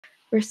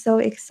We're so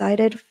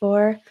excited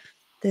for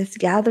this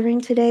gathering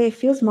today. It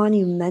feels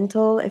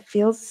monumental. It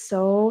feels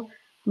so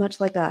much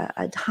like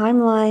a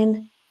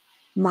timeline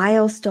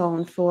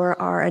milestone for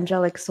our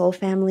angelic soul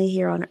family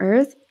here on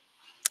Earth.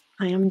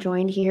 I am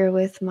joined here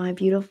with my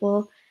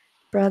beautiful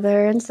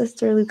brother and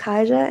sister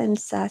Lukaijah and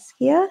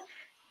Saskia,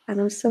 and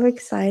I'm so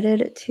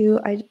excited to.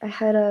 I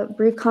had a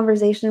brief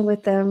conversation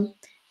with them.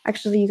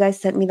 Actually, you guys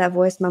sent me that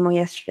voice memo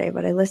yesterday,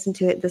 but I listened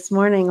to it this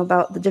morning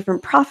about the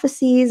different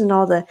prophecies and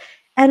all the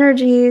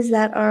energies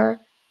that are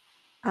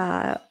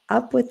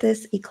up with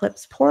this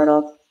eclipse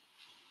portal.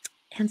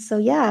 And so,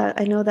 yeah,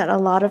 I know that a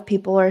lot of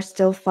people are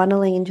still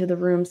funneling into the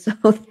room, so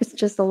there's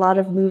just a lot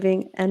of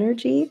moving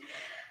energy.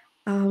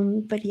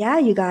 But yeah,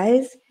 you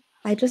guys,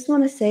 I just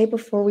want to say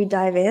before we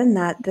dive in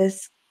that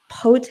this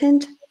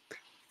potent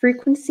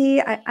frequency,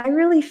 I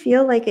really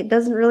feel like it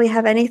doesn't really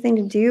have anything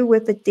to do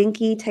with the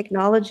dinky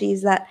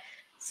technologies that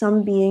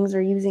some beings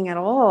are using at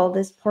all.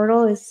 This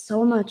portal is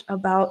so much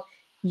about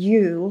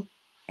you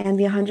and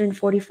the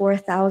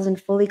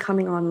 144,000 fully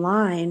coming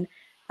online.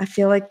 I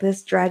feel like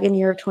this dragon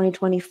year of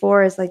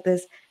 2024 is like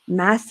this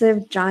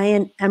massive,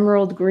 giant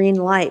emerald green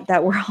light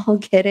that we're all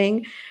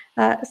getting.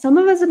 Some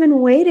of us have been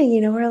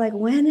waiting, we're like,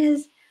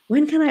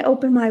 when can I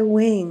open my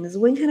wings?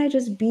 When can I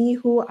just be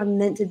who I'm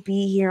meant to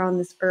be here on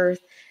this earth?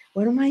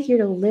 When am I here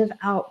to live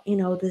out,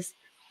 this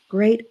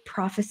great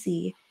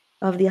prophecy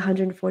of the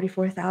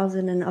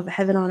 144,000 and of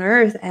heaven on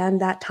earth? And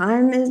that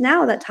time is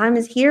now. That time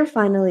is here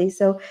finally.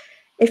 So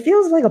it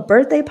feels like a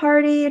birthday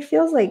party. It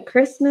feels like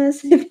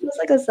Christmas. It feels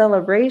like a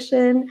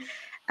celebration.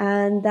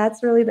 And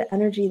that's really the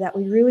energy that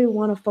we really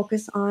want to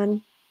focus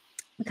on,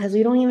 because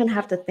we don't even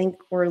have to think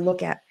or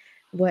look at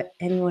what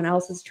anyone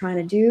else is trying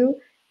to do.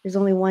 There's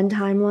only one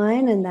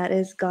timeline, and that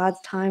is God's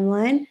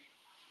timeline.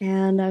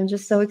 And I'm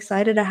just so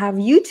excited to have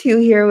you two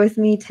here with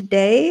me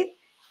today.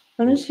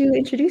 Why don't you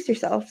introduce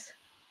yourselves?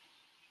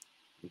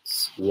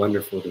 It's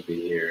wonderful to be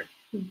here.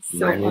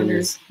 So my name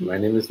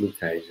is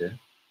Lukaijah.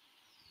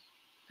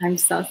 I'm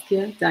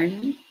Saskia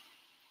Diamond.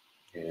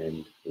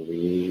 And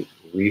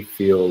we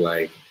feel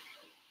like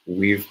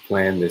we've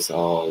planned this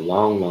all a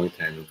long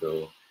time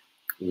ago.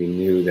 We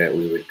knew that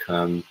we would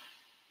come,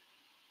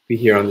 be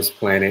here on this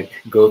planet,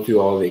 go through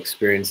all the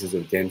experiences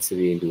of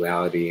density and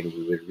duality, and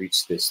we would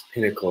reach this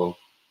pinnacle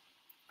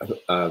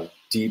of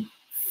deep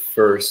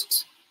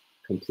first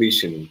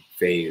completion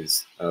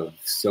phase of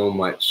so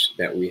much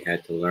that we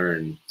had to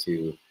learn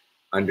to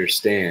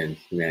understand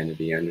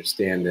humanity,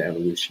 understand the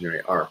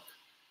evolutionary arc.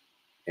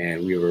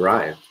 And we've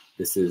arrived.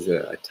 This is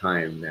a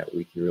time that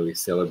we can really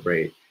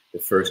celebrate the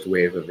first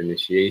wave of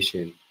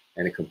initiation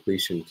and a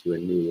completion to a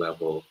new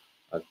level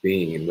of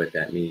being, and what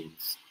that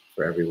means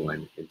for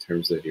everyone in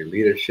terms of your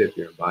leadership,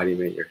 your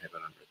embodiment, your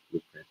heaven on earth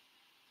blueprint.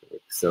 So we're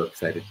so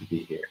excited to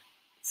be here,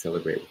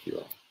 celebrate with you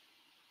all.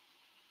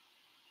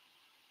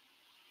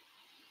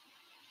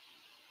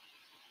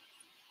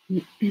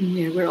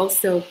 Yeah, we're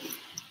also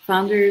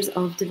founders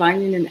of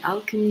Divine Union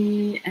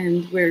Alchemy,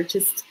 and we're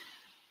just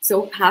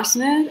so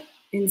passionate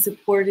in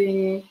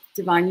supporting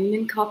Divine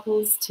Union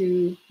couples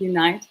to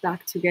unite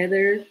back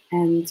together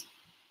and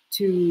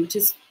to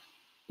just,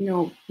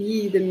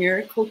 be the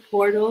miracle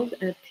portal,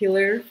 a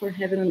pillar for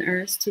heaven and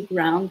earth to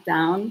ground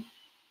down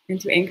and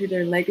to anchor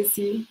their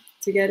legacy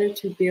together,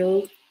 to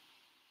build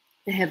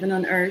the heaven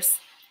on earth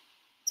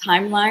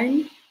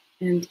timeline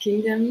and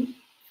kingdom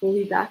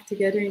fully back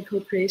together in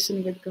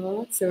co-creation with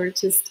God. So we're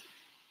just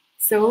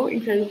so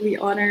incredibly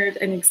honored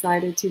and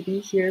excited to be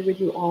here with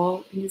you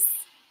all in this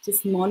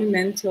just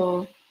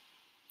monumental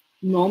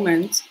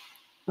moment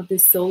of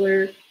this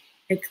solar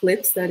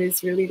eclipse that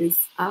is really this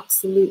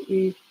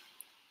absolutely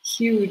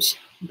huge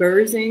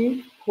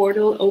birthing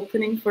portal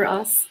opening for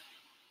us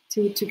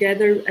to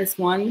together as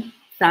one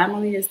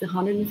family, as the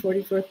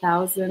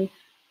 144,000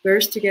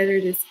 burst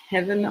together this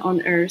heaven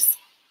on earth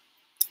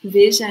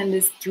vision,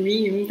 this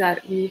dream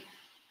that we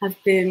have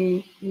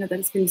been, that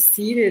has been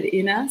seeded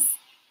in us,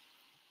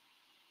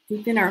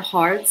 deep in our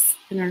hearts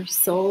and our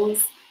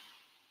souls.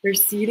 We're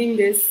seeding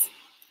this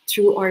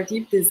through our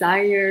deep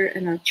desire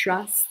and our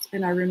trust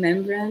and our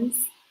remembrance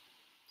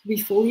to be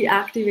fully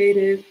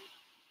activated.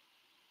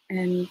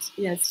 And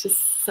yeah, it's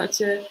just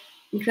such an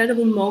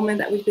incredible moment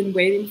that we've been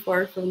waiting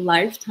for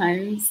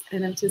lifetimes.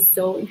 And I'm just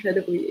so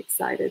incredibly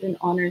excited and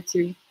honored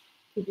to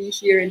be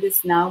here in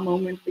this now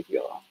moment with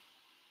you all.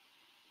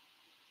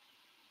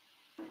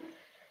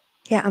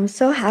 Yeah, I'm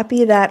so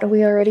happy that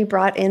we already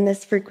brought in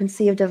this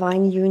frequency of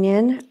divine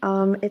union.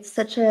 It's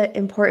such an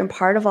important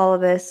part of all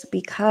of this,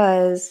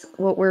 because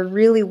what we're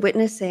really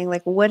witnessing,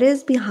 like what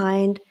is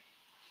behind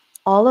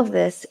all of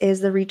this, is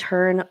the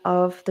return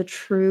of the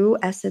true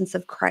essence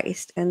of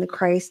Christ and the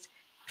Christ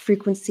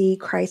frequency,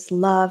 Christ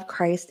love,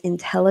 Christ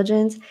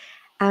intelligence.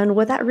 And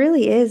what that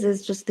really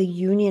is just the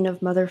union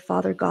of Mother,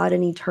 Father, God,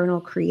 and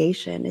eternal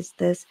creation. Is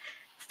this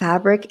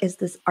fabric, is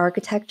this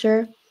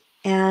architecture.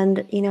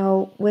 And,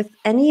 with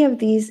any of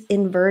these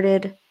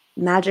inverted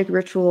magic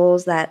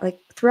rituals that, like,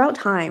 throughout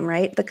time,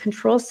 right, the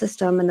control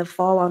system and the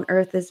fall on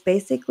earth is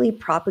basically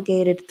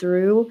propagated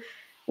through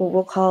what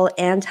we'll call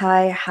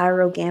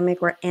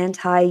anti-hierogamic or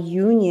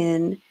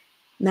anti-union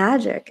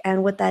magic.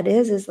 And what that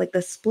is like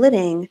the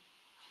splitting,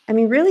 I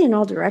mean, really in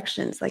all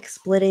directions, like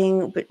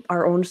splitting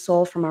our own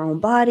soul from our own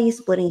body,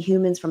 splitting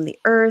humans from the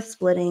earth,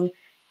 splitting,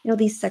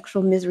 these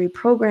sexual misery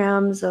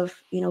programs of,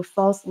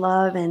 false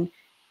love and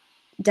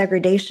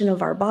degradation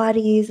of our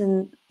bodies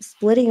and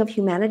splitting of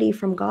humanity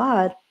from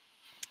God.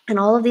 And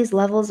all of these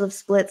levels of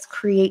splits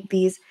create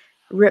these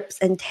rips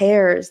and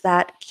tears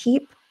that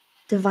keep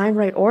divine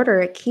right order.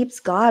 It keeps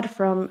God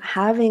from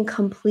having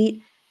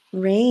complete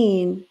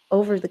reign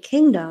over the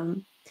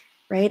kingdom,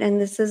 right?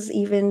 And this is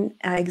even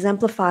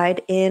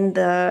exemplified in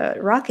the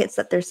rockets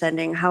that they're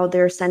sending, how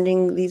they're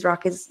sending these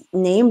rockets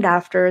named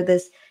after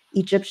this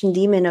Egyptian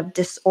demon of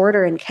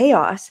disorder and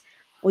chaos.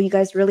 What you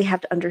guys really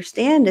have to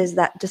understand is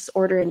that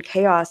disorder and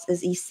chaos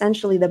is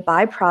essentially the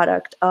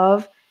byproduct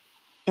of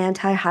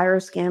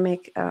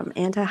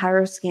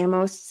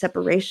anti-hieroscamos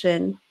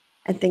separation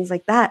and things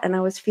like that. And I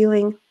was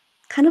feeling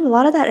kind of a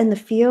lot of that in the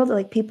field.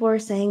 Like people are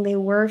saying they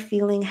were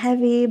feeling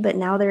heavy, but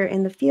now they're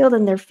in the field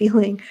and they're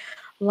feeling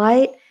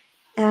light.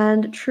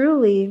 And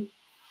truly,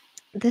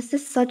 this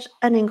is such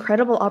an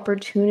incredible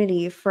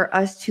opportunity for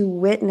us to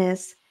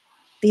witness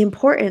the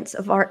importance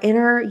of our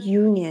inner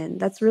union.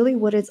 That's really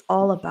what it's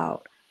all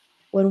about.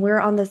 When we're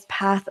on this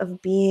path of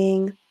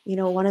being,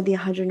 one of the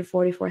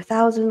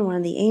 144,000, one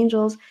of the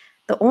angels,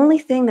 the only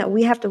thing that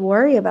we have to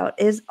worry about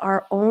is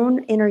our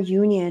own inner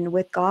union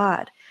with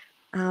God.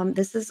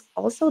 This is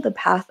also the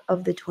path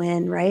of the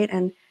twin, right?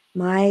 And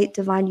my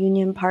divine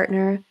union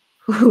partner,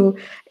 who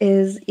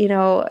is,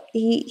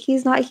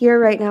 he's not here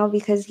right now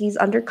because he's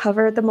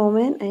undercover at the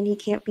moment and he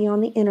can't be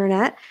on the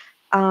internet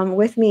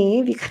with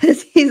me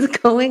because he's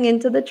going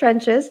into the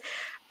trenches.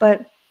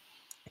 But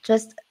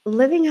just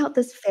living out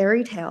this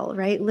fairy tale,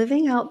 right?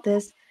 Living out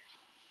this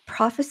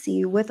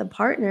prophecy with a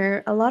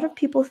partner. A lot of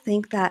people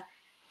think that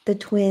the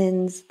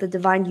twins, the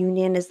divine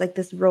union is like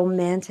this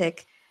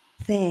romantic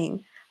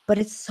thing, but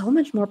it's so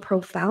much more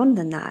profound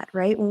than that,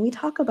 right? When we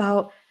talk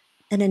about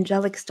an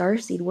angelic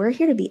starseed, we're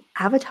here to be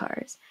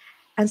avatars.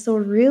 And so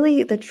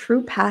really the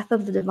true path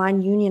of the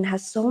divine union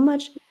has so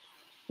much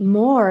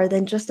more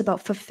than just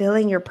about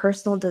fulfilling your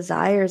personal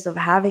desires of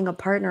having a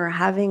partner or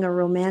having a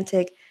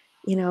romantic,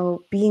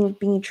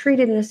 being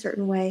treated in a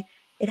certain way.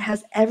 It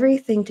has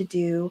everything to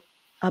do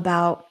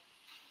about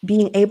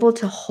being able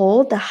to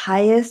hold the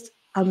highest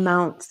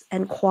amounts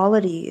and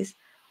qualities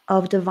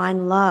of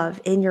divine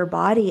love in your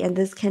body. And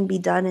this can be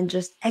done in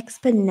just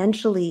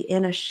exponentially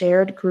in a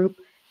shared group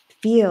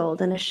field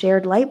and a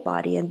shared light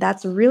body. And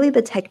that's really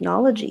the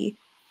technology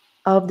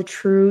of the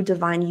true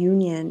divine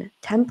union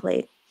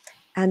template.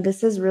 And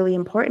this is really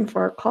important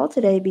for our call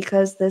today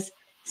because this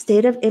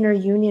state of inner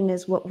union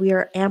is what we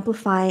are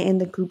amplifying in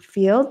the group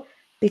field,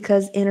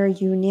 because inner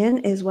union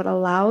is what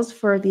allows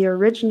for the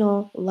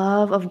original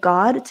love of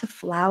God to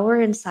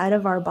flower inside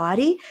of our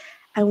body.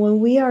 And when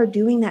we are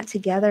doing that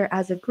together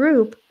as a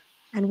group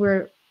and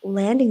we're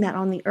landing that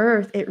on the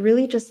earth, it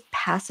really just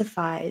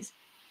pacifies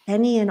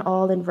any and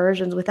all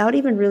inversions without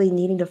even really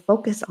needing to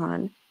focus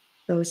on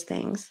those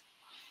things.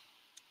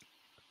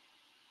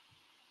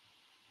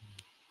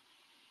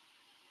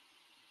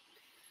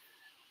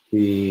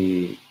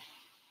 The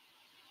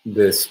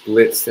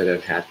splits that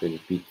have happened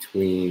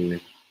between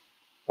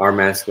our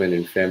masculine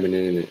and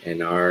feminine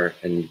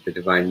and the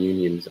divine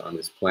unions on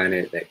this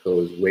planet that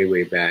goes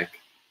way back.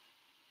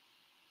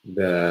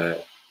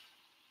 The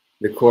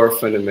core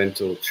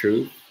fundamental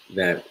truth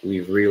that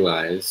we've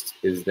realized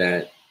is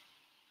that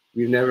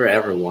we've never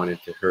ever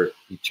wanted to hurt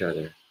each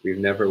other. We've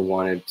never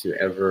wanted to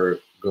ever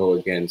go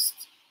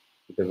against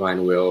the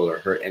divine will or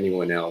hurt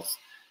anyone else.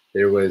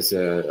 There was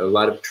a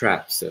lot of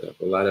traps set up,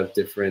 a lot of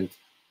different,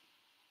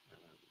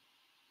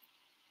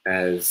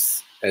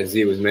 as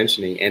Z was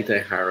mentioning,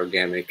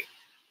 anti-hierogamic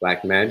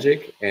black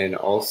magic, and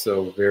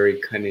also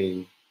very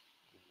cunning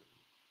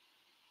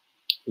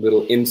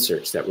little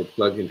inserts that were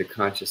plugged into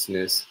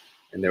consciousness.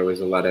 And there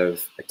was a lot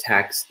of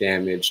attacks,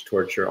 damage,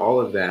 torture,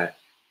 all of that.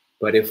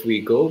 But if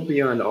we go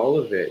beyond all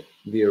of it,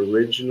 the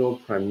original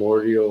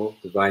primordial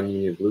divine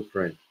union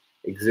blueprint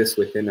exists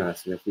within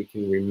us. And if we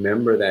can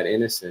remember that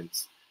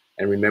innocence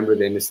and remember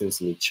the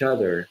innocence in each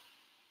other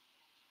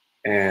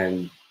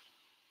and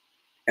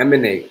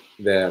emanate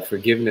the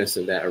forgiveness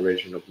of that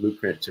original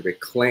blueprint to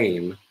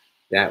reclaim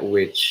that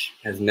which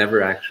has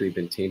never actually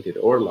been tainted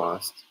or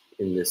lost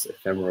in this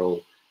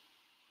ephemeral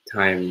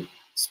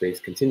time-space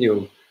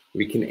continuum,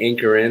 we can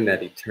anchor in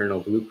that eternal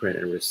blueprint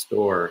and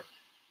restore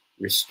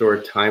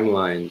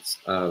timelines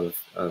of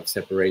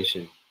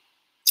separation.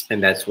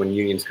 And that's when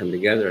unions come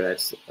together.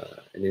 That's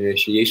an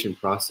initiation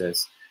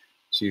process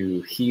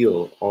to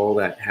heal all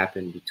that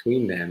happened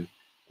between them.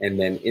 And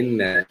then in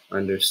that,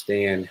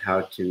 understand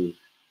how to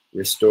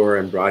restore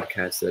and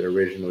broadcast that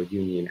original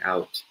union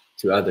out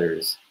to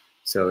others.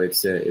 So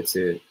it's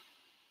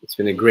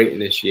been a great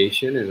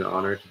initiation and an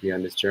honor to be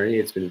on this journey.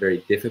 It's been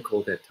very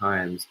difficult at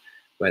times,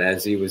 but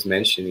as he was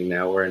mentioning,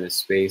 now we're in a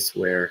space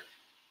where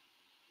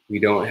we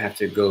don't have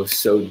to go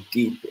so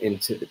deep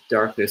into the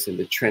darkness and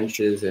the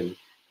trenches and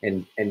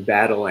and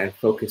battle and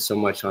focus so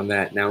much on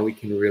that, now we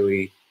can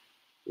really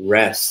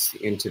rest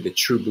into the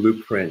true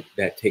blueprint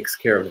that takes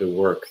care of the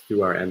work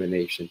through our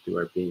emanation, through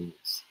our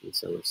beingness. And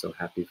so we're so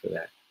happy for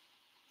that.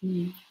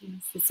 Yes.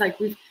 It's like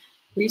we've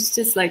reached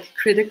this like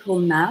critical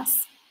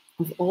mass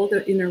of all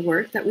the inner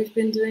work that we've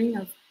been doing,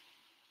 of,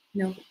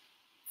 you know,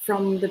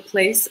 from the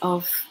place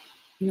of,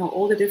 you know,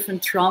 all the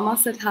different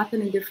traumas that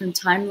happen in different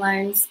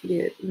timelines, be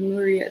it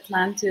Lemuria,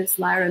 Atlantis,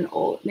 Lyra, and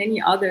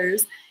many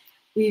others.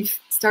 We've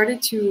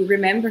started to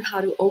remember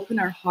how to open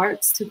our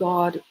hearts to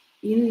God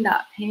in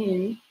that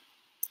pain,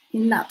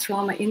 in that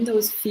trauma, in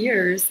those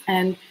fears.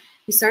 And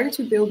we started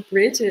to build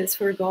bridges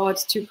for God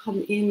to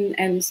come in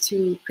and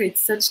to create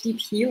such deep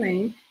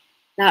healing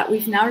that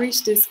we've now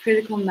reached this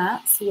critical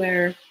mass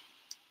where,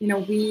 you know,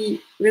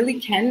 we really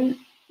can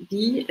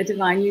be a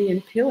divine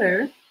union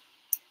pillar,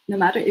 no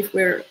matter if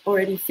we're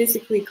already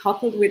physically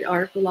coupled with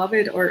our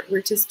beloved or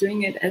we're just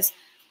doing it as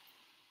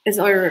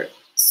our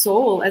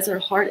soul, as our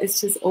heart is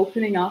just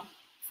opening up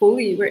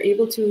fully. We're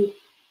able to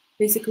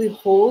basically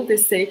hold the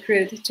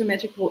sacred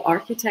geometrical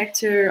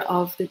architecture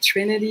of the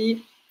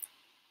Trinity,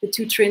 the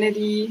two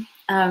Trinity,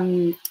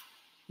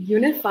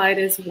 unified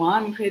as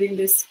one, creating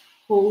this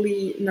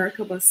holy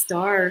Merkaba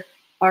star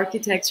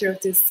architecture of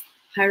this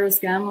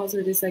Hyros Gamos,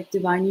 or this like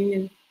divine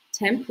union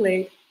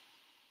template.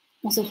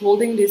 Also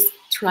holding these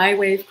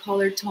tri-wave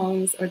color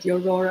tones, or the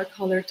aurora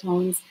color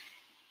tones,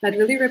 that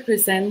really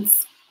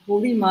represents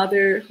Holy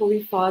Mother,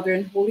 Holy Father,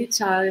 and Holy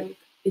Child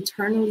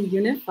eternally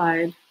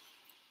unified.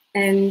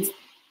 And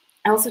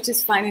I also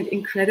just find it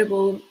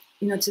incredible,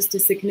 you know, just the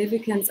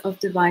significance of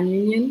divine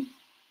union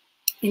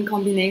in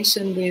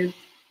combination with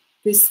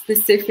this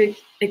specific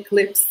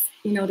eclipse.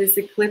 You know, this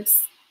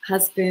eclipse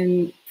has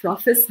been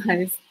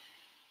prophesied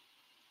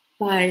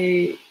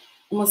by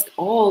almost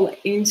all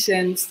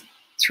ancient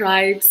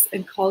tribes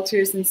and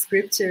cultures and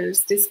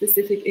scriptures. This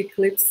specific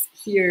eclipse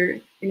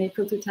here in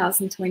April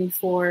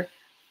 2024.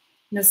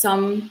 You know,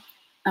 some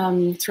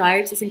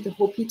tribes, I think the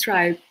Hopi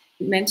tribe,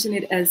 mention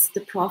it as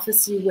the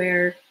prophecy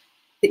where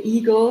the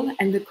eagle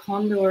and the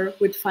condor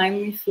would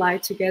finally fly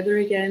together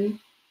again.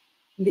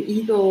 The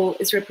eagle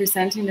is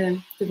representing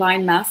the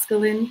divine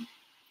masculine,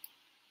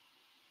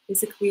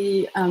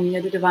 basically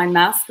the divine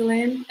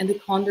masculine, and the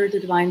condor, the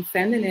divine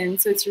feminine.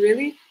 So it's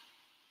really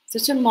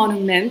such a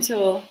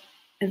monumental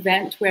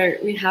event where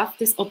we have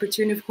this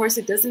opportunity. Of course,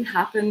 it doesn't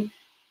happen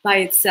by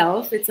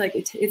itself. It's like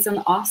it's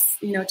on us,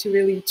 you know, to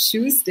really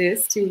choose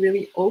this, to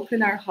really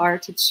open our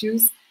heart, to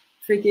choose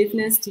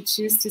forgiveness, to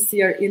choose to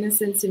see our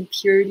innocence and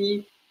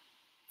purity,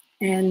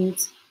 and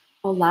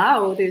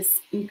allow this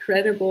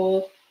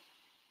incredible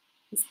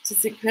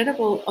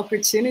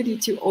opportunity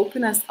to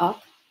open us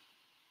up,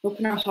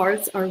 open our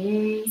hearts, our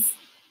wombs,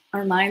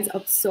 our minds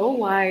up so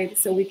wide,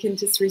 so we can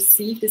just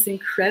receive this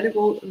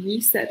incredible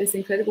reset, this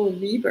incredible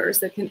rebirth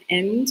that can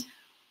end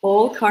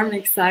all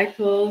karmic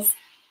cycles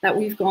that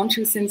we've gone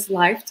through since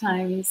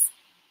lifetimes.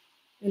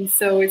 And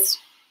so it's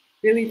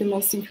really the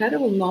most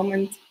incredible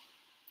moment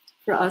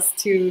for us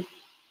to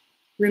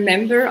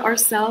remember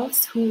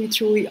ourselves, who we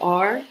truly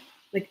are,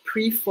 like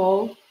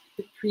pre-fall,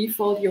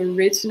 the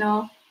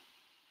original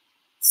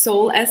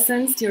soul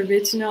essence, the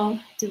original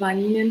divine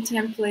union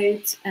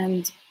template,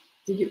 and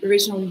the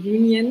original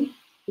union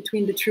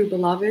between the true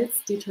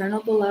beloveds, the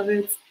eternal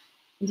beloveds,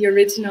 and the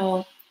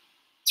original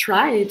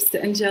tribes,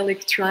 the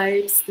angelic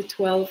tribes, the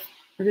 12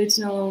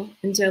 original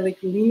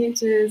angelic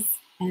lineages,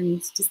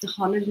 and just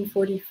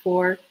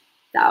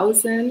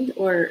 144,000,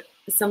 or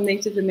some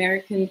Native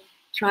American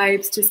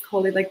tribes just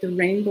call it like the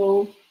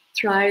rainbow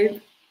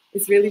tribe,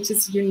 is really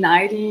just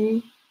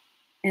uniting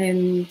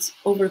and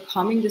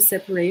overcoming the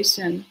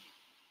separation.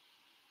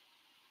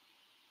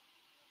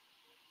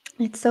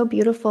 It's so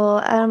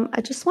beautiful.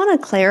 I just want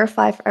to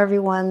clarify for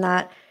everyone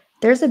that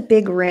there's a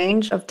big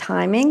range of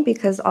timing,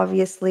 because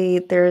obviously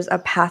there's a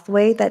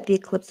pathway that the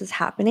eclipse is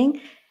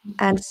happening.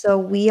 And so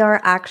we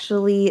are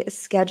actually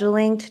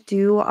scheduling to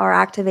do our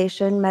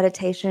activation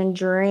meditation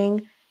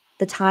during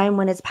the time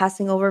when it's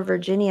passing over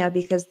Virginia,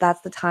 because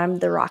that's the time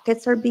the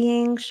rockets are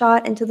being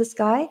shot into the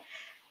sky.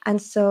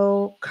 And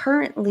so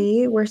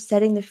currently we're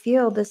setting the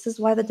field. This is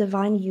why the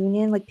divine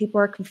union, like, people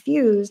are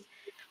confused.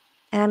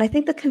 And I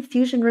think the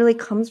confusion really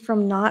comes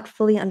from not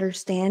fully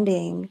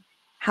understanding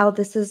how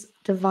this is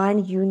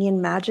divine union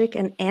magic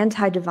and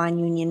anti-divine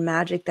union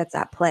magic that's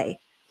at play.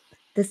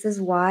 This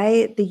is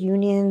why the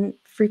union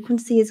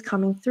frequency is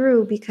coming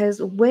through,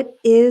 because what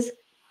is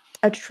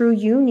a true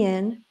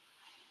union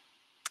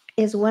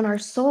is when our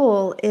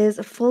soul is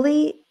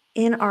fully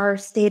in our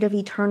state of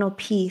eternal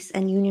peace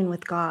and union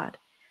with God,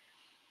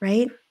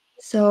 right?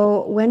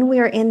 So when we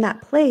are in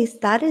that place,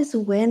 that is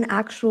when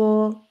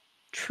actual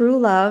true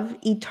love,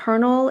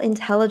 eternal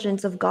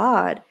intelligence of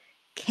God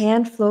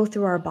can flow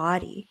through our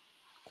body.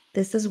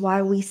 This is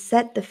why we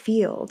set the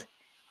field.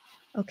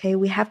 Okay,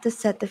 we have to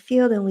set the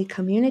field and we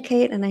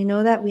communicate. And I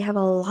know that we have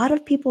a lot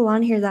of people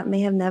on here that may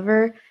have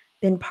never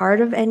been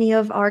part of any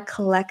of our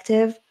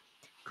collective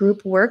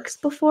group works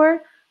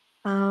before.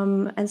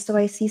 And so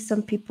I see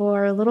some people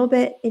are a little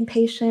bit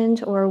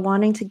impatient or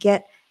wanting to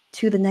get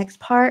to the next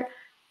part.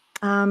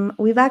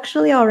 We've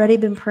actually already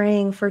been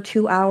praying for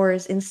 2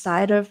 hours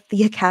inside of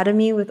the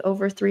academy with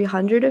over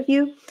 300 of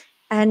you.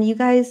 And you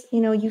guys,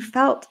 you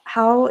felt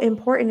how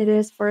important it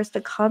is for us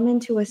to come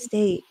into a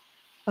state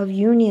of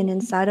union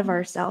inside of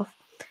ourselves.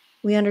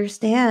 We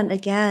understand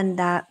again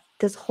that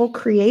this whole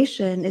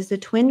creation is the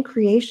twin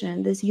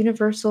creation. This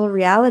universal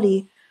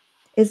reality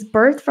is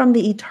birthed from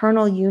the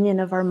eternal union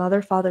of our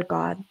Mother, Father,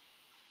 God.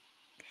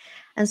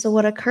 And so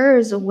what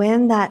occurs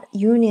when that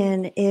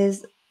union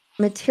is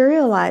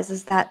materialized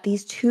is that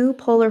these two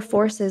polar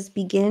forces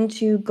begin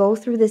to go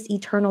through this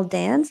eternal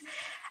dance.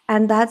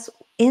 And that's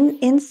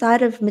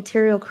inside of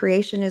material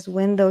creation is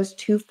when those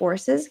two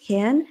forces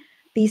can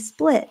be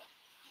split.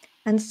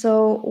 And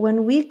so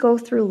when we go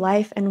through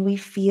life and we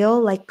feel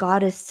like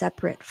God is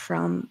separate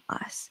from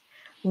us,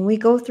 when we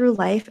go through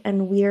life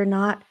and we are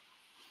not,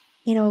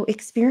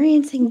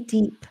 experiencing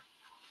deep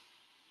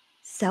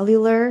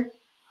cellular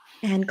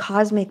and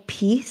cosmic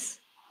peace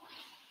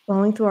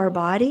flowing through our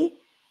body,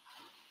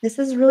 this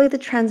is really the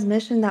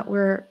transmission that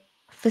we're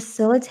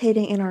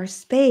facilitating in our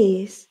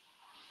space,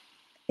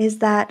 is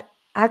that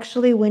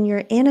actually when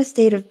you're in a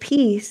state of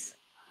peace,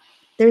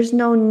 there's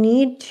no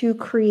need to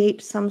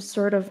create some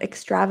sort of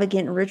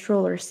extravagant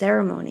ritual or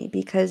ceremony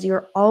because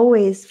you're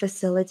always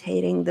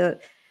facilitating the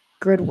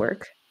grid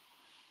work.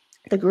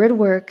 The grid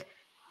work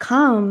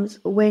comes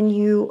when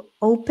you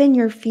open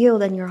your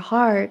field and your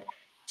heart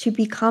to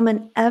become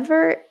an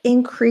ever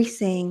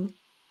increasing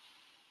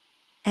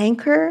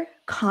anchor,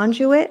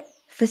 conduit,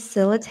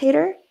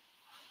 facilitator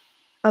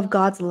of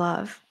God's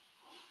love.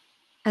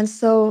 And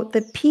so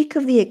the peak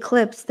of the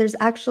eclipse, there's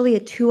actually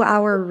a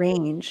 2-hour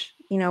range.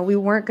 We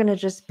weren't going to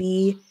just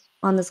be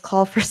on this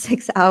call for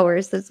 6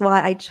 hours. That's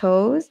why I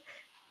chose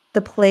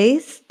the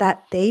place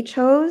that they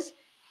chose,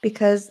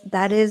 because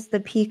that is the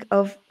peak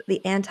of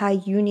the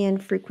anti-union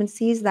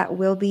frequencies that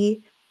will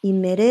be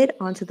emitted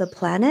onto the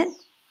planet.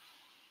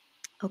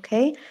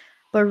 Okay?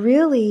 But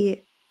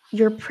really,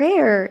 your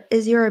prayer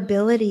is your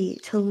ability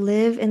to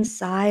live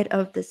inside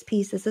of this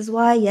peace. This is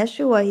why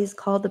Yeshua, he's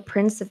called the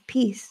Prince of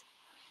Peace.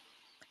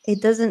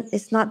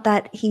 It's not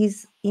that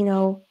he's,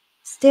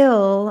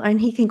 still and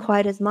he can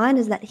quiet his mind,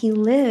 is that he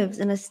lives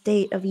in a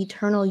state of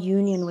eternal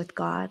union with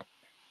God.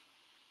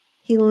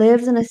 He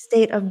lives in a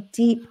state of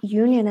deep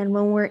union. And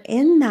when we're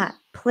in that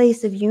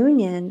place of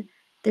union,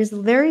 there's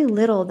very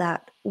little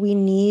that we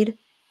need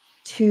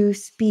to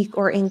speak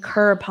or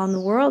incur upon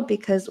the world,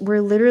 because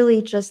we're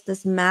literally just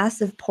this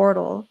massive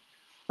portal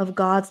of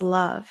God's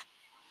love.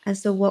 And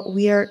so what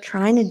we are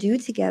trying to do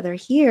together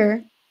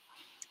here,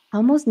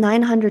 almost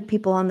 900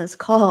 people on this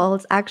call,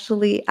 it's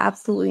actually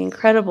absolutely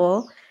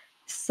incredible.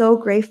 So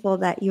grateful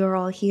that you're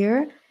all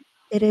here.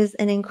 It is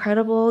an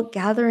incredible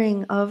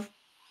gathering of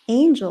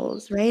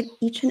angels, right?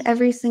 Each and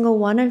every single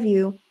one of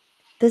you.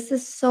 This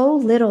is so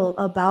little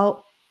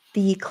about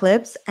the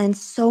eclipse and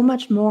so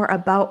much more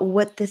about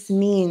what this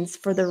means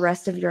for the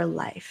rest of your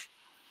life.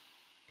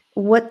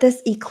 What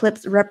this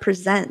eclipse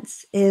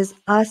represents is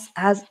us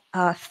as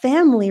a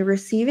family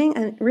receiving,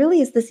 and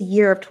really is this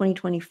year of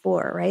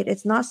 2024, right?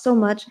 It's not so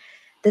much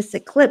this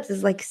eclipse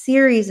is like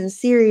series and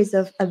series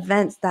of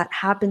events that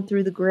happen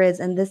through the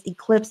grids, and this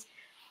eclipse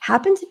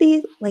happened to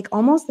be like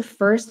almost the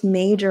first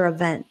major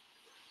event.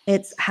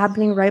 It's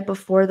happening right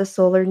before the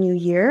solar new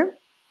year,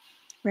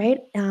 right?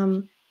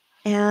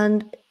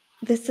 And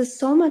this is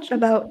so much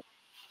about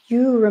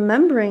you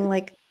remembering,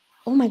 like,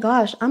 oh my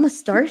gosh, I'm a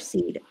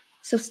starseed.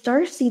 So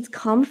starseeds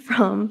come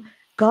from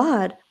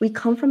God. We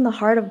come from the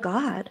heart of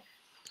God,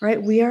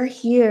 right? We are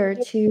here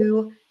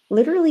to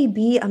literally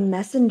be a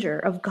messenger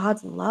of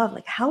God's love.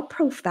 Like, how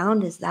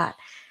profound is that?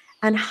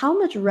 And how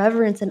much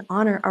reverence and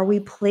honor are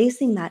we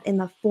placing that in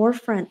the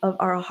forefront of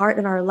our heart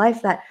and our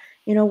life, that,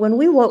 when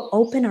we will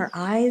open our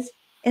eyes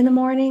in the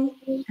morning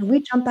and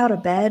we jump out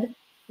of bed,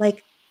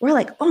 like, we're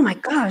like, oh my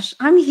gosh,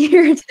 I'm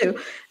here to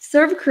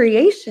serve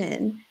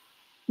creation.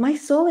 My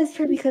soul is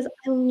here because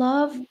I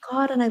love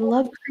God and I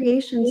love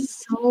creation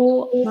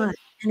so much.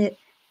 And it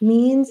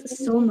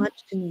means so much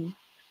to me.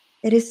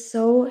 It is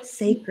so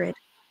sacred,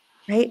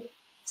 right?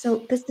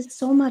 So this is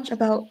so much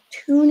about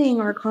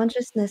tuning our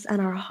consciousness and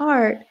our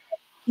heart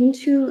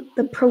into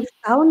the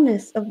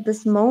profoundness of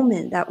this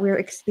moment that we're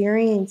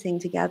experiencing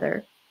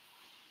together.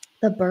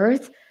 The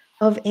birth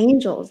of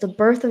angels, the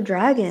birth of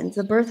dragons,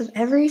 the birth of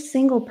every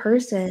single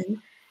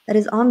person that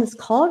is on this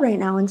call right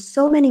now, and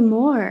so many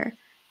more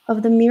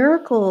of the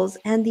miracles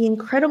and the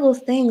incredible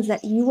things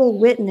that you will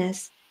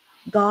witness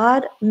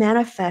God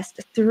manifest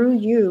through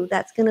you,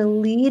 that's going to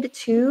lead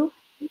to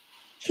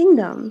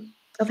kingdom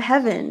of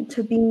heaven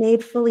to be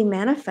made fully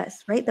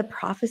manifest, right? The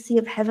prophecy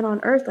of heaven on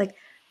earth. Like,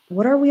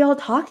 what are we all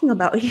talking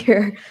about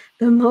here?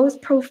 The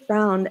most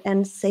profound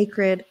and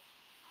sacred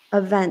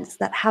events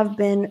that have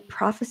been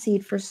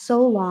prophesied for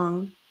so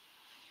long.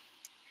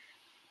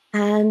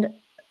 And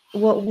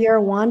what we are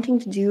wanting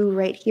to do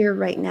right here,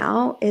 right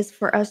now, is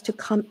for us to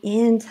come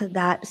into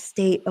that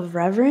state of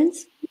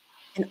reverence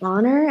and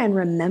honor and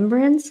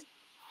remembrance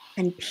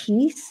and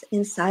peace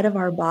inside of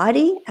our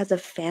body as a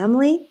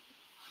family,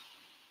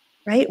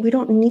 right? We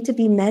don't need to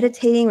be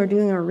meditating or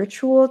doing a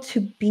ritual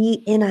to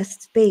be in a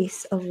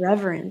space of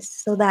reverence,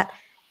 so that,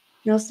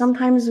 you know,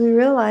 sometimes we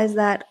realize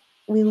that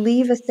we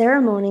leave a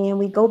ceremony and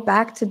we go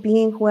back to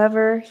being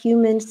whoever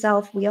human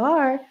self we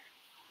are.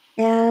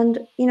 And,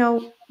 you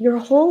know, your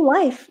whole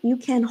life you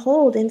can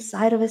hold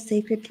inside of a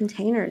sacred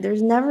container.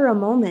 There's never a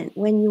moment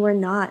when you are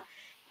not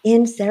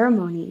in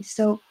ceremony.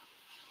 So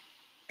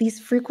these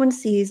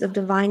frequencies of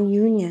divine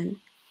union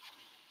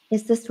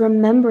is this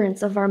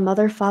remembrance of our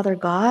Mother, Father,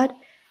 God,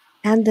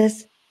 and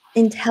this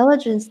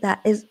intelligence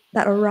that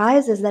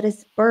arises, that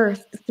is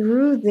birthed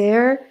through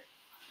their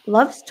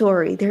love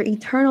story, their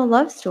eternal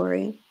love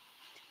story.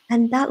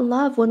 And that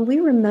love, when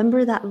we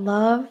remember that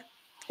love,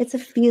 it's a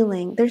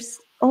feeling. There's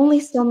only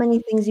so many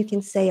things you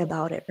can say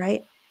about it,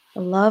 right?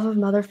 The love of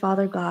Mother,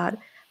 Father, God,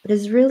 but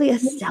it's really a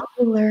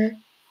cellular,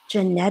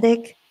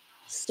 genetic,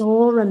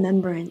 soul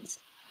remembrance.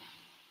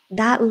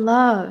 That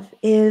love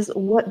is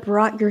what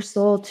brought your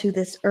soul to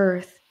this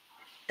earth.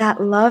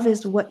 That love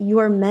is what you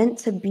are meant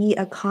to be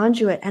a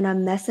conduit and a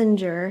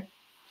messenger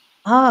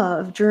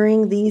of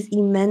during these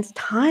immense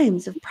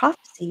times of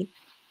prophecy.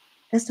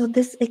 And so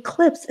this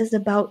eclipse is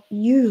about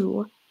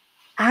you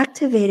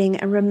activating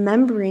and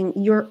remembering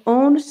your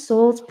own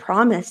soul's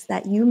promise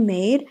that you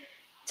made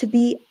to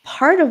be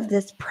part of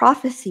this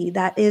prophecy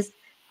that is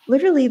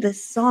literally the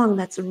song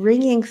that's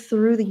ringing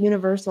through the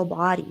universal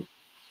body.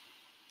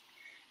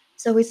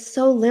 So it's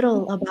so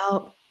little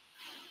about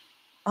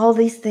all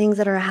these things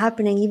that are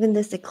happening, even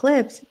this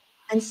eclipse,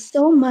 and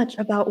so much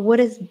about what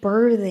is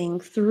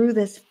birthing through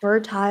this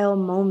fertile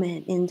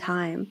moment in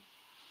time.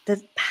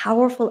 This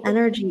powerful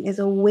energy is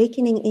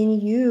awakening in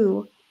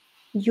you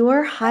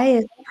your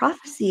highest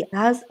prophecy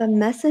as a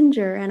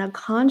messenger and a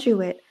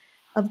conduit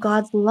of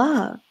God's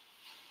love.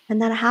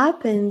 And that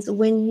happens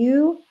when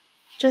you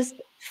just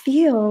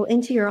feel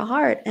into your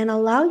heart and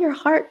allow your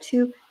heart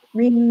to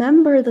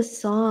remember the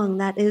song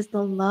that is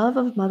the love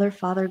of Mother,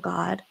 Father,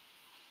 God,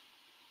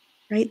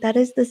 right? That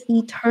is this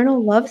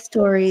eternal love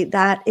story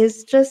that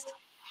is just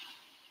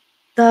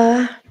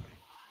the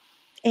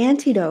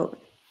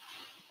antidote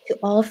to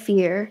all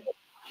fear.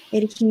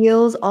 It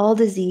heals all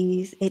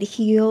disease. It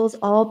heals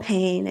all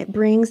pain. It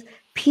brings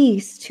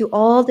peace to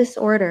all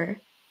disorder.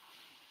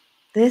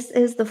 This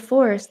is the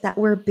force that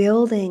we're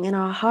building in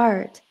our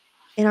heart,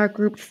 in our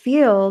group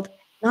field,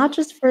 not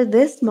just for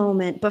this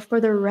moment, but for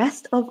the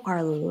rest of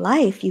our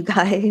life, you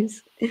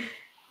guys.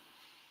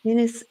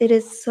 It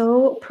is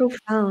so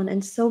profound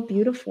and so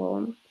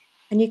beautiful.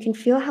 And you can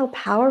feel how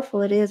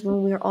powerful it is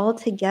when we're all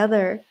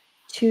together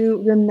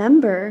to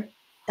remember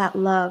that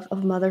love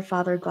of Mother,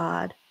 Father,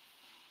 God,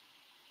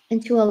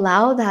 and to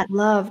allow that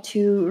love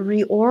to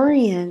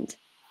reorient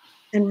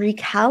and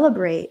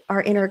recalibrate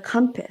our inner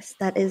compass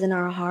that is in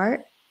our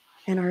heart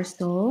and our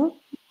soul.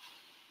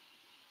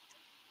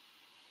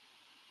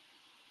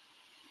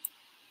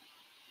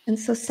 And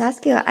so,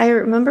 Saskia, I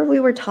remember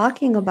we were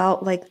talking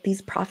about like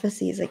these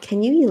prophecies. Like,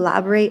 can you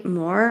elaborate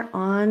more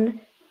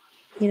on,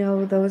 you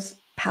know, those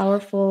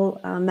powerful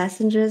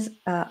messages?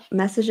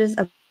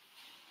 Of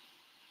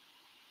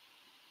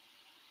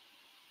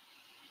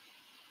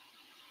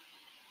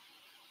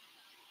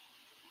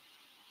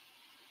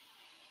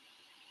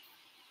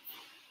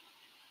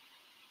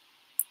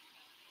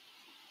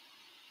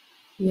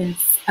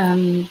Yes.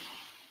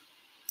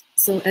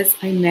 So as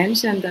I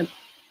mentioned, that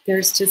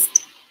there's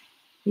just,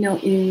 you know,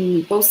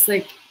 in both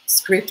like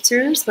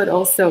scriptures, but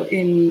also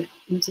in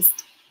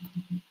just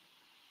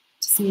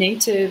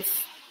native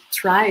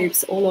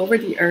tribes all over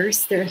the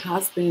earth, there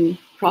has been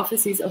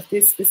prophecies of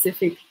this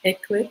specific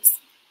eclipse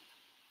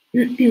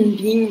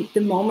being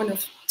the moment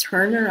of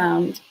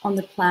turnaround on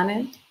the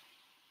planet,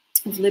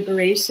 of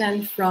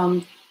liberation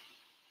from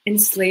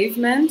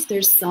enslavement.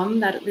 There's some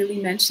that really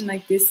mention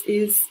like this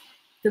is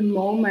the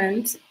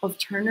moment of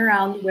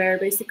turnaround where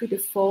basically the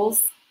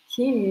false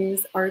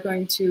kings are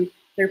going to,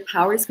 their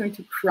power is going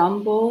to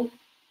crumble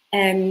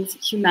and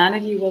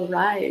humanity will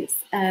rise.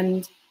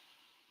 And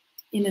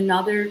in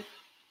another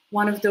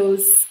one of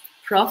those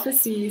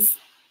prophecies,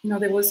 you know,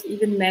 there was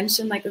even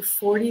mentioned like a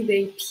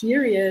 40-day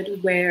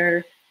period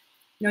where,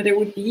 you know, there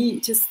would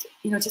be just,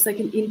 you know, just like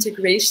an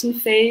integration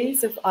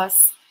phase of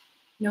us,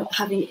 you know,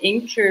 having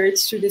anchored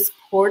through this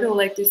portal,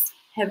 like this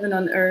heaven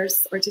on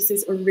earth, or just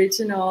this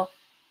original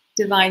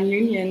divine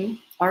union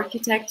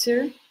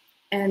architecture.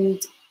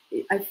 And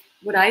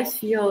what I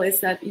feel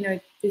is that, you know,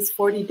 this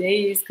 40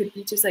 days could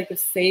be just like a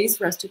phase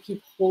for us to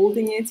keep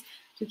holding it,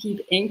 to keep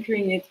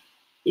anchoring it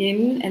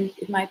in, and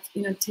it might,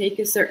 you know, take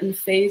a certain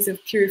phase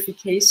of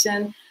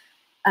purification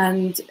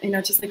and, you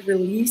know, just like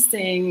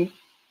releasing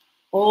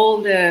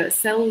all the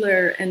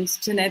cellular and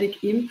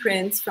genetic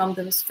imprints from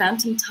those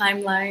phantom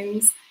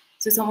timelines.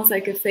 So it's almost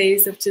like a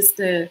phase of just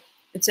a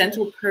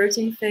gentle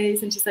purging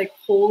phase and just like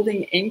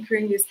holding,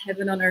 anchoring this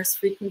heaven on earth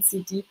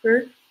frequency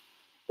deeper.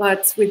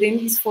 But within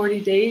these 40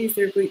 days,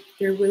 there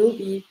will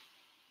be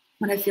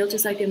what I feel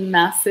just like a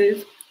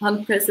massive,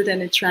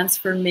 unprecedented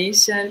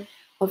transformation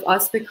of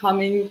us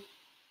becoming,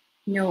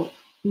 you know,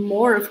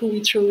 more of who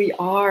we truly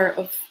are,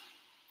 of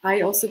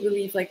I also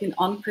believe like an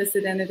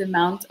unprecedented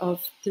amount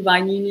of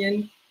divine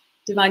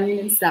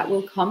unions that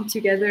will come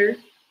together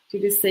to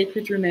the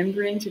sacred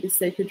remembering, to the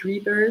sacred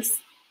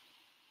rebirth.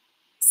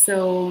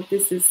 So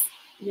this is,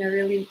 yeah,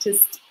 really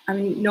just, I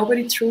mean,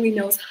 nobody truly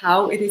knows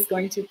how it is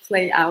going to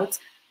play out,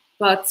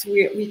 but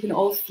we can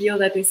all feel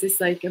that this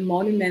is like a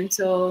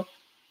monumental,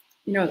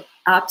 you know,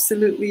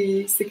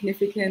 absolutely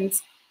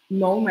significant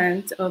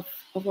moment of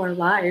our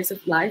lives,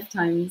 of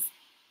lifetimes.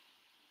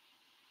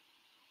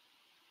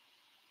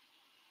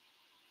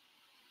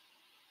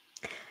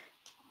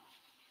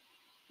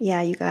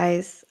 Yeah, you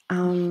guys,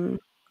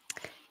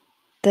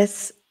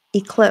 this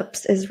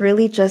eclipse is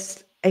really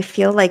just, I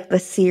feel like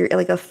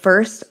like a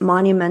first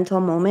monumental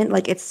moment.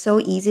 Like it's so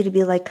easy to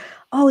be like,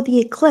 oh, the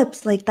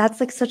eclipse, like that's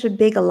like such a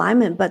big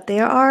alignment, but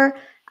there are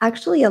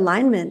actually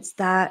alignments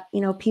that, you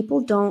know, people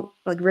don't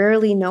like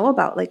rarely know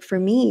about. Like for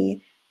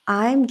me,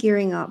 I'm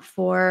gearing up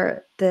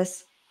for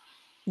this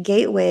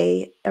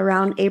gateway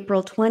around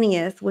April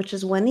 20th, which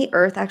is when the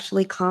Earth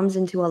actually comes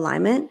into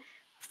alignment,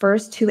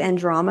 first to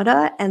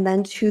Andromeda and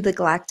then to the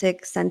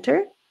galactic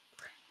center.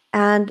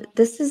 And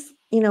this is,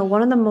 you know,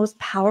 one of the most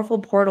powerful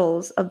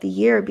portals of the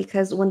year,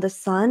 because when the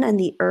sun and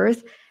the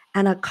earth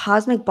and a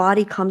cosmic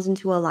body comes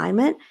into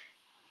alignment,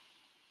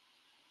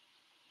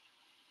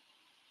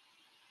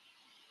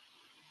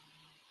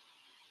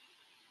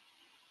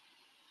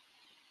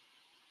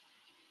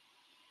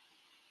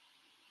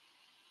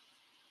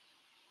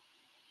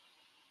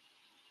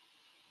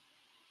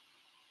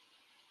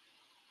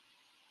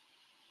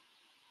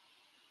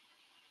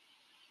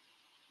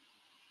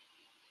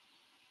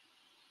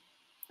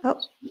 oh,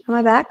 am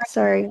I back?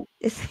 Sorry.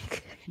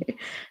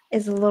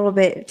 It's a little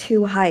bit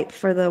too hype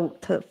for the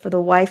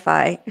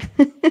Wi-Fi.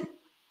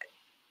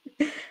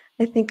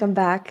 I think I'm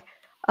back.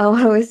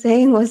 What I was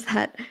saying was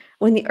that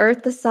when the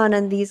Earth, the Sun,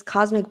 and these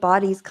cosmic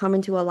bodies come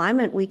into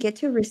alignment, we get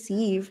to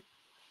receive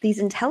these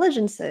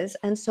intelligences.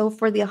 And so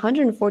for the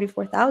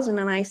 144,000,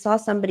 and I saw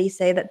somebody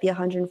say that the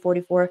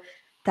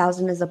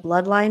 144,000 is a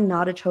bloodline,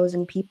 not a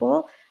chosen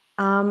people.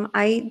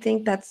 I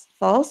think that's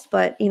false,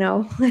 but you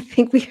know, I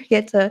think we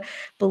get to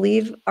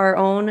believe our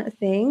own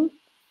thing.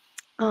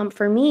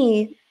 For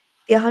me,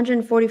 the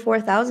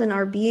 144,000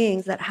 are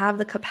beings that have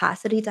the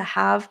capacity to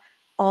have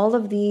all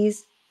of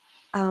these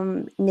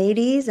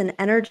nadies and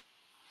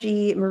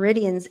energy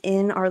meridians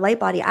in our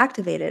light body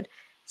activated.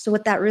 So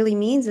what that really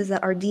means is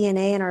that our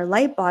DNA in our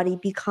light body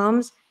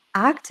becomes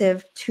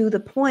active to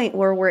the point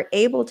where we're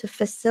able to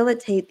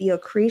facilitate the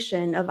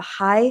accretion of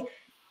high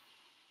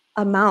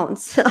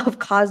amounts of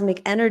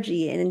cosmic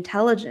energy and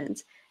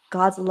intelligence,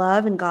 God's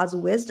love and God's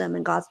wisdom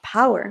and God's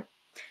power.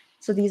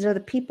 So these are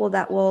the people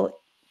that will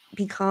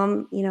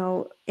become, you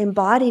know,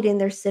 embodied in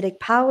their Siddhic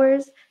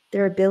powers,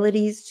 their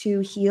abilities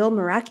to heal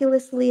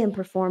miraculously and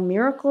perform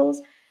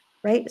miracles,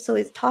 right? So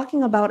it's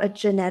talking about a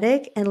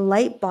genetic and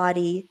light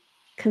body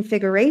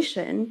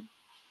configuration.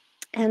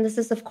 And this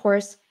is, of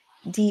course,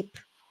 deep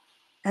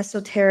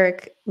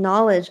esoteric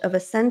knowledge of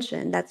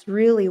ascension. That's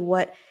really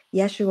what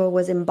Yeshua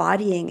was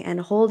embodying and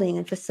holding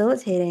and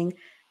facilitating,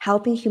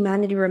 helping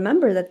humanity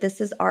remember that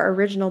this is our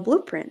original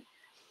blueprint.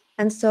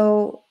 And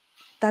so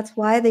that's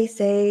why they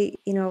say,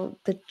 you know,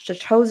 the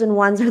chosen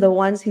ones are the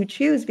ones who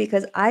choose,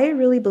 because I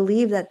really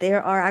believe that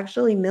there are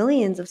actually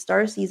millions of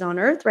starseeds on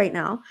Earth right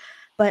now,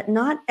 but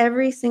not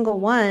every single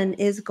one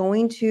is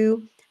going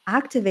to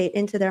activate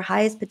into their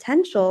highest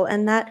potential.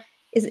 And that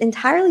is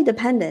entirely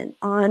dependent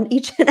on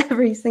each and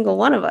every single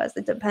one of us.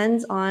 It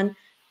depends on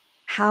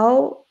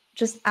how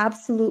just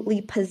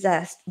absolutely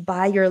possessed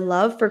by your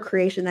love for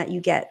creation that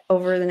you get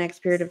over the next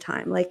period of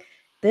time. Like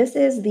this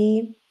is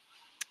the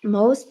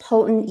most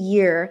potent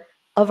year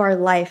of our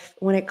life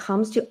when it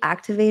comes to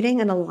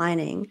activating and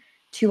aligning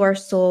to our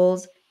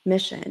soul's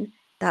mission.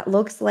 That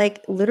looks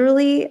like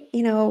literally,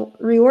 you know,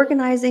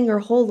 reorganizing your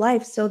whole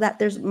life so that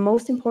there's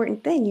most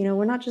important thing, you know,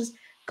 we're not just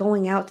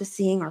going out to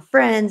seeing our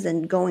friends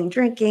and going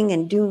drinking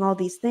and doing all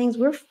these things.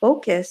 We're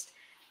focused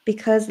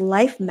because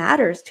life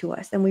matters to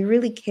us and we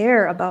really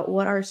care about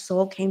what our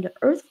soul came to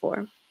earth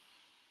for.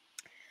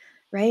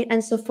 Right.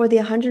 And so for the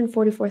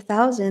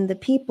 144,000, the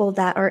people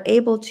that are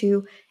able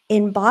to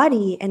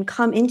embody and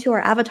come into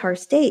our avatar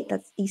state,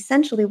 that's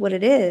essentially what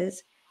it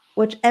is,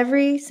 which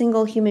every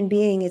single human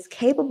being is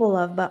capable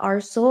of. But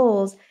our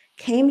souls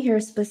came here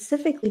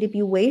specifically to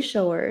be way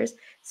showers,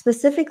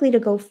 specifically to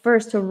go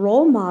first, to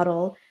role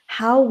model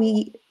how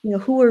we, you know,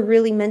 who we're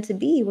really meant to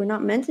be. We're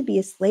not meant to be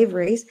a slave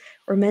race.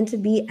 We're meant to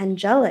be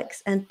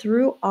angelics. And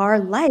through our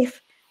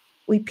life,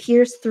 we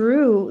pierce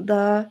through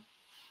the,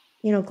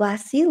 you know,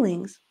 glass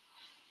ceilings.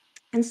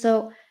 And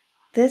so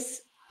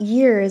this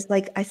year is,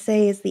 like I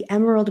say, is the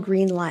emerald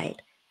green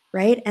light,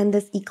 right? And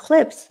this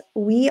eclipse,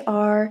 we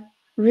are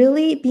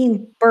really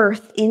being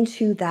birthed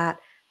into that.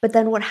 But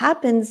then what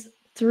happens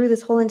through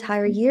this whole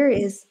entire year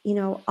is, you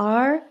know,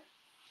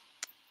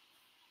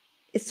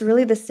 it's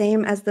really the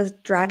same as the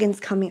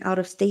dragons coming out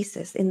of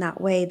stasis, in that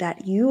way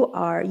that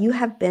you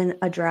have been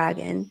a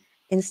dragon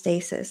in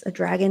stasis. A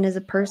dragon is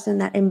a person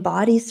that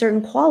embodies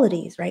certain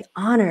qualities, right?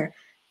 Honor,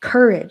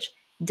 courage,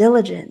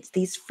 diligence,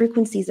 these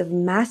frequencies of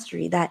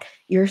mastery that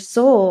your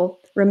soul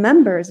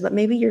remembers, but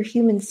maybe your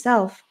human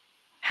self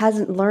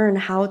hasn't learned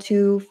how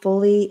to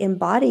fully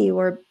embody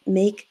or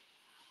make,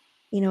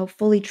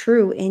 fully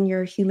true in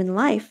your human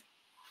life.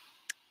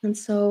 And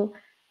so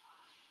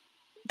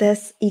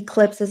this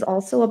eclipse is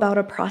also about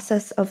a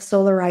process of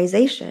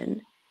solarization,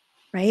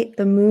 right?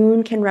 The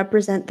moon can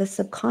represent the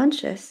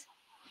subconscious.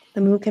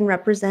 The moon can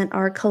represent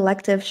our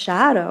collective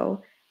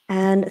shadow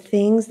and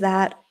things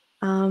that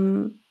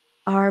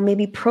are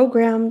maybe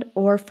programmed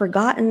or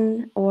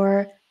forgotten,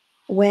 or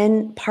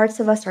when parts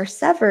of us are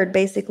severed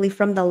basically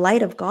from the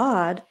light of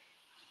God.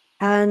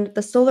 And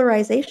the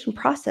solarization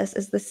process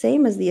is the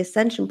same as the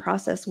ascension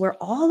process, where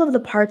all of the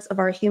parts of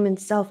our human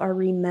self are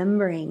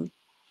remembering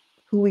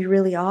who we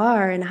really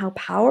are and how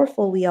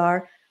powerful we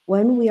are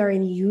when we are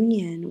in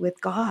union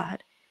with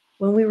God,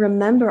 when we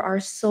remember our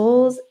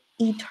soul's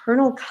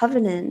eternal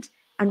covenant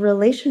and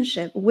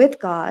relationship with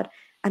God,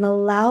 and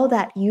allow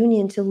that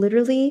union to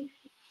literally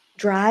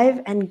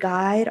drive and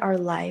guide our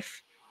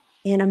life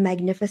in a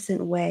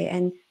magnificent way.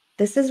 And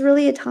this is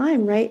really a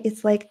time, right?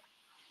 It's like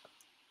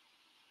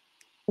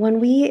when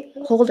we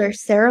hold our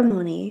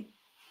ceremony,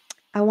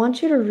 I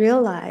want you to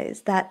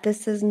realize that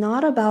this is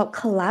not about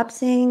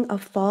collapsing a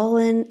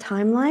fallen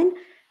timeline.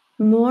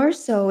 More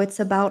so, it's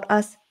about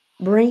us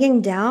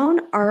bringing down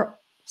our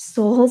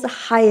soul's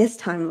highest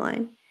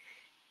timeline,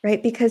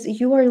 right? Because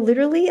you are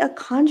literally a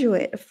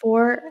conduit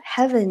for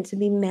heaven to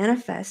be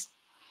manifest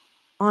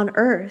on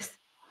earth.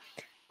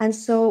 And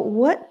so,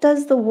 what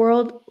does the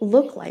world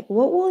look like?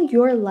 What will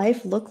your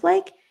life look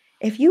like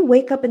if you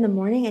wake up in the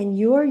morning and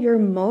you're your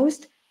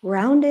most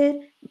grounded,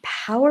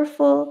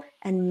 powerful,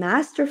 and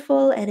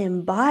masterful, and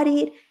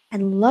embodied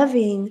and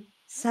loving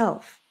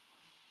self?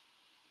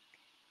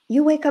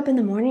 You wake up in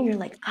the morning, you're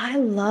like, I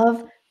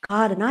love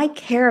God and I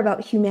care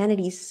about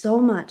humanity so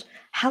much.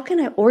 How can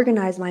I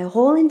organize my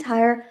whole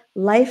entire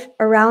life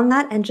around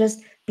that and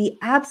just be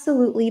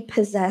absolutely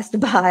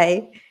possessed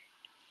by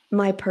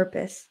my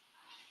purpose?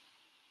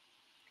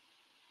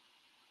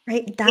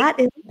 Right? That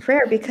is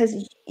prayer,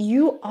 because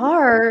you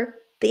are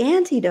the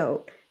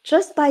antidote.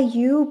 Just by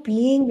you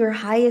being your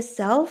highest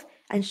self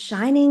and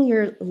shining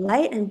your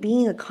light and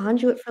being a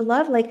conduit for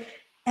love, like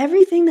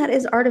everything that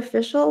is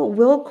artificial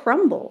will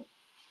crumble.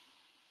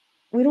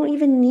 We don't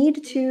even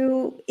need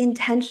to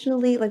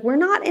intentionally, like, we're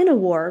not in a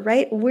war,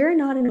 right? We're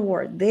not in a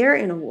war. They're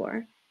in a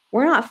war.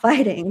 We're not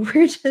fighting.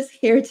 We're just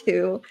here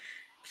to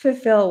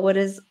fulfill what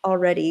is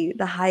already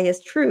the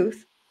highest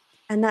truth.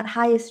 And that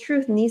highest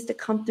truth needs to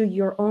come through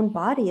your own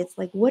body. It's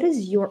like, what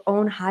is your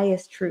own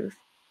highest truth?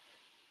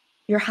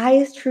 Your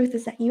highest truth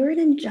is that you're an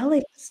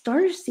angelic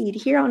starseed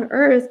here on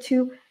earth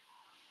to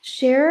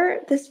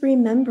share this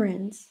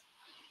remembrance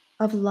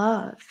of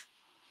love.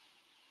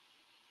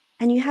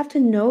 And you have to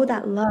know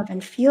that love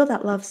and feel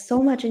that love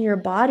so much in your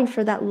body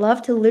for that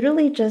love to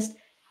literally just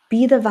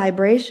be the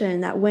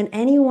vibration that when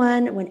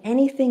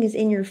anything is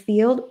in your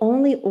field,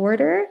 only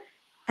order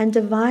and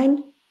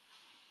divine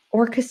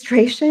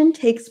orchestration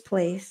takes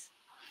place.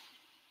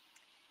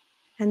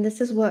 And this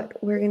is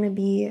what we're going to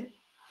be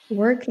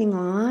working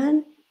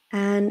on.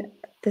 And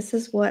this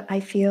is what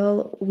I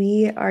feel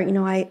we are,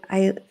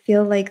 I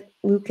feel like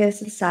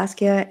Lucas and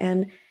Saskia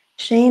and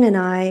Shane and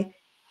I,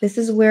 this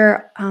is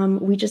where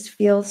we just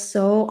feel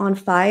so on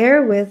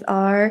fire with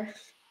our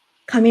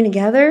coming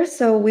together.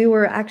 So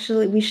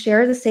we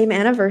share the same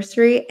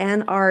anniversary,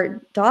 and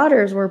our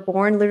daughters were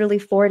born literally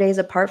 4 days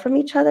apart from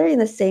each other in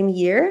the same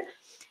year.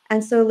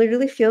 And so it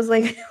literally feels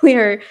like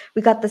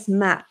we got this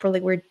map for,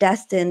 like, we're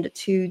destined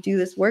to do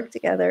this work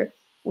together.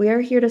 We are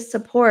here to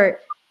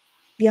support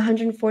the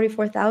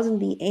 144,000,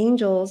 the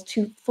angels,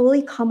 to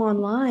fully come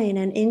online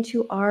and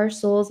into our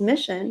soul's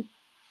mission.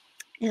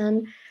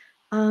 And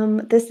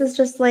this is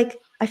just like,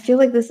 I feel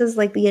like this is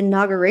like the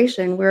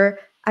inauguration. We're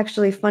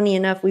actually, funny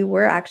enough, we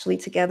were actually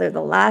together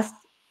the last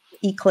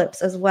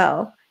eclipse as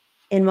well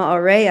in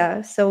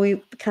Ma'areya. So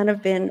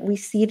we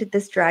seeded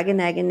this dragon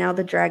egg, and now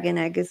the dragon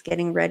egg is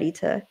getting ready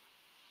to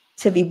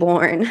be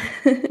born.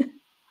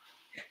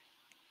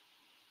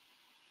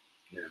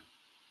 Yeah.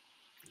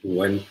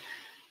 One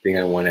thing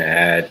I want to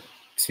add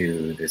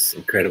to this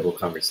incredible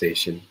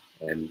conversation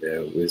and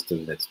the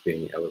wisdom that's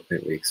being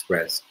eloquently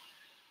expressed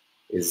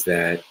is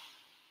that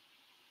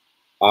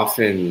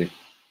often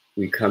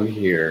we come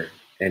here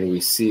and we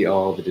see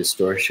all the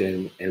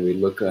distortion and we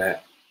look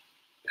at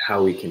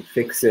how we can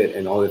fix it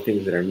and all the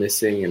things that are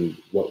missing and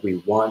what we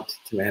want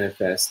to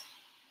manifest.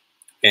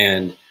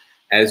 And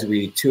as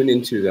we tune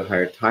into the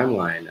higher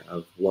timeline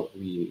of what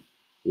we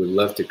would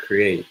love to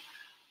create,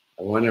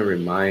 I want to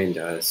remind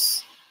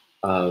us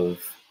of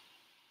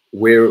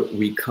where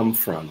we come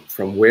from.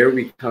 From where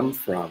we come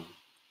from,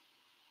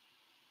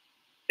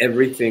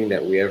 everything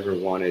that we ever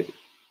wanted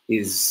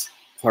is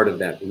part of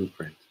that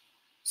blueprint.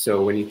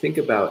 So when you think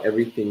about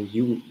everything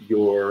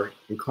your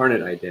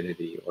incarnate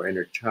identity or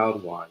inner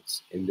child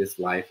wants in this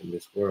life, in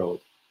this world,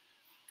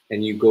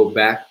 and you go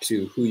back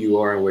to who you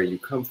are and where you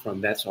come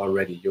from, that's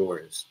already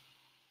yours.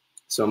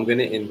 So I'm going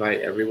to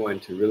invite everyone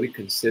to really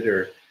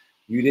consider,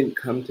 you didn't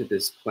come to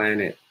this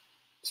planet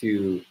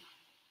to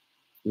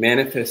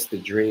manifest the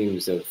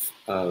dreams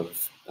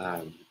of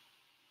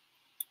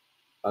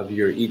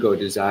your ego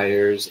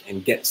desires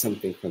and get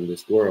something from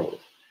this world.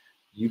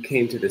 You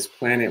came to this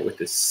planet with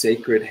a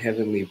sacred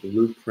heavenly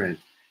blueprint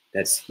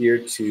that's here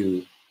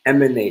to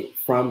emanate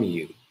from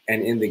you.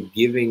 And in the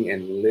giving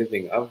and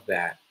living of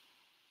that,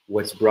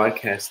 what's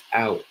broadcast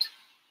out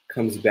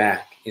comes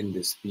back in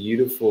this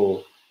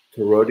beautiful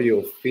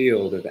toroidal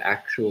field of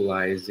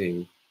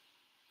actualizing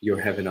your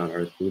heaven on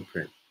earth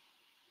blueprint.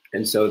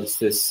 And so it's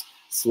this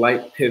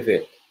slight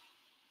pivot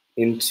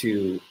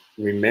into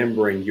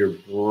remembering you're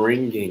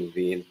bringing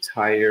the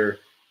entire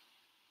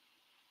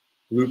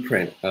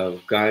blueprint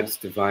of God's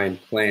divine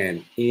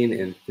plan in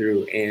and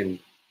through and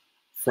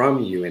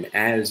from you and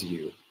as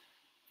you,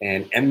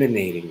 and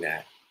emanating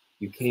that.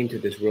 You came to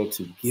this world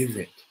to give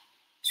it,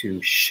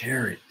 to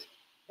share it.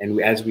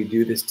 And as we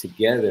do this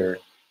together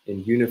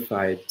in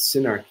unified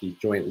synarchy,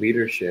 joint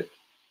leadership,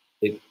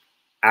 it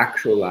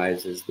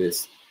actualizes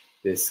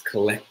this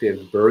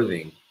collective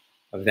birthing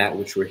of that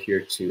which we're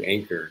here to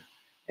anchor.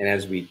 And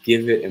as we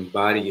give it,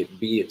 embody it,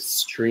 be it,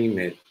 stream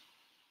it,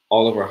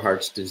 all of our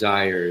heart's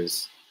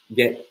desires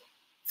get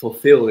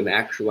fulfilled and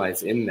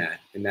actualized in that.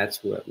 And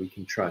that's what we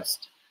can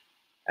trust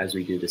as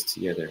we do this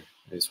together.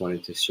 I just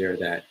wanted to share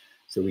that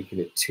so we can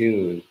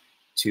attune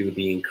to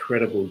the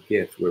incredible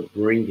gift we're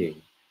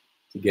bringing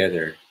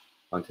together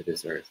onto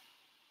this earth.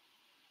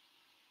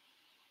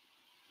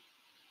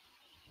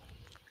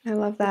 I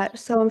love that.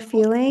 So I'm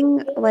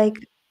feeling like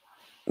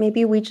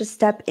maybe we just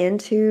step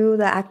into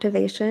the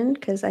activation,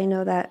 because I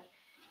know that,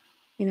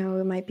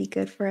 it might be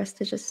good for us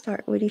to just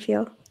start. What do you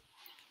feel?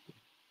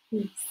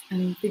 Yes.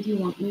 Did you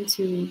want me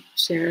to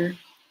share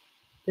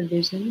the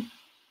vision?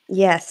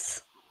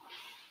 Yes.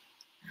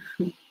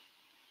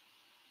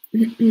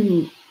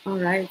 All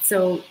right.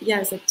 So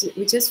yes,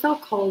 we just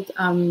felt called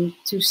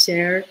to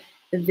share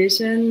the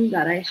vision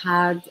that I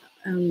had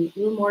a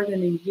little more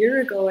than a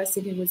year ago. I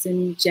think it was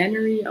in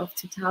January of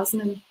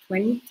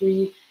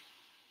 2023.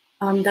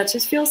 That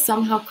just feels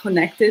somehow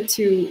connected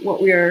to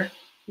what we are,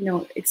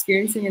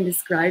 experiencing and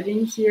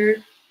describing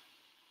here.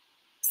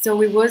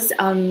 So it was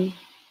a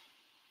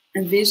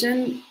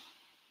vision.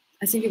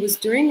 I think it was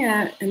during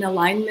an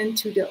alignment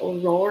to the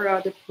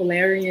Aurora, the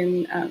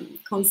Polarian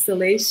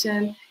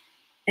constellation.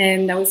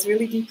 And I was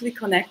really deeply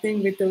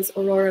connecting with those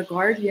Aurora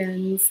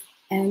Guardians.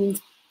 And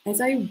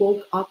as I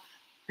woke up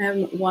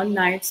one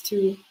night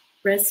to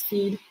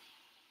breastfeed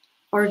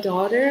our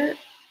daughter,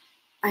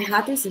 I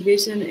had this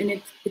vision, and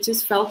it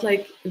just felt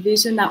like a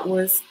vision that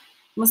was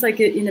almost like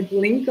in a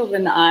blink of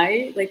an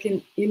eye, like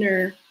an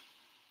inner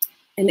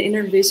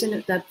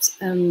vision that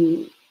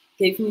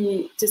gave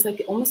me just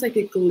like almost like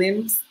a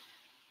glimpse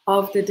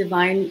of the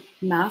divine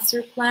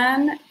master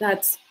plan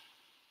that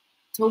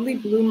totally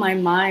blew my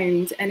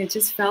mind. And it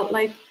just felt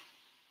like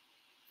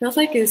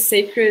a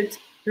sacred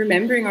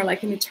remembering, or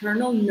like an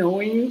eternal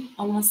knowing,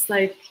 almost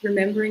like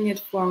remembering it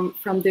from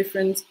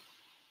different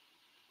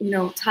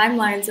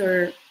timelines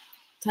or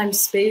time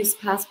space,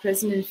 past,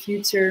 present, and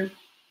future.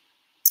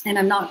 And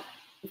I'm not,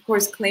 of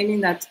course,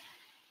 claiming that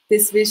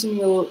this vision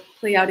will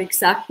play out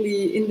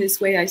exactly in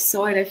this way I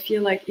saw it. I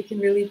feel like it can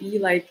really be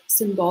like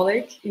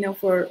symbolic,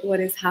 for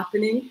what is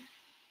happening.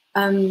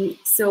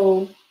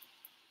 So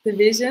the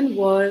vision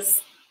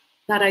was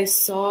that I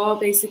saw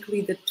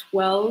basically the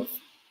 12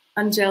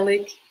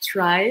 angelic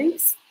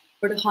tribes,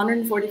 or the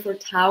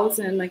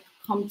 144,000, like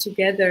come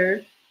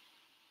together,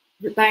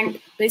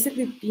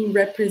 basically being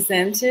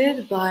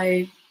represented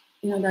by,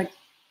 like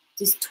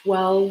these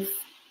 12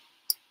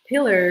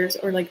 pillars,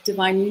 or like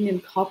divine union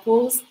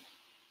couples,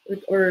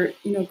 or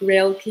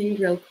Grail King,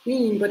 Grail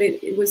Queen, but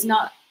it was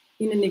not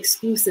in an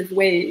exclusive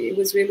way. It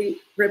was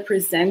really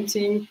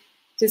representing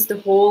just the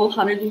whole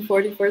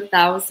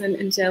 144,000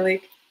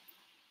 angelic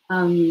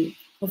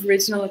of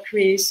original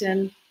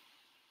creation.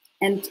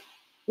 And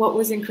what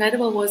was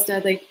incredible was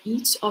that like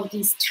each of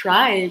these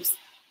tribes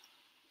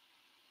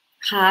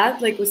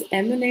was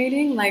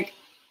emanating like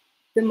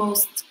the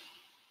most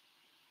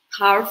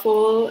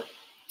powerful,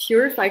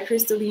 purified,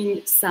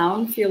 crystalline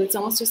sound field. It's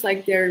almost just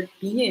like their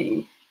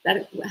being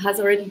that has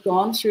already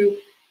gone through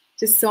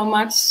just so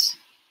much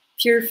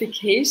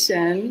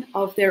purification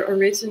of their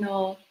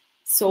original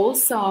soul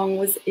song,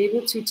 was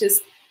able to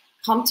just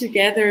come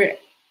together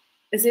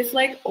as if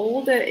like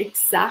all the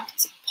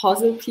exact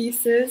puzzle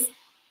pieces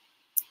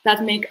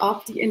that make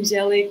up the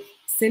angelic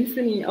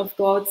symphony of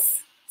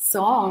God's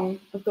song,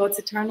 of God's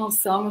eternal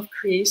song of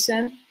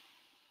creation,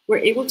 were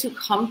able to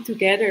come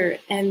together,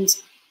 and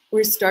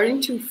we're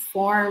starting to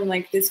form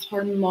like this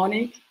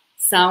harmonic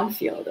sound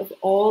field of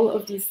all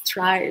of these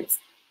tribes.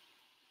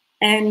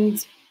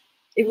 And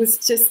it was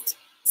just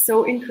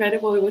so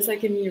incredible. It was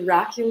like a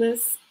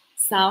miraculous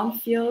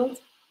sound field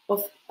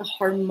of a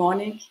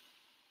harmonic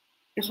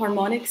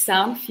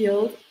sound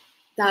field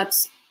that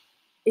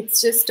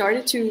it's just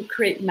started to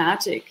create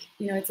magic.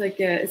 It's like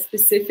a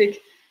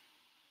specific,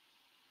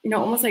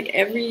 almost like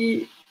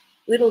every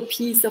little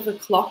piece of a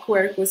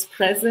clockwork was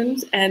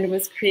present and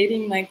was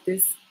creating like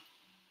this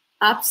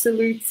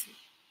absolute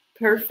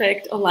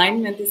perfect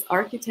alignment, this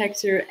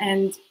architecture.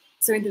 And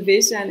so in the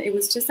vision, it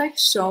was just like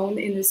shown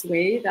in this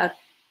way that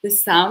the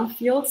sound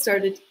field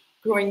started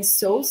growing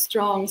so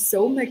strong,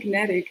 so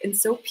magnetic, and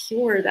so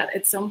pure that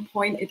at some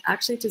point it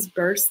actually just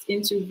burst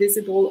into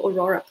visible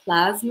aurora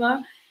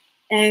plasma.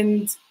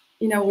 And,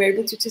 you know, we're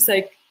able to just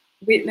like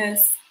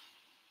witness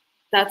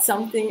that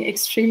something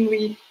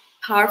extremely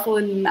powerful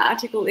and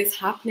magical is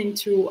happening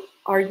to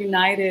our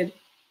united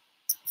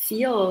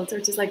field, or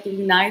just like the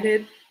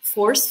united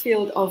force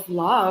field of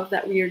love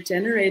that we are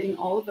generating,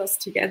 all of us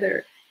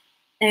together.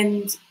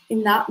 And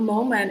in that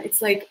moment,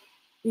 it's like,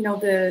 you know,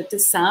 the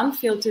sound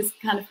field just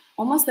kind of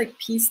almost like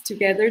pieced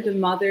together the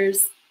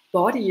mother's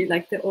body,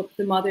 like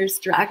the mother's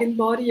dragon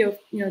body of,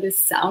 you know, this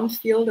sound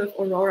field of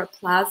aurora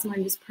plasma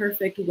in this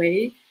perfect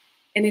way.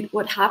 And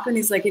what happened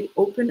is like it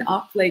opened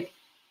up like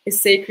a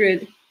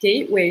sacred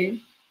gateway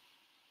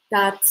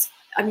that,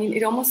 I mean,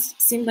 it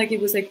almost seemed like it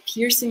was like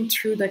piercing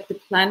through like the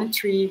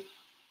planetary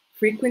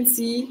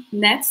frequency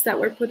nets that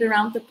were put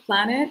around the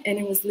planet. And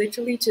it was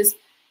literally just,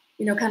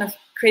 you know, kind of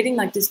creating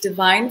like this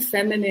divine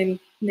feminine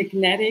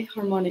magnetic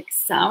harmonic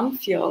sound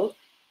field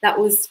that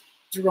was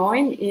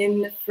drawing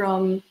in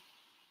from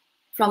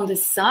the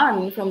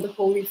sun, from the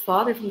Holy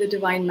Father, from the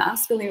divine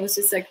masculine. It was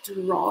just like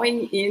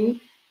drawing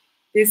in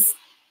this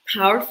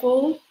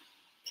powerful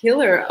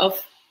pillar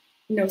of,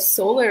 you know,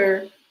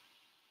 solar,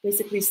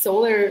 basically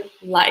solar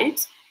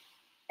light.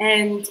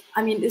 And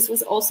I mean, this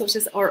was also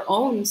just our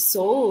own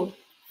soul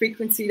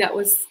frequency that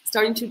was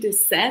starting to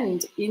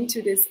descend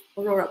into this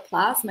aurora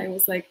plasma. It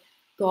was like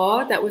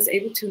God that was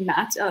able to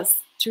match us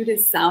through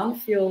this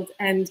sound field.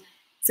 And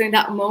so in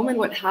that moment,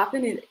 what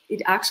happened,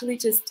 it actually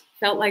just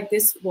felt like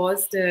this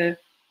was the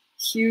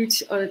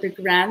huge or the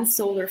grand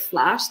solar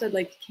flash that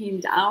like came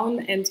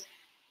down. And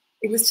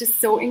it was just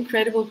so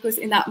incredible, because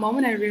in that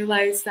moment I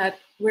realized that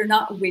we're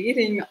not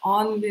waiting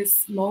on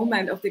this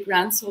moment of the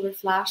grand solar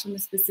flash on a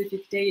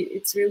specific date.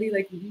 It's really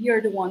like we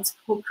are the ones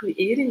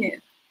co-creating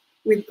it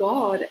with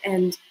God.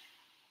 And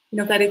you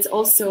know, that it's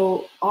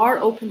also our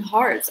open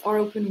hearts, our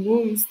open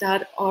wombs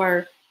that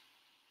are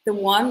the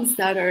ones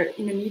that are,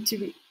 you know, need to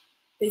be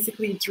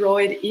basically draw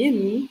it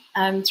in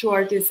to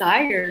our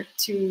desire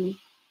to, you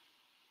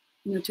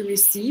know, to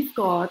receive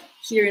God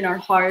here in our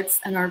hearts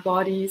and our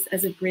bodies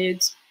as a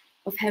bridge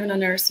of heaven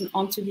on earth and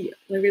onto the,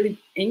 really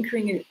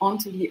anchoring it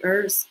onto the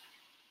earth.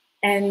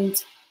 And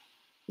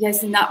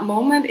yes, in that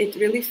moment, it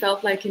really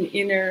felt like an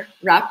inner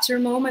rapture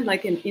moment,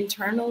 like an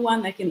internal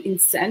one, like an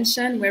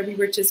ascension, where we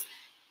were just,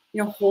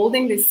 you know,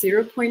 holding this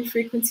 0 point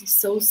frequency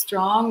so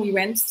strong. We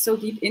went so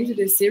deep into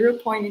the 0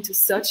 point, into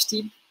such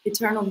deep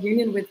eternal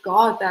union with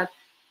God, that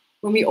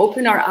when we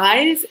opened our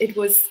eyes, it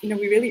was, you know,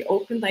 we really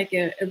opened like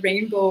a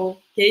rainbow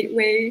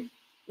gateway,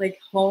 like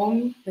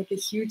home, like a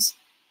huge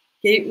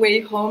gateway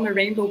home, a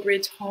rainbow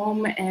bridge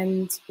home.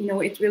 And, you know,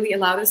 it really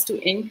allowed us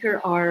to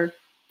anchor our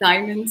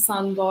diamond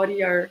sun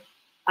body, our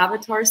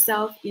avatar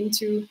self,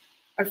 into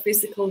our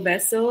physical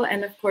vessel.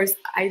 And of course,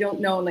 I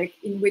don't know like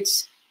in which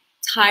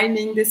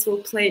timing this will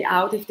play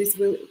out, if this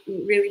will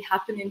really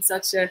happen in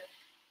such a,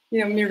 you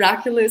know,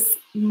 miraculous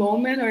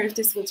moment, or if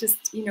this will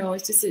just, you know,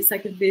 it's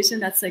like a vision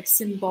that's like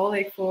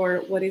symbolic for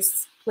what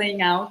is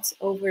playing out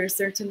over a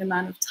certain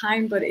amount of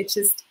time. But it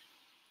just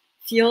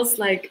feels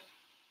like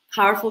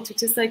powerful to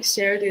just like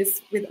share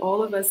this with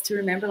all of us, to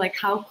remember like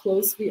how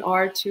close we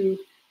are to, you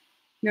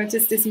know,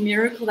 just this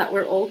miracle that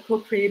we're all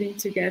co-creating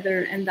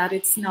together, and that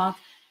it's not,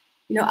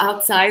 you know,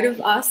 outside of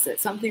us.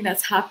 It's something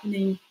that's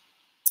happening,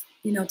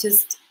 you know,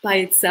 just by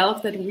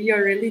itself, that we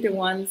are really the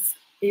ones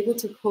able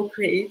to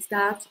co-create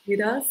that with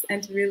us,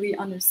 and to really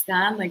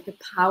understand like the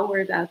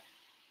power that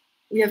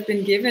we have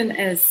been given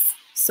as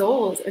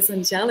souls, as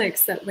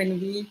angelics, that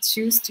when we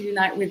choose to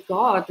unite with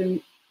God,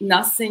 then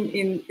nothing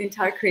in the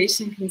entire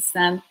creation can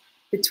stand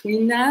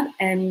between that.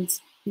 And,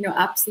 you know,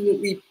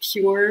 absolutely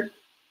pure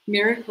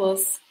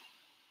miracles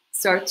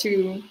start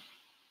to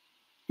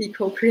be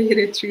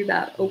co-created through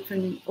that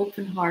open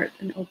heart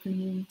and open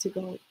womb to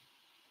God.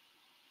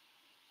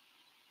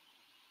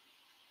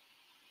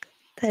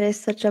 That is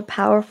such a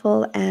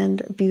powerful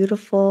and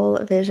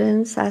beautiful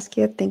vision,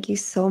 Saskia. Thank you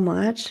so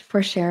much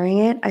for sharing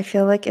it. I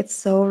feel like it's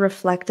so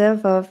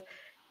reflective of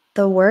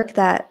the work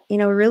that, you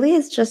know, really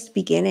is just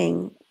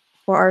beginning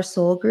for our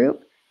soul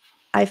group.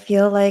 I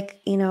feel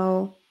like, you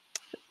know,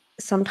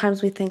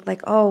 sometimes we think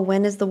like, oh,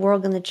 when is the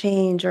world going to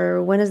change,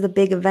 or when is the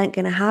big event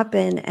going to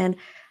happen? And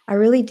I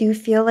really do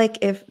feel like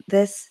if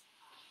this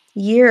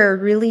year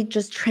really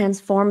just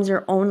transforms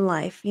your own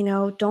life, you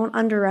know, don't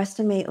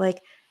underestimate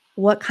like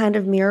what kind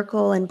of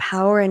miracle and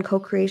power and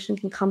co-creation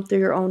can come through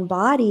your own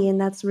body. And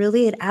that's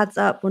really, it adds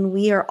up when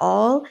we are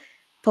all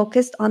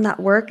focused on that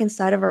work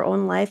inside of our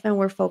own life, and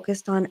we're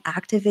focused on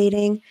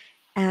activating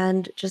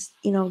and just,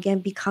 you know, again,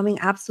 becoming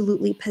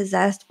absolutely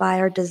possessed by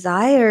our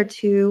desire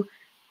to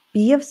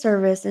be of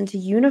service and to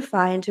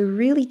unify and to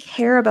really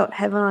care about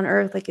heaven on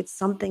earth. Like it's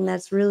something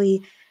that's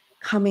really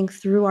coming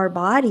through our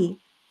body,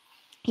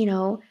 you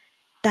know,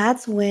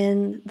 that's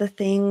when the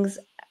things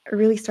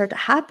really start to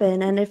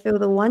happen. And if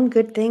the one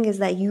good thing is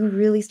that you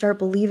really start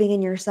believing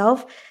in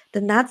yourself,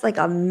 then that's like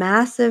a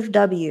massive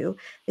W.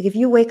 Like if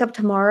you wake up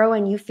tomorrow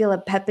and you feel a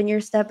pep in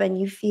your step and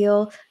you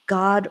feel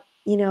God,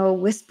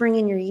 whispering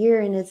in your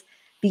ear and is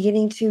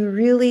beginning to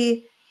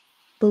really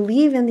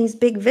believe in these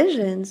big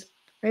visions,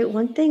 right?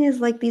 One thing is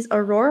like these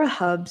Aurora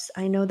hubs.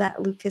 I know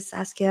that Lucas,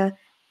 Saskia,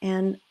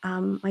 and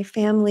my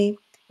family,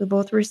 we're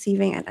both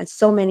receiving, and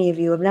so many of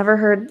you have never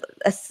heard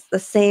the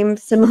same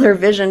similar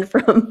vision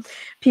from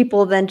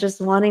people than just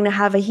wanting to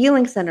have a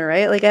healing center,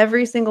 right? Like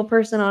every single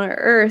person on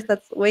earth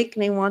that's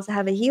awakening wants to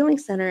have a healing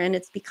center. And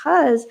it's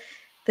because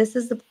this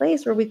is the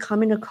place where we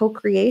come into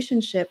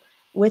co-creationship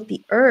with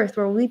the earth,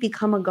 where we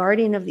become a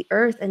guardian of the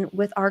earth, and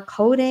with our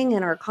coding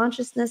and our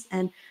consciousness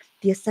and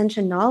the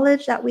ascension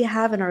knowledge that we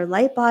have in our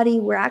light body,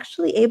 we're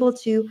actually able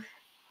to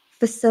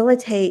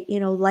facilitate,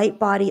 light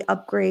body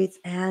upgrades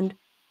and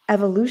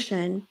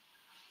evolution,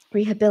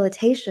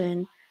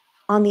 rehabilitation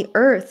on the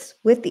earths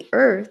with the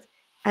earth.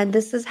 And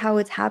this is how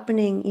it's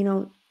happening,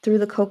 through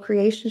the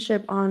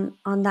co-creationship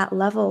on that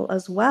level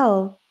as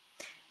well.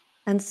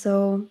 And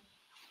so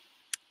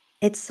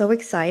it's so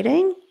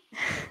exciting.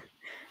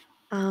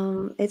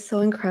 It's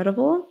so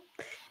incredible.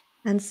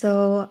 And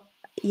so,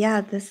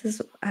 yeah, this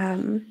is,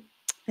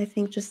 I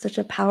think, just such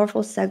a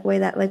powerful segue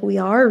that like we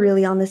are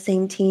really on the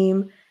same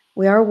team.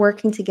 We are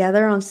working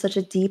together on such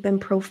a deep and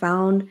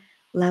profound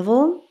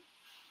level.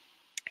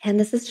 And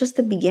this is just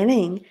the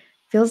beginning.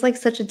 Feels like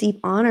such a deep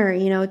honor,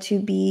 to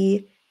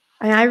be.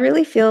 I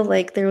really feel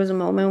like there was a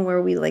moment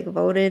where we like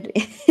voted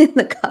in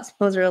the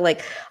cosmos. We're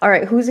like, all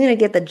right, who's going to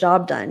get the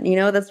job done?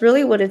 That's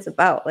really what it's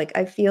about. Like,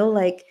 I feel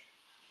like,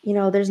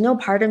 there's no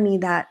part of me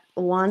that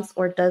wants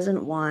or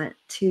doesn't want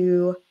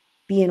to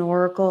be an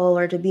oracle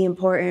or to be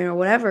important or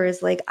whatever.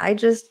 It's like, I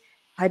just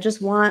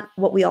want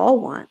what we all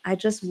want. I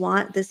just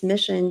want this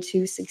mission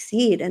to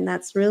succeed. And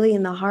that's really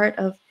in the heart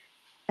of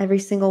every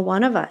single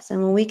one of us.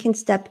 And when we can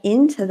step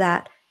into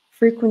that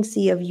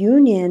frequency of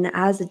union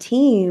as a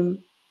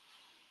team,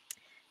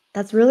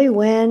 that's really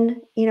when,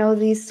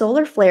 these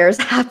solar flares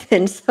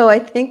happen. So I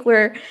think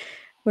we're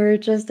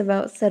just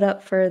about set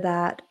up for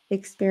that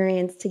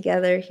experience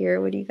together here.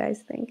 What do you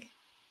guys think?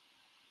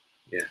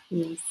 Yeah.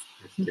 Yes.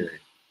 Let's do it.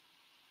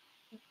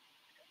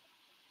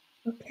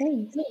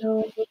 Okay,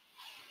 so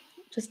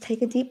just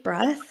take a deep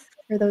breath.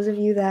 For those of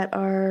you that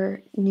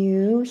are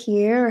new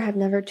here or have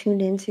never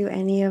tuned into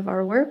any of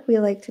our work, we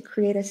like to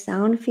create a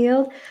sound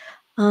field.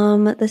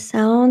 The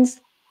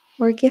sounds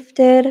were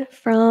gifted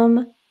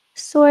from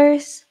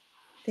Source.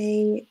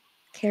 They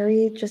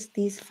carry just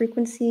these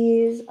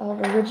frequencies of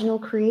original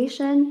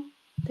creation.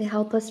 They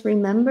help us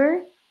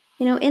remember,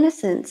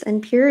 innocence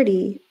and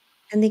purity.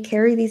 And they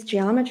carry these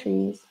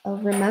geometries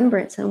of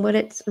remembrance. And what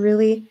it's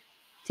really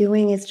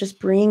doing is just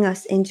bringing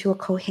us into a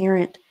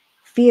coherent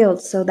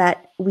field so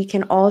that we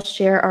can all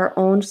share our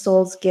own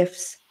soul's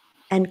gifts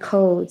and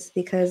codes,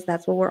 because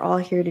that's what we're all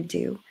here to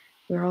do.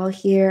 We're all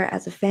here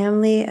as a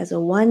family, as a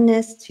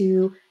oneness,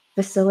 to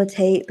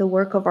facilitate the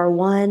work of our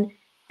one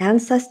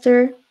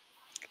ancestor.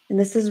 And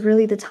this is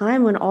really the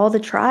time when all the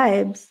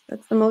tribes,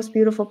 that's the most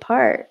beautiful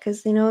part,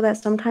 because that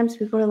sometimes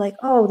people are like,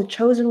 oh, the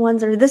chosen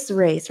ones are this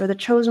race or the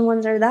chosen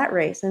ones are that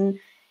race. And,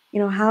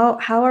 how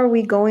are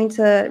we going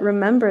to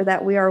remember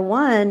that we are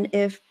one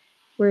if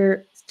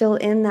we're still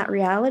in that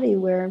reality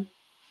where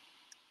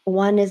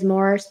one is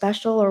more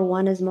special or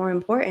one is more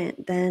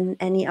important than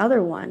any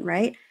other one,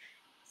 right?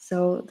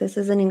 So this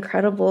is an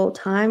incredible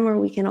time where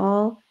we can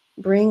all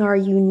bring our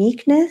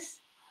uniqueness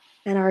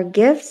and our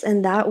gifts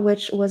and that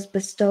which was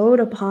bestowed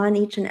upon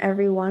each and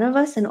every one of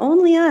us, and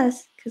only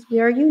us, because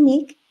we are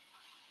unique.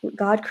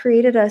 God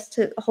created us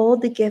to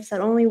hold the gifts that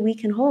only we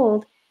can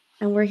hold,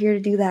 and we're here to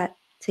do that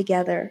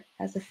together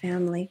as a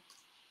family.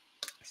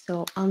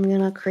 So I'm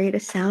going to create a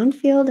sound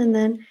field, and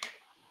then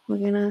we're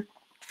going to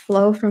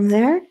flow from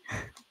there.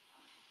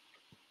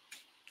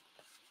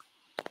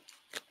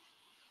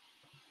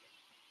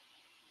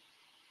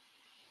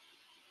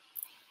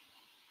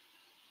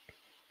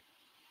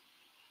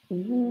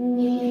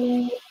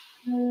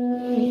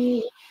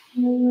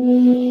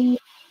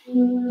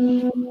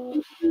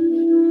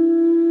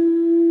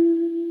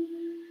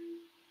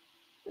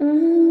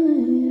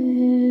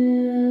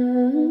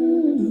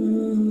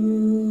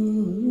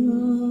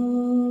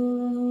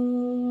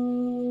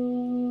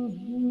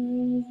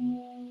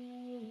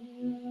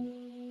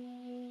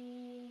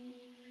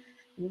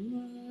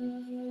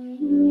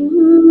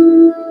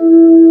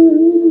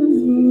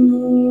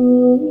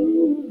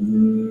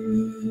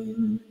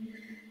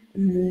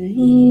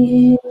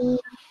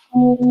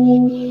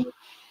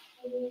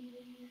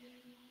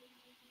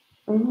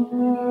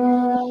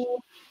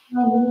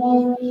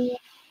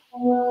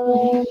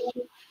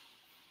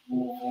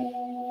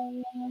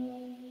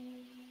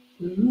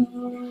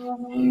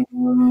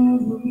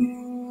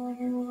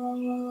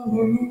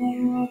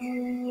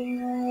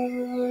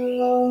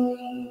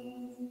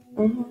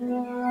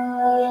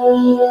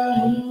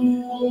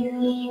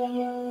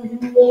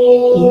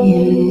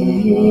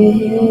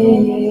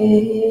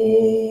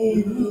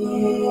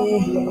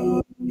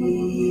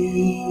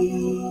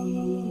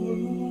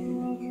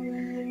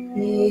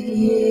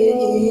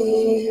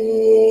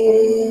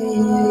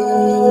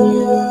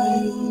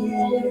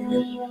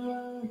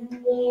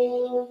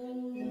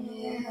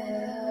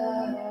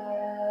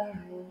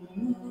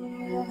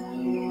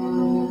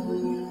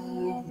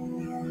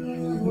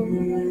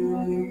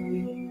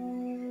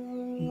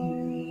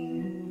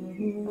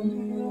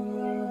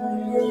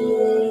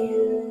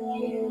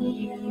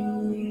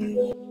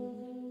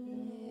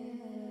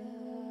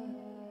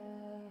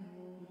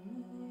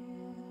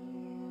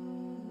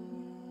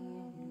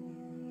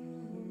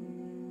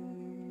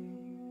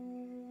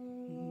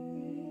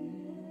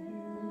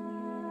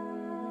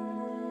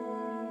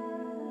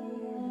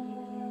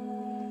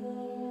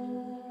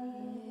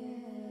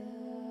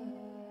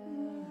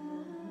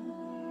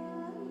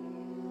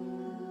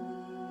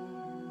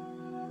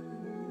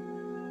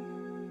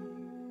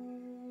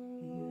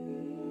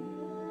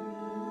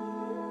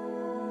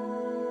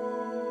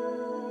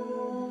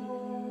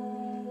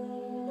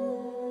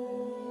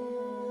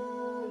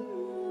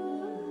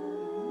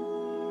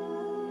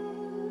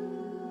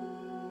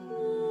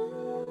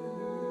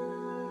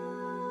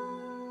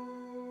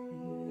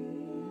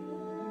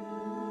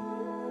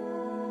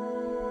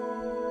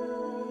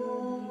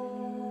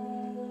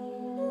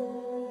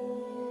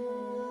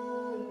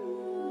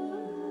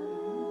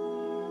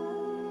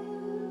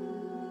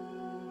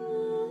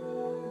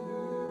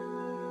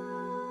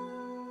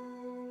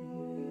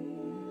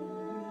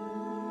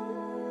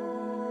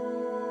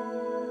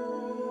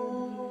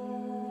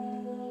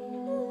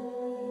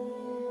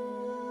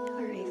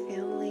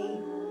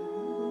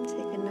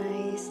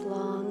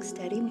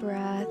 Steady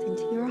breath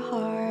into your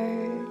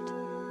heart.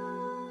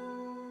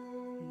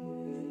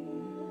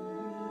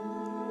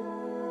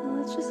 And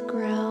let's just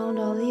ground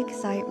all the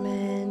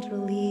excitement,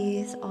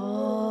 release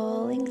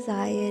all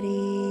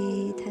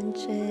anxiety,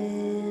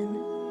 tension.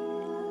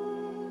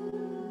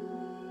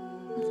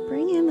 Let's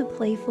bring in the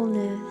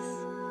playfulness,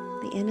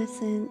 the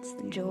innocence,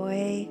 the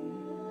joy,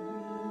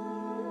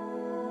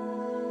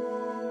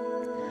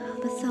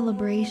 the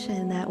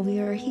celebration that we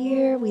are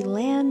here. We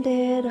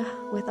landed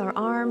with our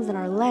arms and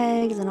our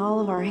legs and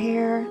all of our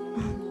hair.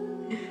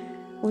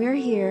 We're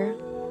here,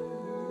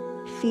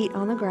 feet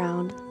on the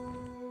ground.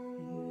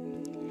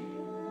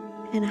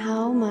 And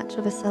how much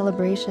of a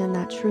celebration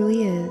that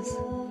truly is.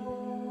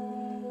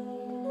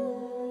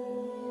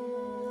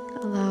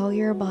 Allow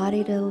your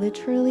body to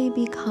literally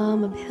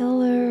become a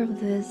pillar of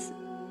this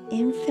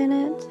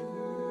infinite,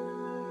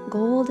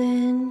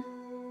 golden,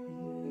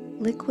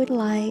 liquid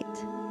light.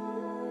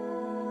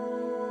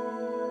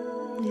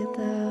 With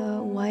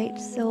the white,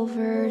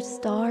 silver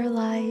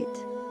starlight,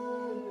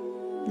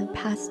 the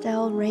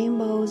pastel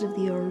rainbows of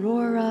the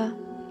aurora.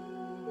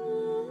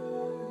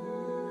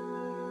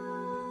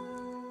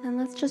 And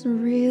let's just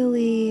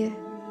really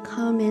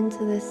come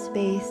into this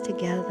space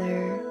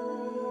together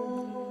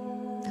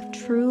of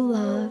true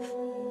love,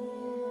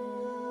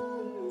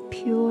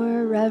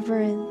 pure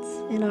reverence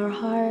in our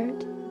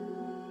heart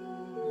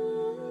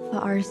for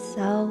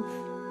ourselves,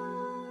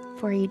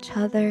 for each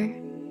other,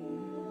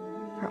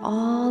 for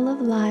all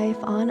of life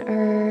on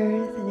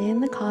earth and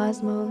in the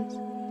cosmos.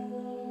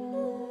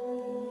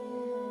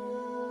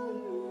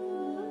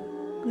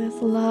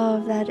 This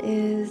love that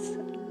is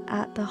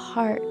at the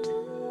heart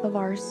of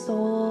our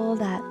soul,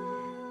 that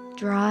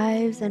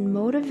drives and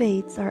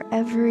motivates our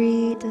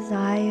every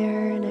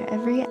desire and our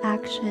every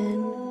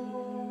action.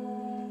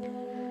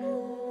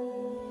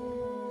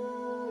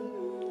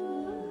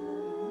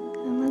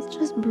 And let's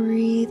just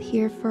breathe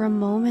here for a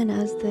moment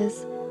as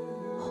this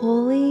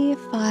holy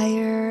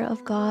fire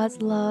of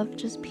God's love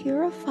just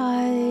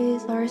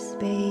purifies our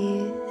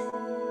space,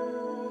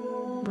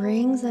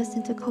 brings us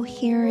into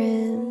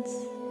coherence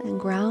and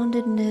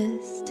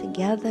groundedness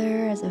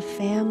together as a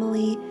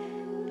family,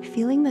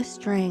 feeling the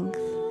strength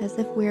as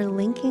if we're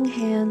linking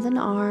hands and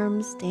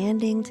arms,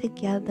 standing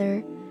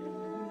together,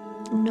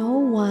 no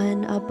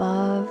one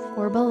above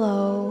or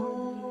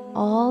below,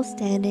 all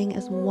standing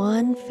as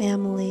one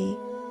family,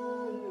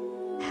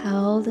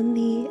 held in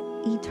the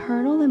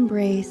eternal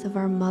embrace of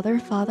our Mother,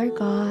 Father,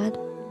 God.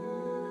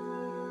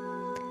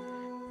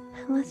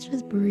 And let's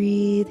just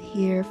breathe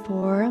here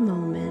for a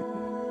moment.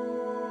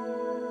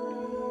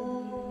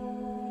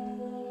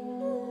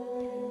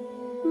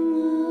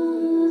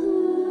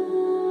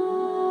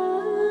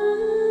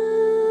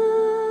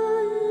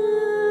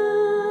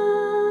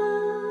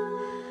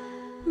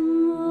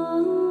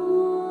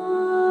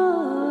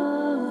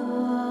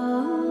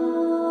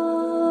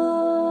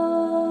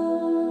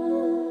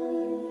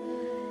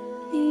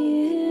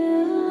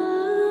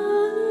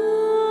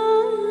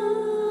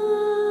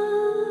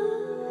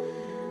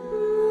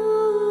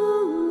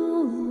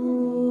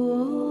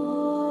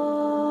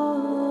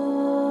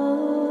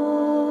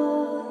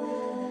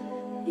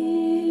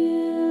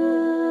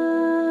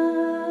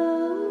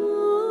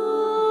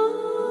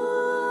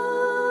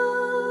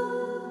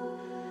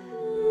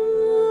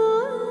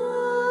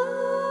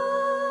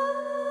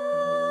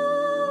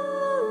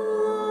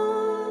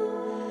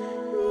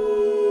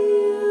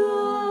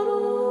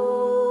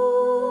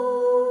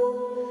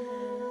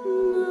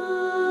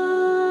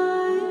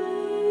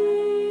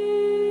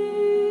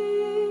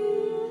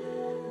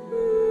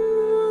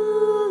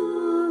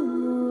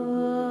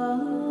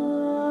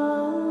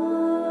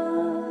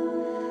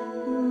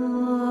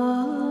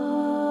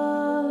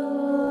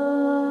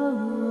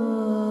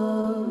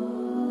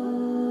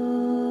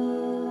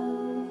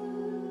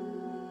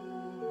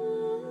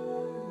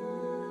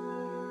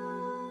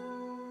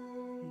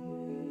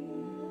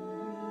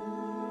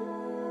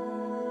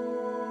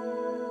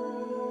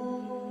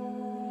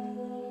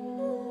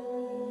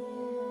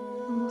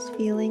 almost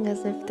feeling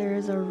as if there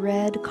is a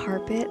red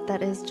carpet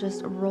that is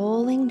just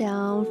rolling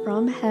down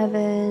from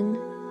heaven.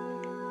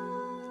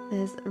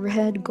 This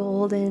red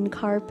golden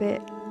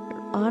carpet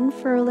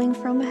unfurling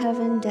from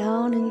heaven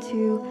down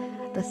into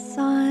the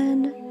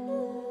sun,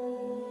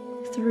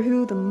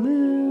 through the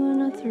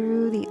moon,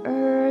 through the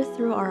earth,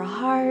 through our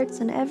hearts,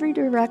 in every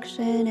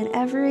direction, in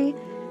every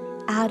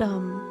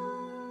atom.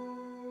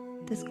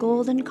 This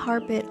golden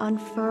carpet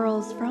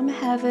unfurls from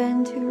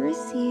heaven to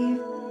receive.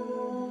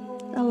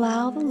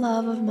 Allow the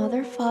love of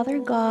Mother, Father,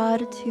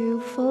 God to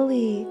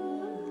fully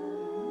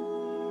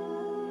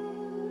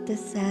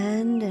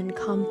descend and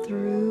come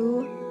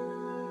through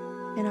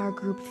in our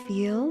group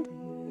field.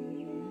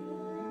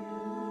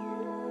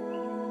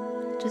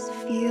 Just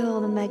feel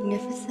the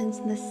magnificence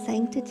and the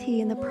sanctity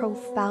and the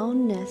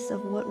profoundness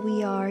of what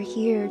we are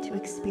here to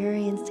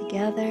experience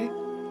together.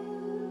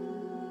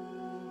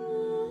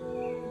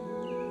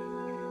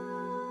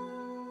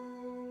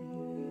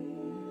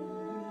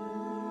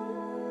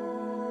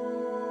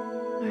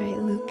 All right,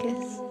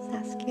 Lucas,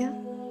 Saskia.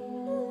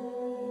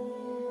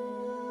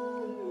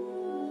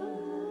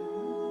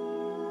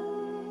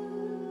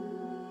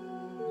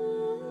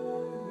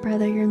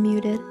 Brother, you're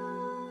muted.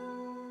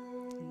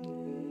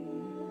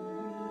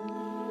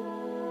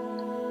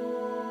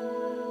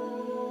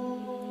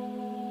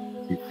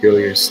 You feel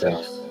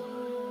yourself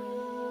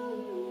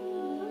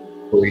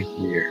fully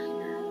here,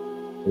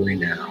 fully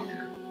now,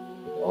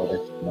 with all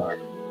that you are.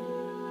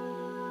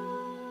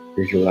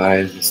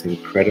 Visualize this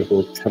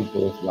incredible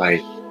temple of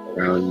light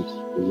around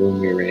the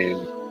room you're in,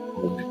 the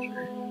home that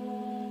you're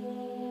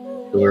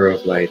in. Pillar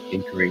of light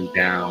anchoring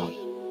down,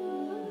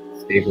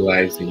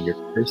 stabilizing your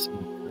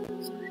personal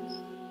space.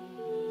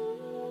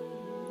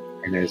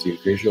 And as you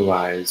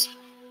visualize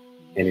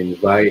and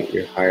invite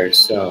your higher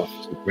self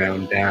to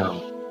ground down,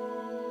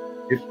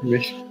 give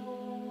permission.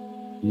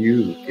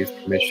 You give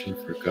permission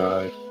for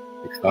God,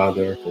 the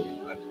Father, Holy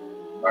Mother,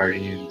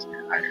 guardians,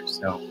 and higher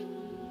self.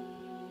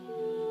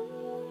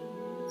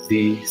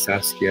 Z,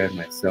 Saskia, and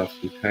myself,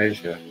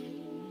 Lukaijah,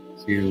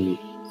 to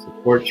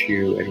support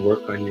you and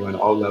work on you on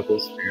all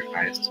levels for your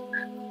highest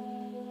command.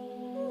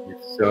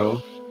 If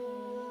so,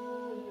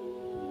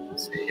 you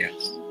say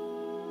yes.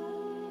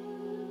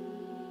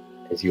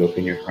 As you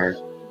open your heart,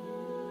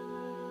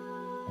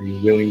 are you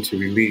willing to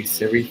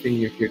release everything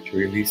you're here to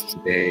release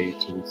today,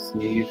 to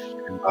receive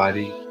and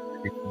embody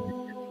everything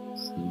you're here to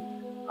receive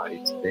and embody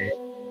today?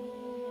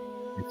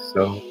 If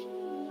so,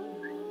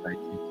 I invite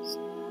you to say.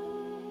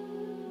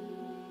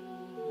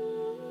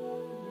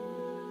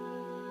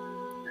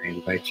 I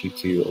invite you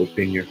to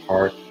open your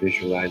heart,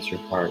 visualize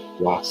your heart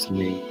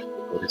blossoming like a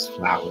lotus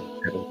flower,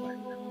 petal by petal.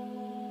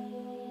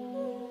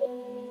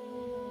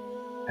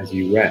 As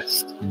you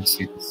rest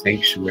into the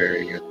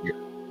sanctuary of your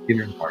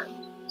inner heart,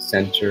 the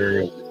center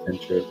of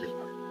your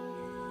heart,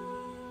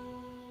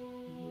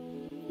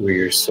 where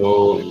your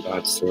soul and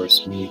God's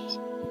source meet.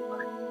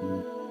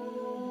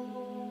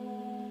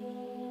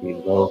 We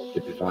invoke the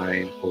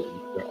divine Holy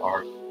Mother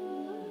Ark,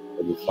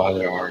 Holy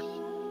Father Ark,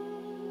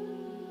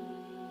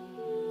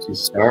 to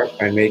start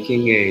by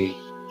making a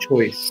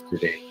choice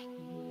today.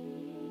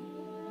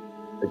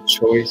 A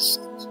choice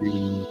to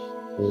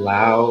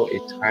allow a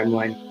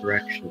timeline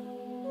correction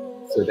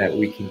so that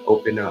we can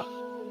open up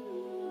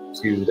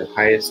to the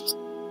highest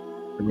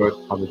heroic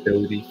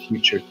probability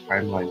future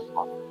timeline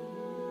possible.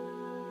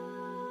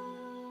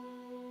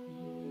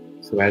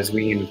 So as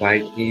we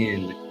invite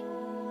in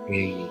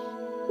a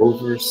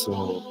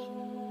oversoul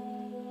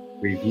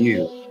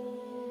review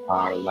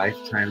our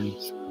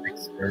lifetimes of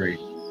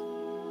experience,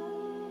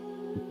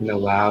 we can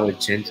allow a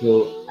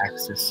gentle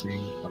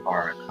accessing of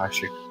our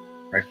Akashic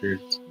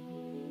records.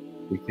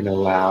 We can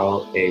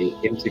allow a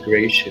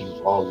integration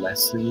of all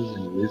lessons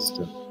and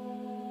wisdom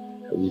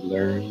that we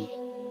learn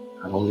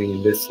not only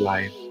in this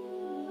life,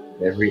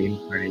 but every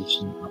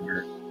incarnation on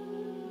earth,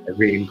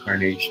 every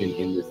incarnation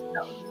in this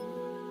galaxy.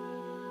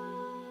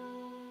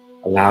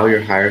 Allow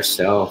your higher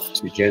self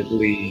to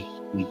gently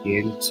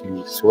begin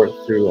to sort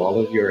through all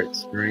of your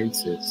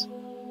experiences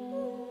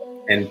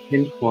and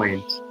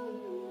pinpoint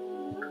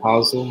the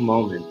causal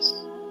moments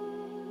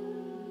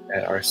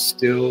that are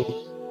still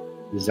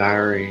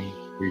desiring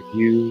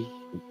review,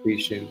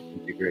 completion,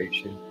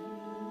 integration.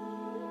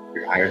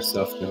 Your higher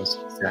self knows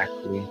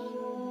exactly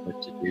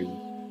what to do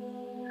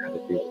and how to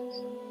do it.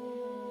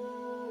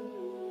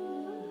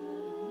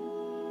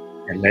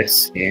 And let's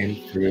scan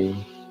through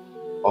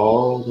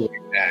all the way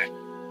back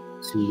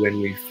to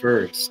when we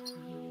first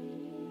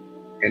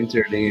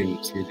entered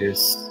into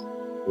this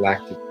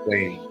galactic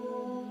plane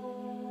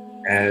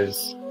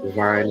as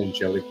divine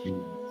angelic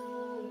beings,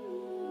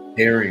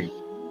 preparing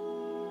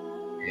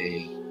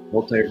a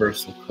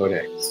multiversal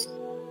codex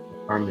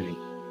of harmony,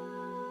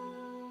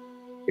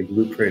 a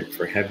blueprint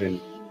for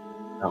heaven,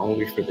 not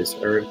only for this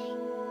earth,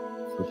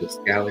 for this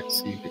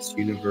galaxy, this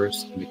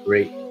universe, and the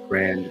great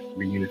grand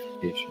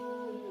reunification,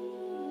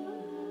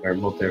 our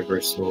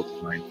multiversal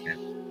divine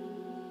family.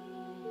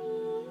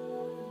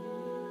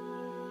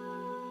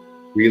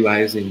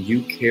 Realizing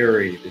you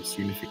carry this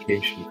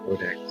unification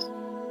codex,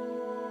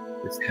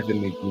 this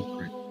heavenly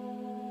blueprint,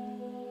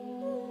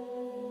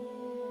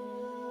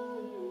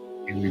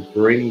 And we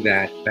bring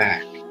that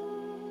back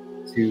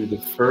to the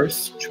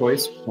first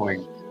choice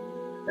point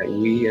that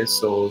we as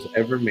souls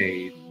ever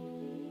made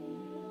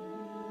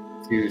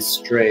to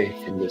stray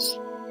from this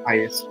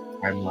highest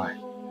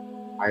timeline,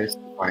 highest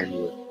divine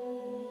will.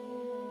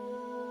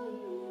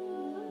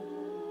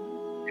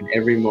 And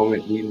every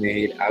moment we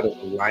made out of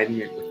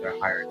alignment with our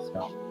higher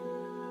self,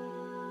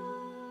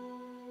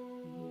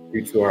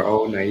 due to our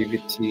own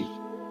naivete,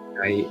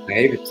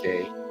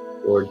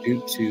 or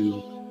due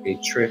to a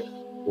trick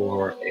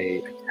or a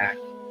attack.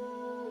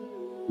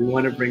 We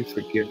want to bring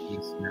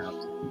forgiveness now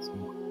to these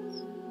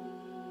moments.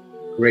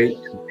 Great,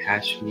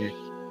 compassionate,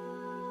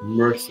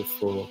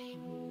 merciful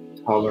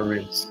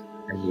tolerance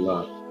and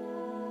love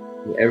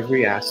to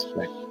every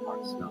aspect of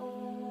ourselves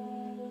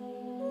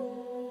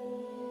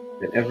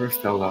that ever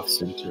fell off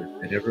center,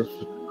 that ever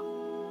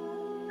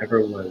forgot,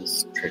 ever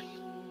was tricked,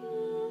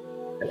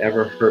 that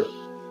ever hurt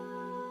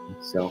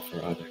himself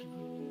or others.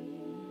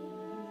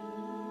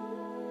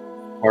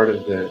 Part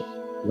of the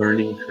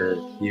learning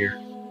curve here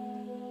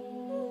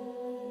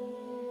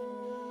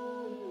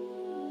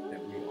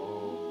that we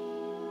all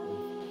go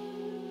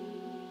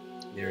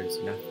through. There is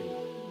nothing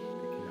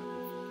that cannot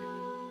be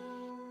forgiven.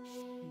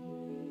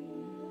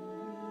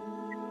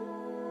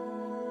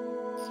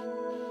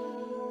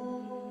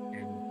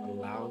 And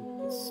allow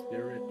the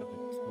spirit of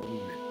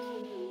atonement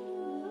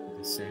to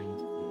descend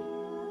through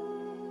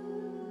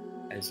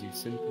as you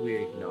simply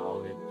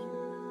acknowledge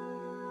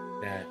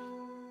that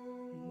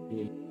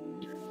the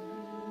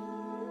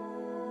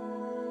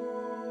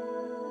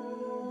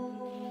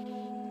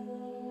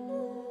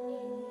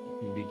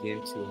you can begin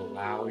to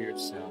allow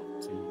yourself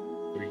to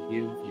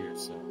forgive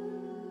yourself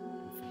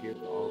and forgive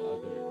all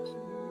others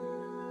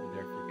for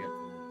their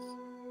forgetfulness.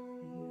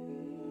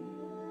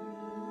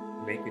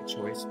 Make a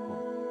choice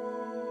point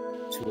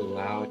to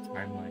allow a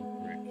timeline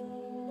correction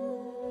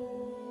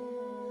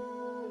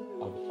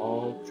of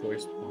all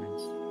choice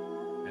points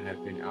that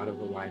have been out of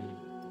alignment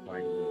with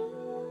divine will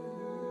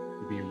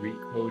to be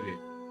recoded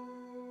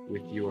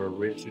with your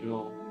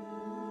original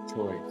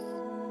choice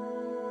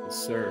to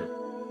serve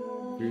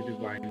through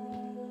divine will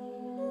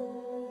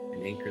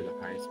and anchor the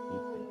highest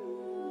blueprint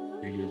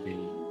through your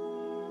being,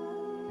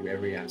 through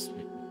every aspect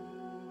of you,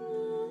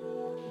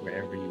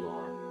 wherever you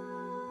are,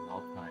 in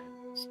all time,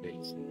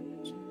 space, and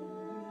dimension.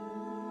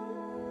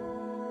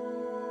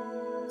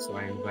 So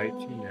I invite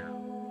you now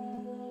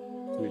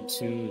to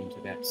attune to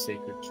that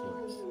sacred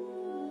choice.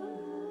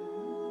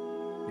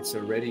 It's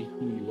already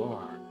who you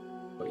are,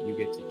 but you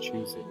get to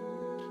choose it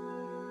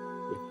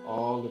with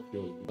all of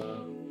your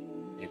love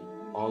and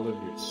all of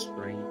your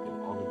strength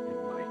and all of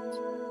your might.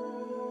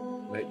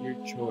 Let your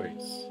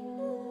choice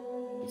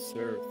to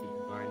serve the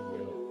divine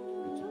will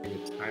and to bring a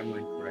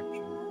timeline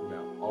correction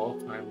throughout all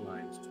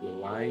timelines to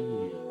align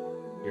you,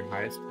 your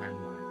highest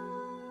timeline,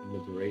 in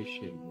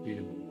liberation,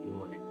 freedom, and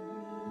joy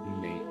be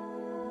made.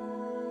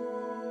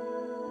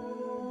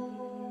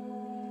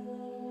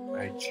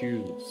 I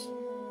choose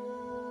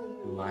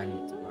to align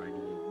with divine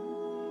will.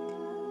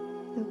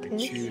 Okay. I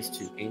choose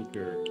to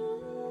anchor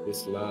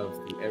this love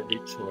through every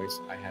choice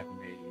I have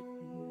made,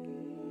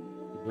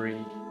 to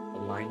bring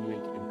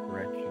alignment and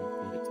correction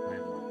through the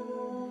timeline.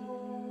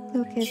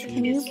 Okay, so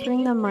can you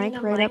bring the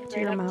mic right up to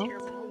your mouth?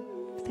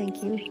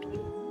 Thank you.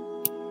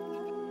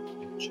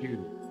 I choose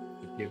to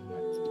forgive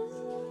myself.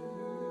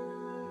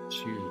 I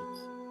choose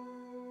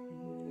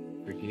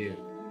to forgive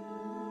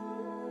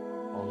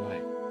all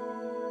life,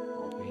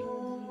 all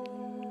beings.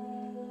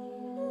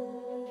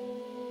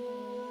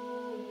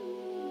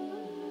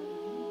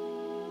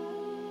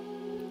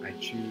 I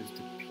choose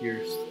to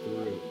pierce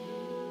through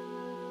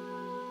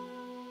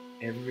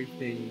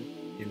everything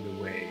in the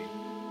way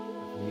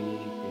of me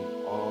being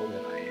all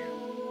that I am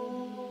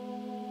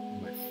in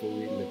my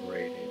fully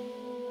liberated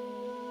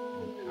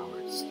and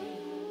empowered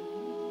state.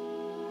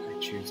 I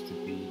choose to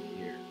be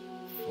here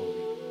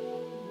fully.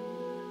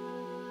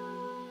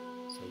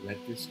 So let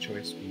this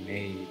choice be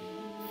made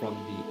from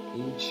the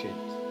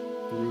ancient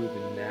through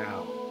the now,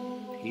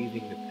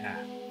 paving the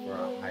path for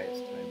our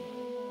highest timeline.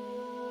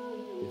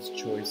 This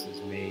choice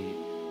is made,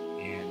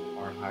 and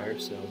our higher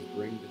selves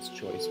bring this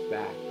choice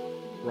back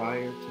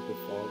prior to the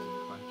falls of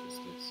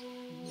consciousness,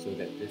 so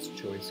that this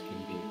choice can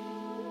be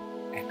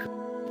echoed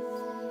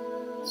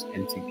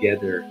and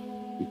together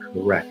we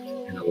correct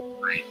and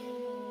align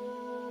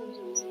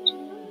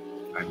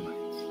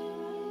timelines.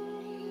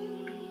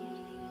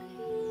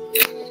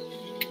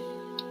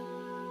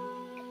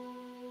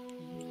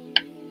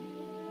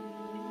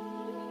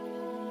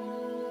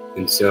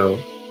 And so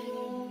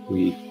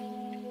we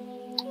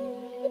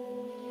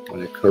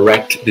want to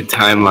correct the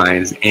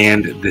timelines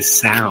and the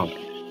sound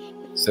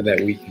so that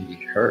we can be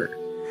heard,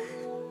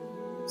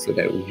 so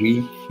that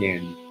we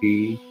can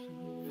be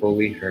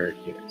fully heard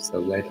here. So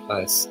let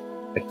us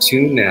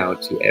attune now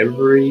to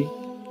every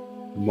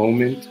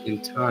moment in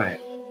time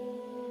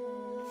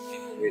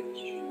in which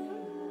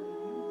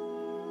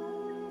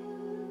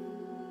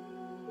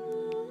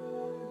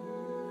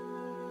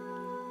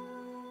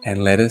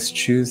and let us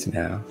choose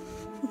now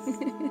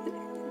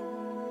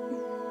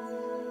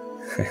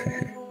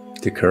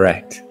to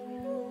correct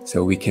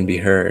so we can be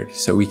heard,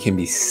 so we can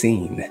be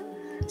seen,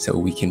 so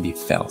we can be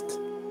felt.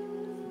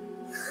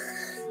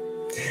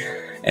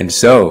 And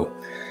so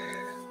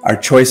our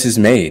choice is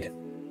made.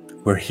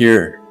 We're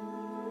here.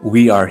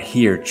 We are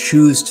here.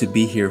 Choose to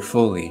be here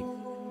fully.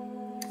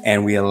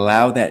 And we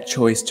allow that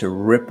choice to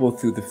ripple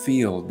through the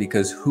field,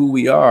 because who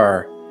we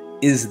are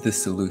is the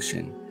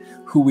solution.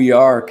 Who we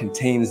are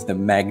contains the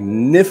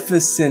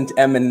magnificent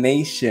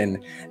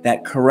emanation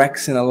that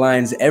corrects and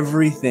aligns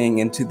everything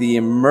into the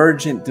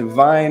emergent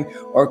divine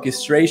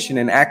orchestration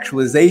and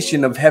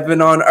actualization of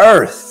heaven on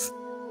earth.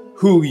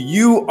 Who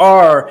you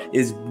are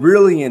is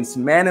brilliance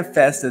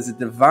manifest as a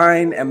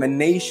divine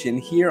emanation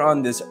here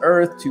on this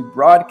earth to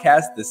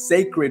broadcast the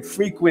sacred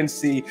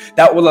frequency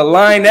that will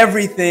align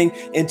everything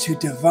into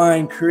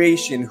divine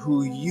creation.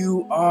 Who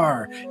you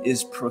are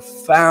is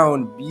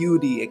profound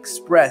beauty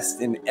expressed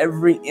in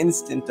every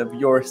instant of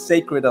your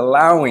sacred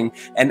allowing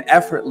and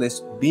effortless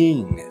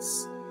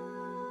beingness.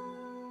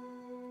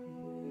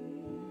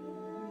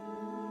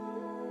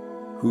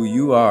 Who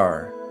you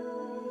are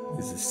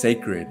is a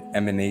sacred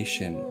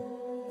emanation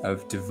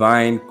of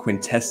divine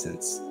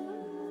quintessence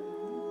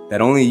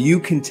that only you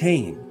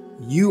contain.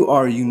 You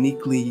are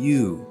uniquely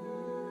you.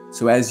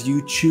 So as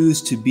you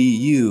choose to be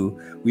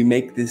you, we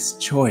make this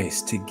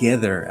choice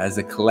together as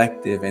a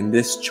collective, and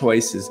this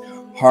choice is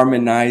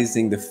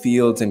harmonizing the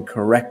fields and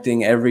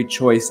correcting every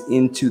choice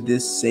into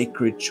this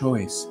sacred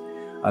choice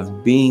of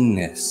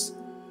beingness.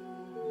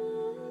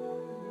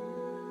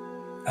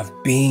 Of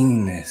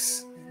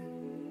beingness.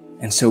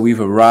 And so we've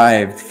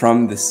arrived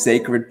from the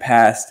sacred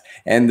past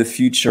and the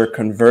future,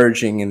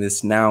 converging in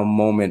this now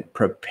moment,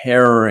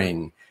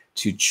 preparing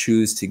to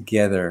choose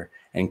together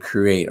and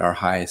create our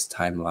highest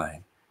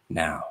timeline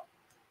now.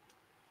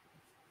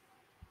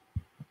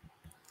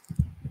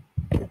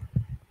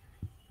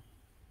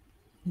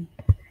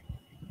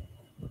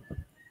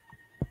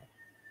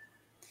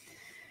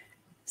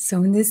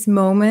 So in this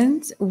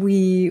moment,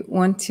 we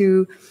want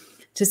to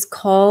just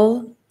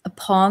call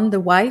upon the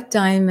white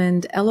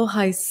diamond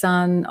Elohai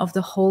Sun of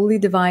the Holy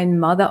Divine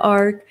Mother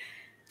Arc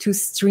to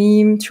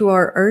stream through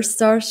our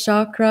EarthStar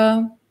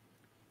chakra,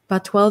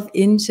 about 12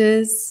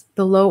 inches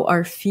below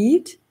our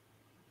feet,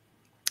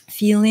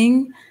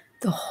 feeling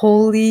the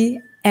holy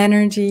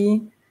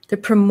energy, the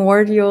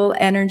primordial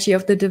energy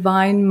of the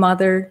Divine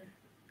Mother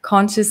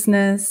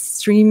consciousness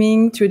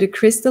streaming through the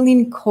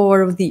crystalline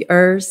core of the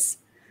earth,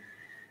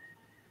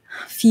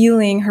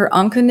 feeling her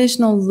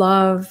unconditional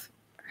love,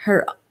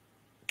 her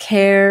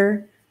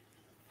care,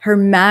 her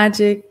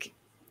magic,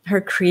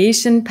 her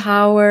creation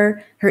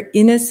power, her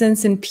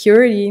innocence and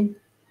purity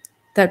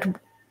that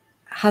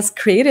has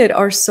created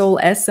our soul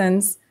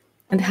essence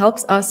and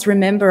helps us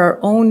remember our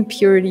own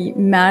purity,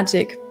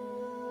 magic,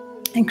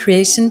 and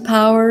creation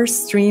power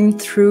stream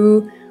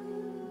through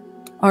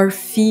our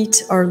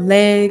feet, our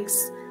legs,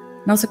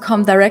 and also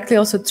come directly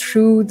also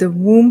through the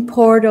womb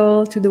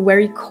portal to the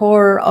very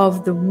core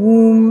of the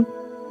womb,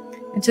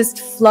 and just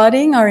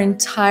flooding our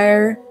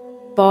entire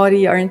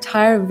body, our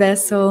entire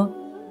vessel,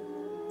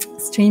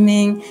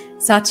 streaming,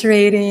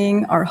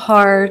 saturating our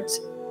heart,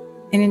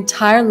 an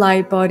entire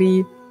light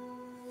body.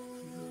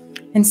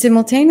 And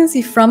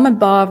simultaneously from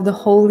above, the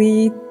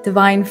Holy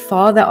Divine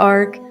Father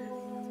Arc,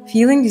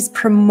 feeling these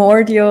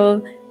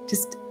primordial,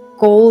 just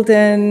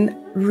golden,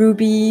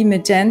 ruby,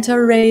 magenta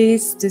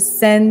rays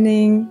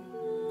descending,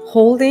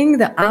 holding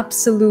the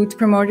absolute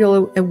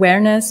primordial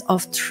awareness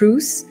of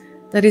truth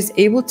that is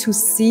able to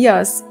see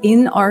us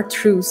in our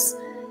truth,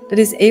 that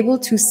is able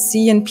to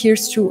see and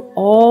pierce through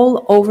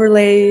all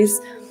overlays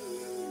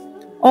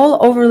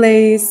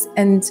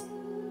and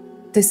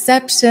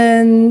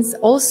deceptions,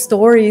 all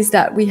stories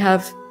that we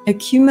have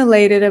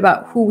accumulated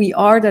about who we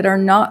are that are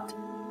not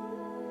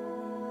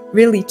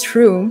really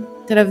true,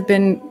 that have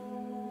been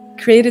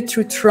created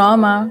through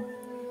trauma.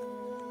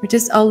 We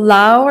just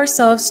allow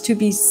ourselves to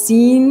be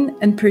seen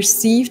and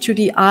perceived through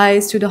the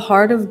eyes, through the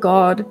heart of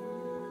God,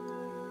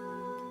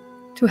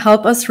 to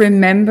help us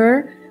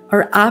remember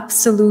our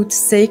absolute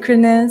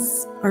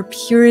sacredness, our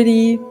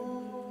purity,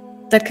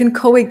 that can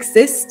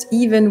coexist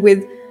even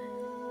with,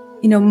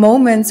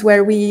 moments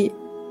where we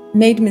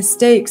made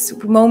mistakes,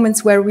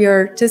 moments where we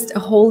are just a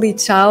holy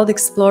child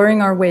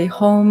exploring our way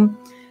home.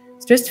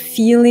 It's just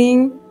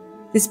feeling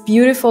this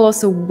beautiful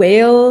also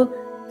whale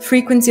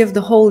frequency of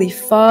the Holy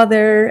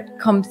Father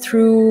come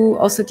through,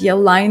 also the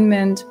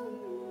alignment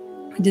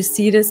with the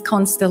Cetus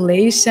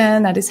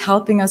constellation that is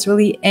helping us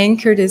really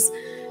anchor this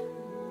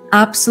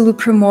absolute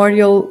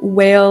primordial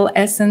whale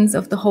essence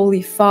of the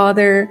Holy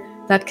Father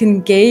that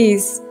can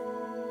gaze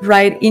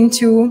right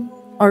into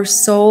our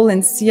soul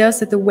and see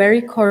us at the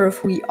very core of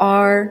who we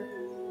are,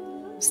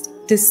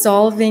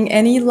 dissolving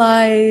any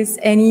lies,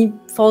 any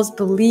false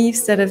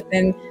beliefs that have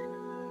been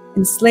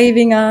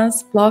enslaving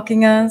us,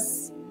 blocking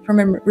us from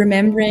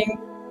remembering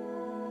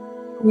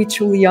who we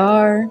truly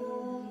are,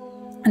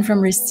 and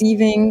from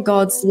receiving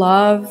God's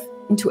love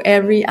into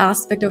every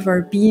aspect of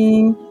our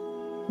being.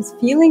 Just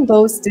feeling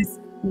both this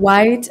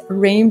white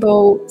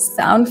rainbow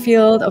sound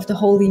field of the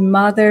Holy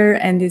Mother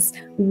and these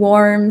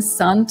warm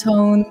sun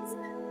tones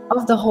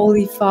of the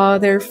Holy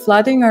Father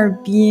flooding our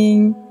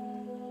being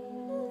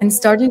and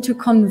starting to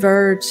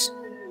converge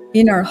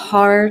in our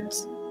heart,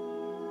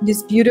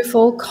 this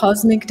beautiful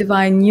cosmic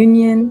divine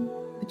union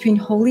between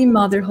Holy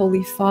Mother,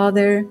 Holy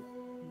Father,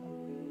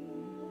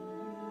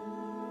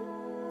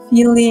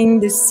 feeling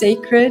this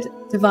sacred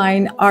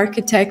divine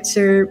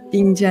architecture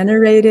being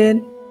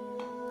generated,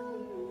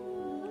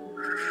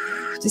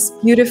 this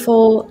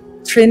beautiful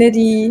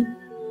trinity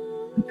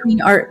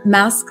between our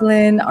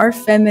masculine, our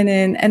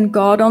feminine, and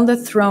God on the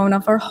throne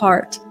of our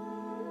heart,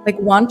 like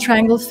one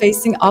triangle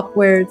facing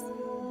upwards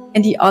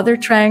and the other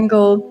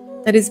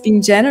triangle that is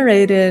being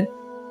generated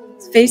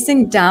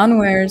facing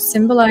downwards,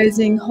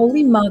 symbolizing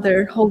Holy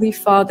Mother, Holy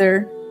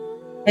Father,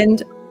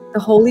 and the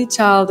Holy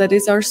Child that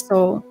is our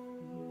soul.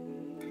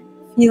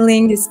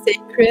 Feeling these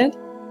sacred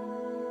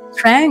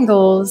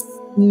triangles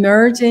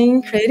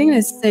merging, creating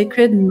this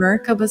sacred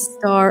Merkaba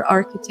star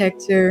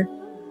architecture,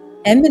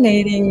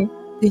 emanating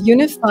the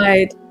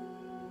unified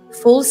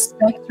full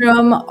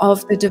spectrum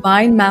of the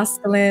divine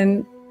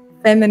masculine,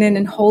 feminine,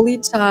 and holy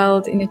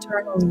child in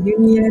eternal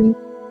union,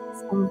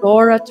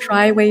 aurora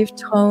tri-wave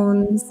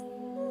tones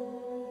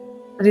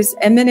that is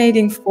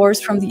emanating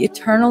forth from the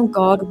eternal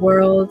God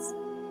world,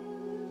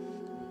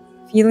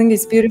 feeling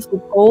these beautiful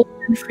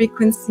golden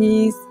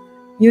frequencies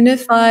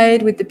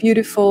unified with the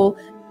beautiful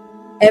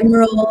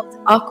emerald,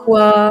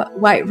 aqua,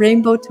 white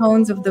rainbow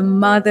tones of the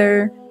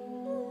mother,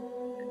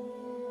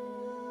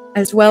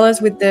 as well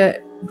as with the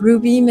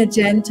ruby,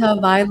 magenta,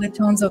 violet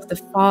tones of the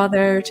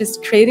father,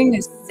 just creating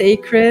this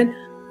sacred,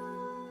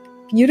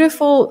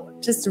 beautiful,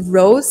 just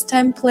rose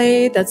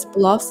template that's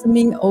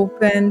blossoming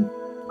open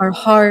our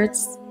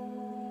hearts,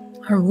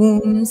 our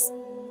wombs,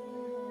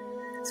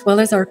 as well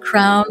as our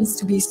crowns,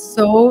 to be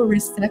so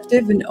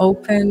receptive and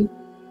open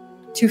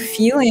to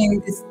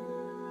feeling this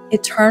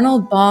eternal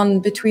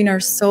bond between our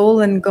soul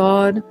and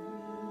God.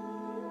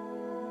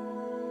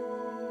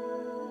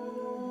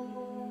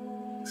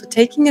 So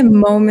taking a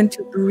moment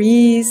to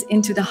breathe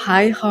into the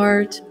high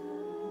heart,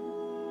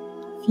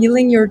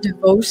 feeling your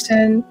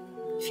devotion,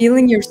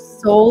 feeling your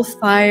soul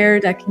fire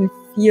that can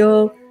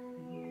feel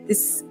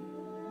this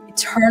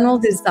eternal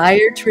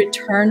desire to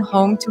return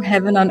home to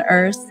heaven on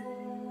earth,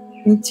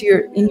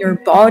 in your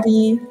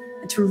body,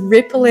 and to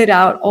ripple it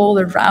out all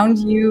around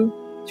you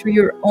through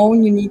your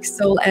own unique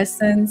soul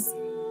essence,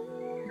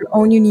 your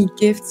own unique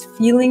gifts,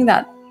 feeling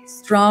that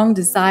strong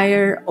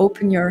desire,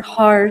 open your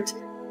heart,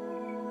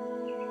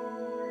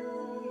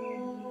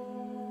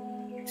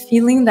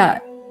 feeling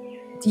that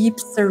deep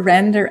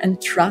surrender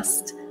and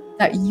trust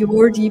that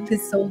your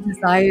deepest soul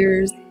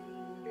desires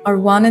are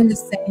one and the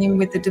same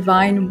with the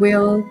divine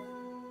will,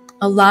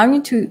 allowing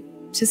you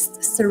to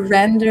just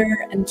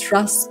surrender and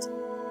trust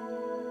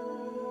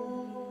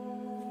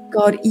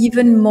God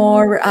even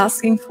more. We're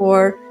asking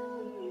for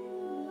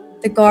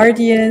the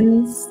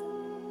guardians,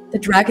 the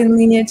dragon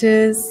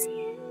lineages,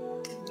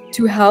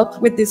 to help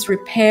with this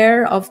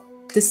repair of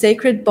the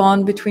sacred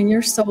bond between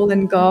your soul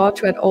and God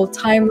throughout all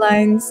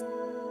timelines.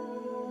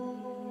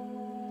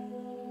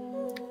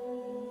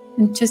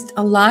 And just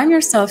allowing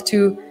yourself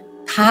to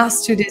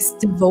pass to this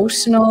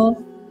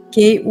devotional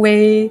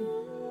gateway,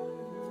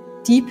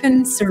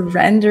 deepen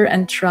surrender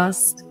and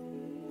trust,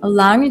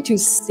 allowing you to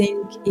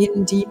sink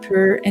in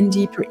deeper and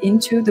deeper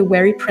into the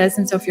very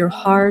presence of your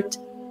heart,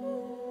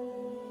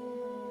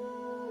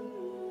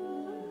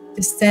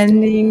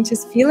 descending,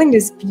 just feeling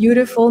this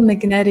beautiful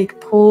magnetic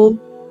pull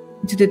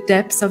into the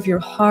depths of your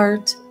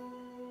heart,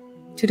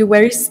 to the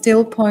very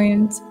still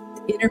point,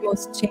 the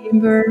innermost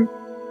chamber,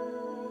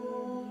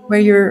 where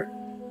your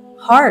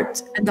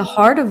heart and the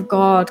heart of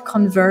God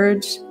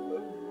converge,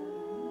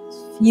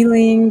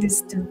 feeling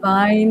this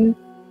divine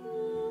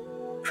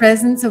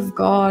presence of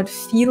God,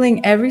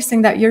 feeling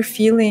everything that you're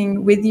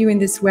feeling with you in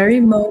this very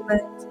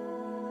moment,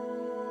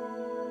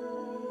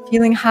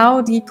 feeling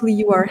how deeply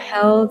you are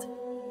held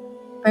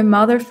by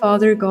Mother,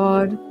 Father,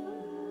 God,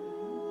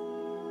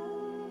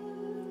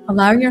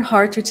 allowing your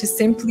heart to just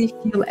simply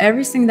feel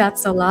everything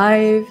that's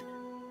alive.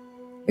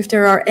 If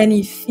there are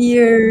any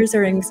fears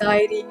or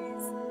anxieties,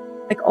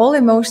 like all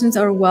emotions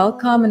are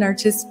welcome and are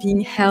just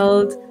being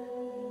held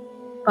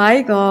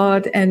by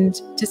God, and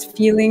just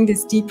feeling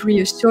this deep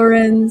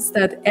reassurance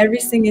that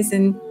everything is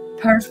in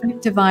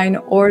perfect divine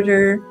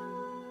order,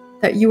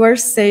 that you are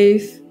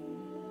safe,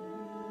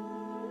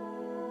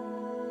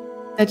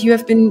 that you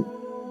have been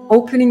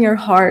opening your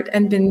heart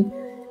and been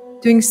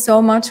doing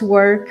so much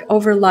work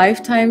over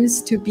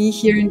lifetimes to be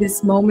here in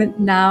this moment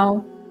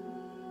now,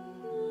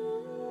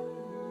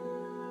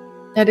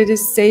 that it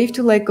is safe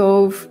to let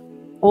go of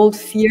old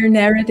fear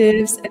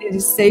narratives, and it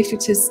is safe to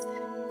just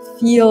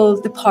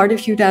feel the part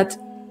of you that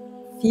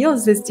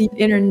feels this deep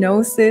inner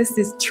gnosis,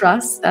 this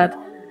trust that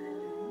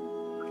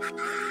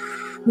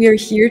we are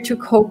here to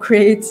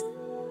co-create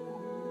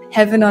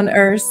heaven on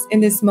earth in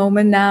this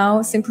moment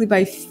now, simply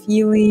by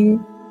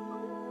feeling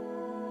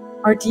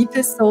our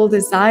deepest soul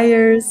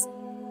desires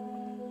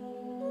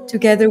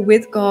together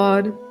with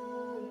God.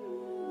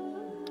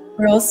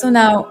 We're also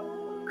now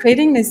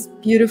creating this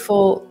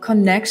beautiful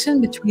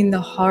connection between the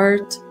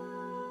heart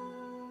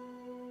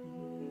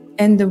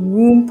and the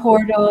womb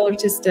portal, or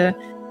just the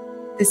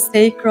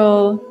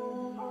sacral,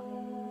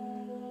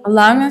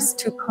 allowing us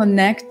to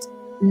connect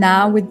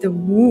now with the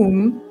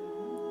womb,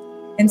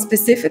 and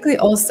specifically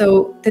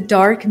also the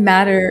dark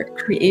matter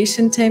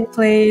creation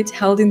template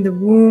held in the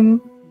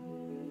womb.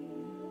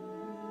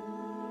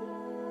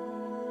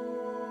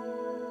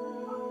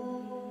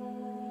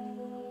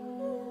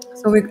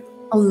 So we're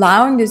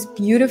allowing this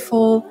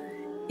beautiful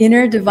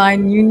inner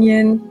divine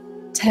union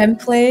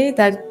template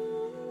that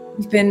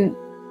we've been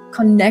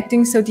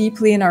connecting so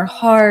deeply in our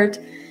heart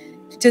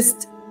to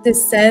just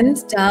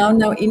descend down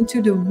now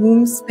into the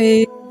womb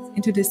space,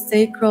 into the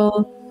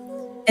sacral.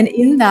 And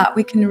in that,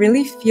 we can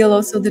really feel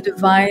also the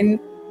divine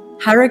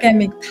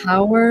paragamic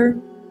power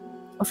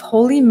of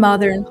Holy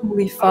Mother and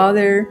Holy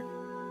Father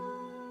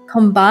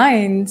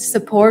combined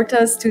support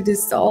us to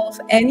dissolve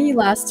any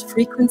last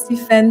frequency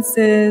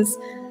fences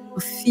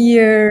of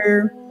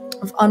fear,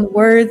 of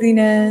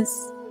unworthiness,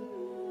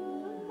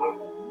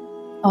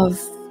 of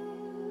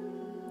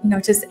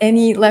just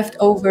any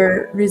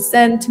leftover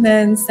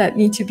resentments that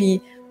need to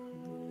be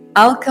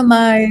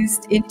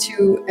alchemized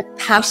into a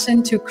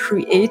passion to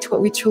create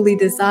what we truly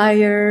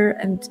desire,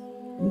 and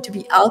to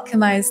be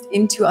alchemized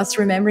into us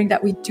remembering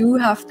that we do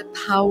have the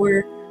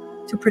power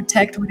to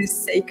protect what is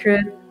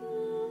sacred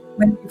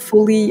when we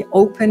fully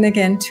open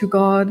again to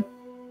God,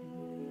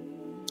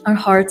 our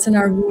hearts and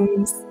our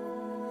wombs,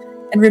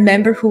 and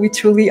remember who we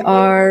truly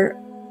are.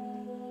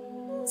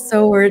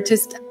 So we're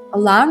just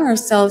allowing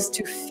ourselves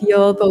to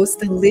feel both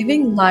the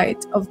living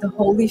light of the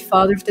Holy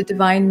Father, of the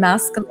Divine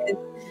Masculine,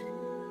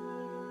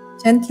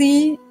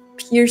 gently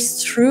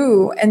pierce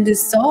through and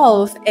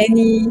dissolve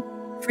any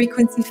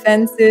frequency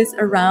fences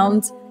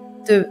around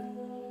the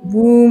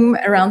womb,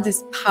 around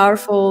this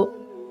powerful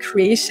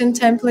creation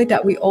template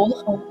that we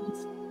all hold,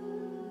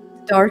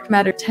 the dark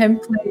matter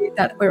template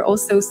that we're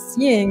also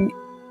seeing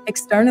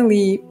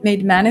externally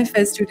made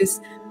manifest through this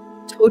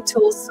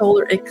total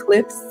solar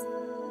eclipse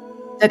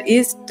that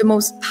is the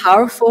most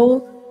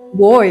powerful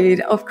void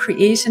of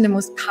creation, the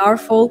most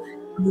powerful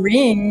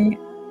ring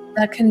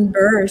that can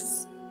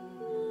birth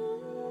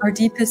our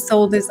deepest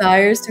soul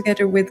desires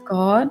together with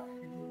God.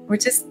 We're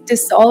just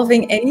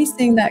dissolving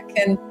anything that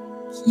can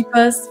keep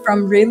us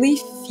from really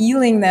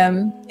feeling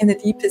them in the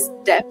deepest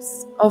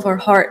depths of our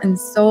heart and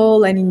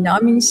soul, any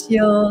numbing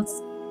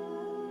shields,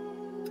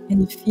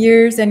 any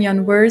fears, any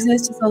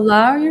unworthiness. Just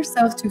allow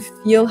yourself to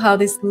feel how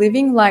this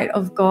living light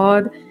of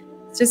God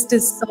is just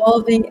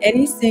dissolving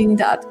anything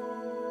that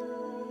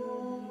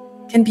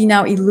can be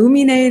now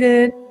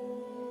illuminated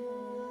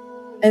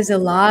as a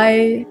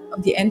lie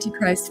of the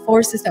Antichrist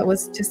forces that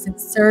was just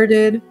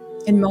inserted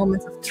in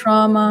moments of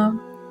trauma,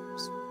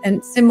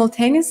 and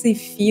simultaneously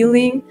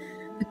feeling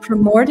the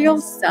primordial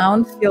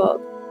sound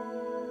field,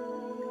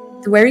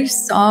 the very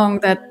song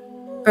that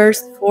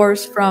burst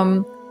forth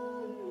from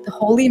the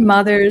Holy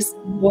Mother's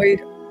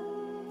void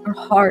or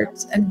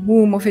heart and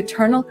womb of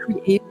eternal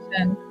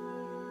creation,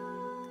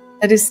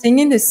 that is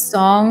singing this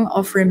song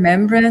of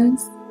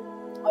remembrance,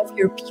 of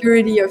your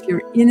purity, of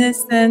your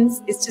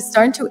innocence. It's just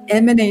starting to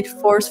emanate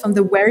forth from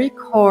the very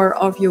core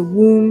of your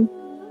womb,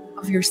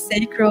 of your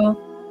sacral.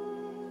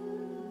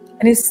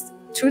 And it's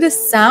through the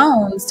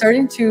sound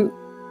starting to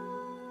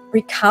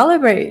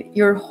recalibrate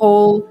your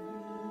whole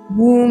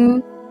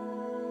womb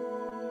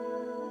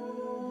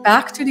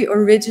back to the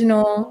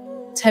original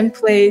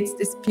templates,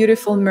 this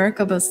beautiful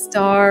Merkaba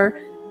star,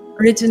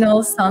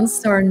 original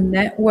Sunstar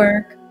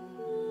network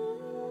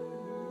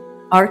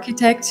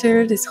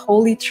architecture, this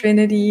Holy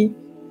Trinity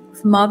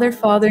of Mother,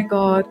 Father,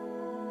 God,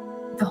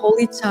 the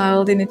Holy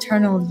Child in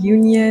eternal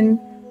union,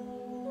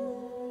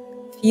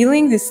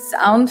 feeling this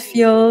sound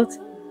field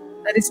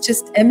that is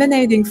just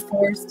emanating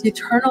forth the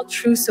eternal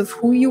truths of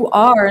who you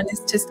are, and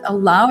it's just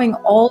allowing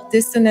all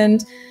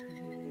dissonant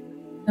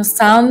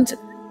sound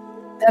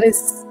that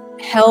is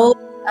held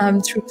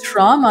through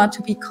trauma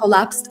to be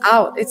collapsed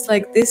out. It's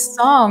like this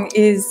song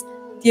is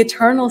the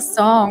eternal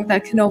song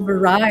that can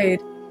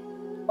override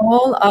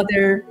all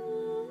other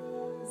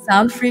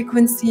sound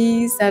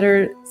frequencies that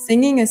are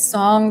singing a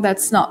song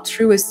that's not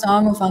true, a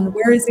song of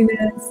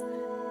unworthiness,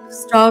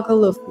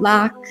 struggle, of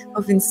lack,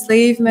 of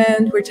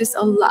enslavement. We're just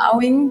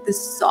allowing the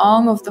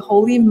song of the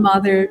Holy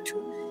Mother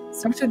to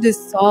start to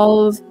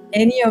dissolve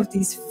any of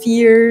these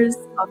fears,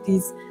 of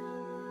these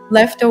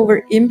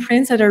leftover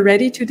imprints that are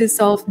ready to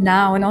dissolve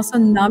now, and also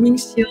numbing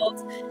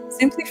shields,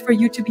 simply for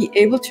you to be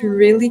able to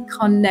really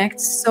connect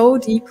so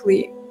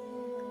deeply,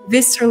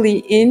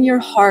 viscerally in your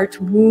heart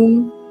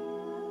womb,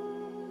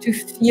 to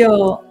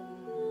feel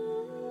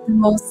the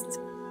most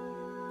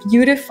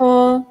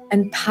beautiful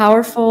and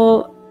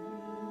powerful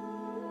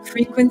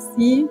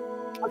frequency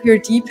of your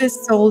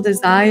deepest soul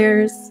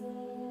desires,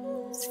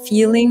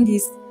 feeling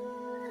these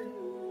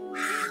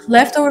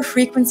leftover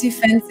frequency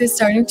fences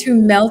starting to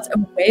melt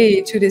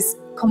away to this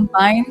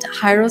combined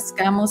Hyros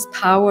Gamos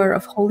power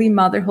of Holy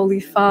Mother, Holy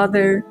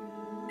Father.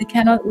 They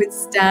cannot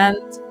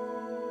withstand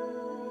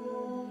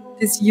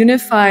this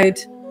unified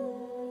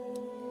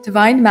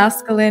divine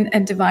masculine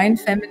and divine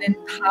feminine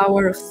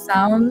power of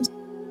sound,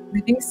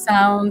 living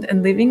sound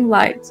and living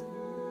light.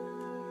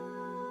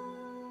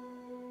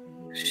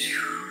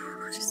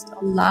 Just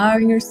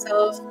allowing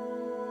yourself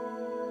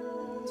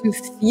to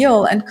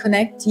feel and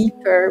connect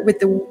deeper with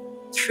the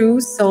true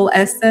soul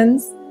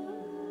essence,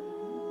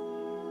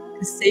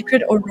 the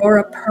sacred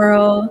aurora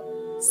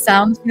pearl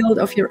sound field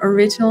of your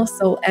original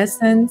soul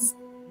essence,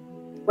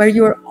 where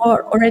you are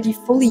already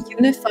fully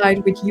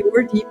unified with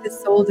your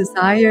deepest soul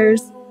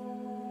desires.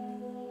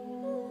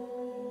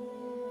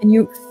 And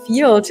you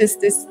feel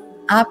just this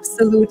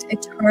absolute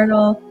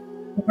eternal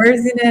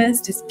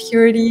worthiness, this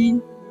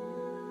purity,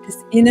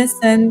 this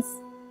innocence,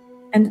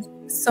 and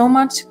so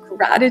much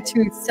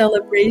gratitude,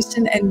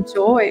 celebration, and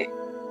joy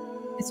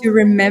as you're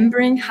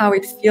remembering how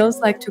it feels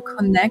like to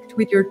connect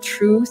with your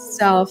true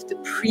self, the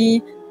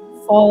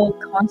pre-fall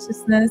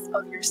consciousness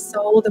of your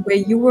soul, the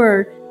way you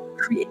were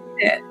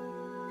created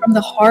from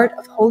the heart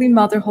of Holy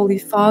Mother, Holy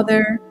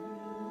Father,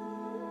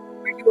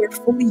 where you are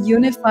fully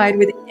unified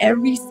with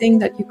everything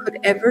that you could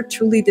ever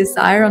truly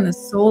desire on a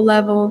soul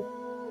level,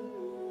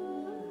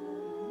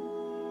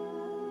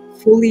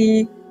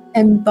 fully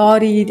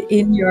embodied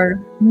in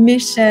your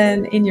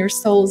mission, in your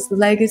soul's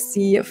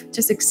legacy of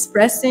just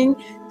expressing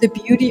the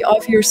beauty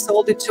of your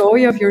soul, the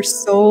joy of your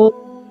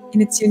soul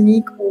in its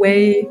unique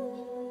way,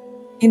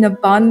 in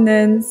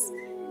abundance,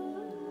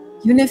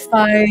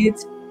 unified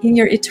in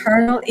your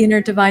eternal inner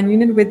divine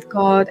union with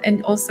God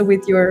and also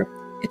with your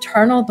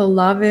eternal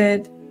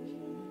beloved,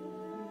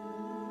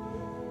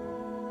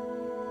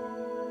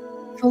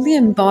 fully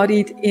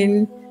embodied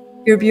in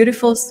your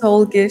beautiful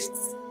soul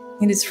gifts,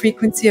 in this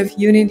frequency of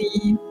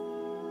unity,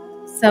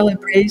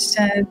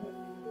 celebration,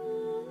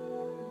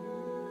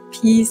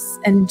 peace,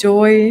 and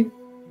joy.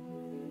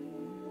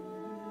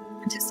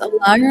 And just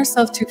allow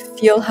yourself to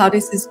feel how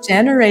this is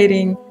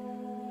generating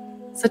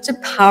such a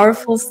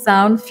powerful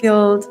sound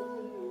field,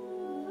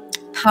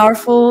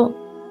 powerful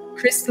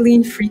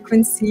crystalline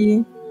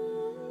frequency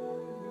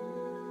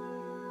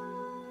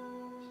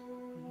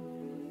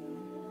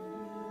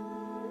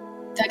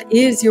that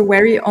is your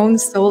very own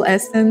soul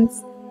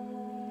essence.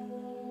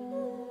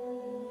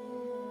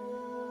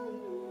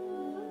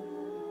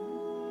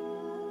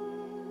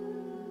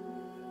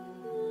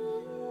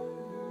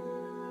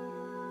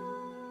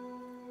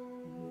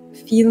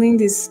 Feeling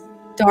this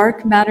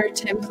dark matter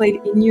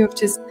template in you of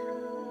just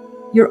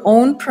your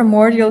own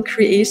primordial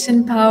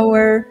creation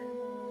power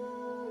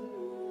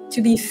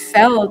to be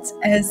felt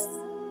as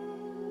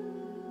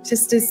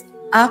just this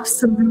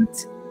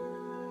absolute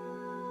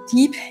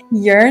deep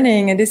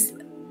yearning and this,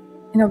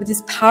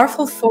 this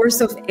powerful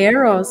force of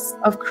eros,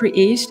 of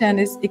creation,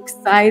 this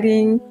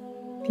exciting,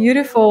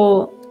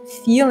 beautiful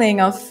feeling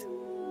of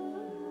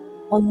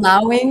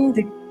allowing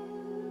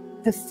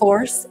the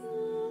force,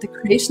 the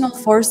creational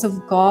force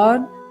of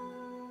God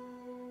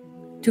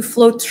to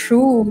flow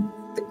through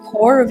the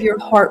core of your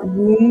heart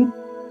womb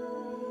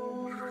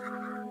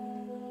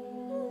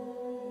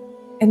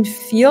and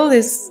feel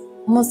this,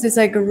 almost this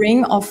like a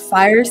ring of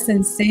fire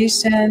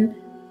sensation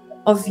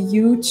of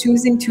you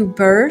choosing to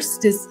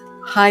burst this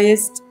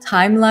highest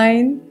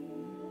timeline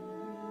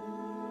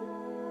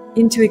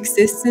into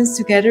existence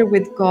together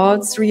with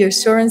God's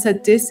reassurance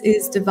that this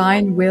is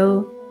divine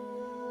will.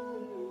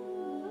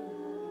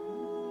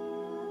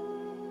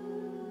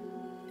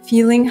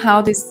 Feeling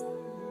how this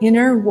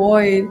inner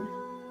void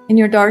in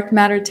your dark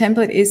matter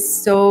template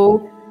is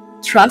so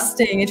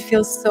trusting, it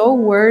feels so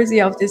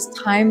worthy of this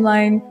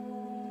timeline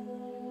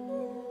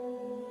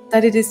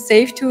that it is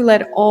safe to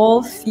let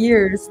all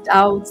fears,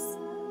 doubts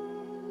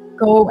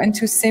go and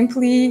to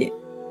simply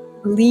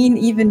lean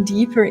even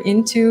deeper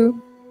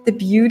into the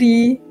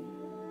beauty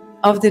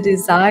of the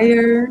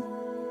desire.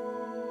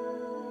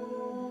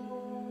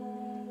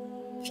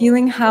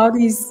 Feeling how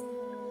these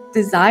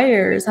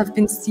desires have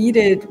been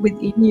seated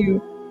within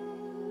you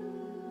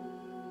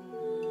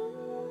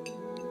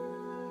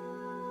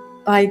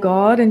by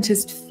God, and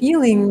just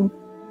feeling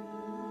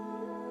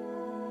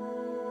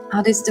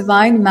how this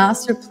divine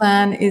master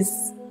plan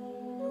is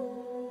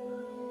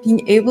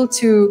being able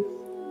to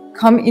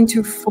come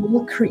into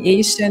full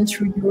creation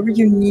through your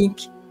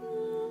unique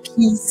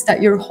piece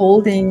that you're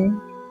holding,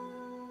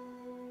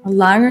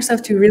 allowing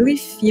yourself to really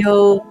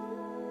feel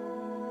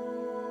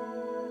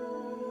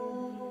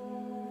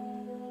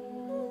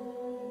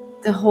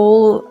the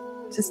whole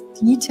just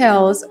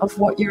details of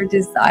what you're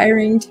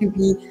desiring to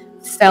be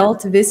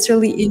felt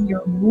viscerally in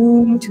your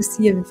womb, to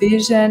see a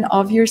vision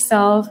of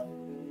yourself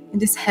in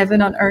this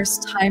heaven on earth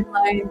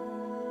timeline.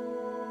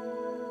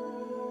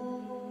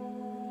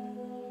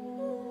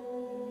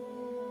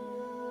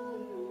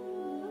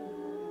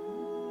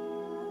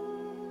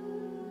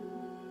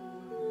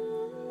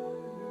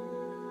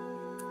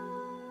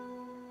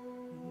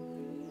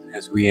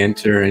 As we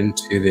enter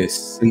into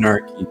this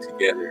synarchy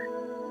together,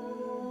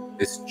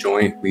 this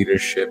joint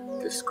leadership,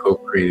 this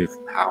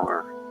co-creative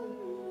power,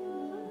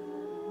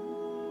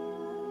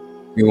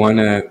 we want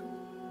to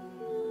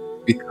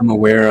become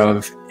aware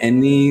of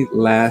any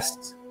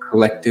last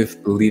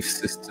collective belief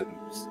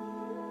systems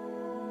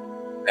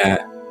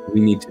that we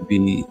need to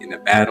be in a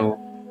battle,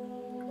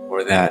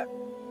 or that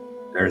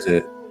there's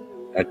a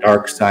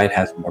dark side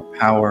has more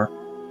power,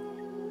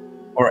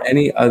 or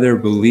any other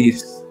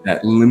beliefs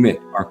that limit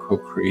our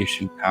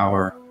co-creation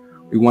power.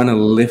 We want to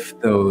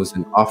lift those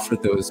and offer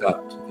those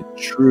up to the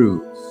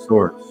true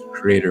source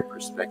creator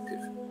perspective.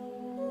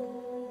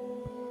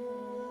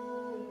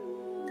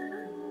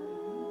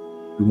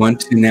 We want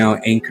to now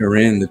anchor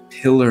in the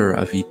pillar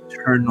of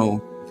eternal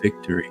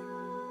victory.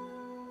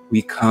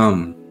 We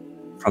come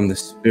from the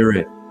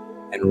spirit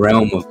and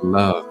realm of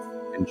love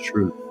and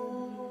truth.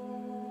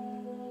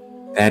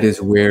 That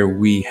is where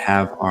we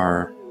have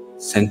our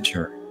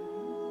center.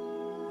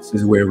 This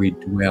is where we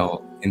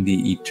dwell in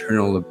the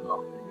eternal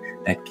abode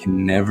that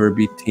can never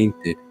be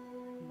tainted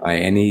by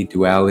any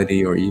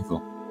duality or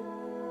evil.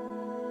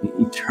 The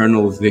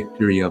eternal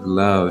victory of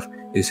love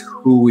is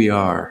who we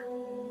are.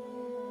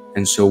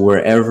 And so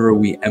wherever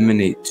we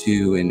emanate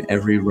to in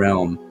every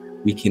realm,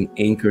 we can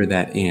anchor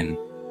that in.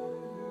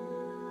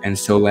 And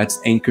so let's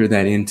anchor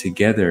that in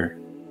together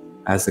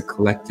as a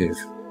collective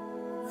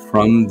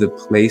from the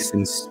place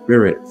and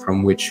spirit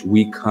from which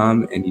we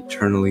come and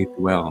eternally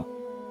dwell.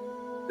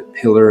 The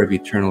pillar of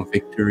eternal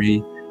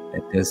victory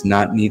that does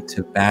not need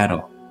to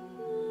battle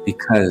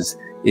because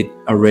it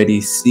already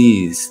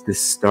sees the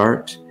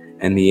start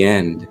and the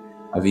end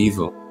of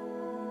evil.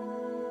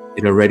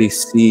 It already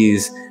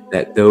sees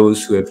that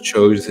those who have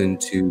chosen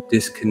to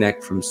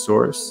disconnect from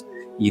source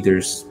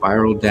either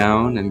spiral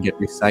down and get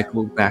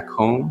recycled back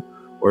home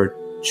or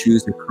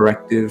choose a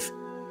corrective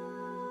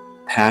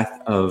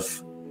path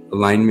of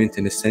alignment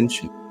and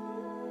ascension.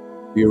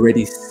 We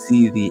already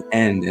see the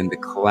end and the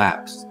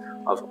collapse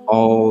of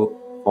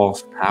all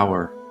false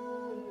power.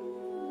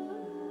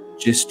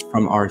 Just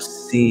from our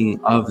seeing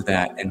of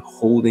that and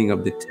holding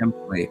of the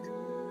template,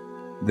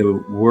 the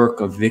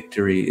work of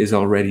victory is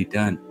already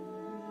done.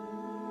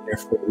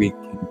 Therefore, we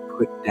can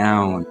put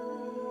down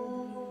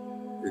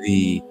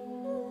the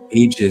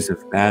ages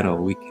of battle.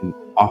 We can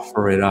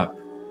offer it up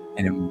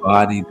and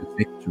embody the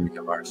victory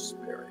of our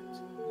spirit.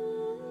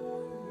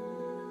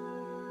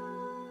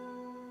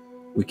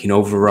 We can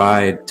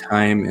override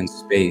time and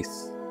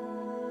space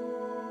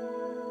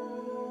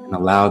and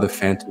allow the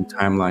phantom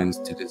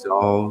timelines to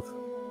dissolve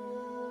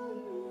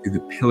through the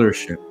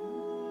pillarship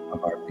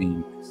of our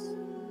beingness.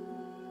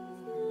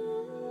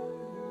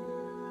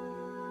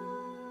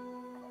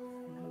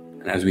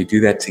 And as we do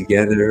that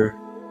together,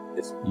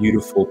 this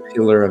beautiful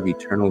pillar of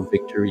eternal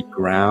victory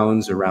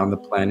grounds around the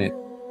planet,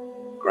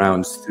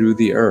 grounds through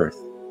the earth,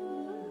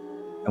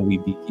 and we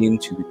begin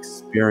to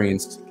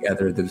experience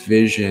together the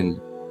vision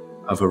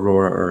of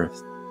Aurora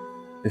Earth,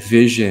 the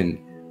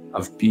vision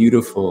of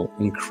beautiful,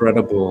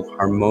 incredible,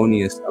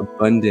 harmonious,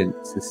 abundant,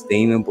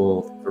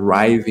 sustainable,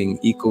 thriving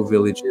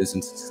eco-villages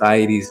and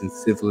societies and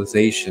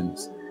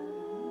civilizations,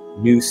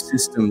 new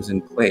systems in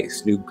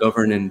place, new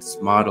governance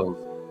models,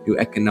 new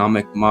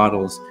economic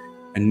models,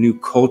 a new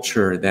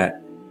culture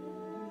that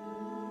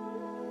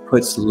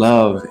puts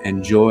love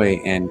and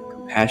joy and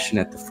compassion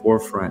at the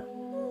forefront,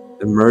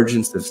 the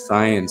emergence of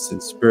science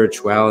and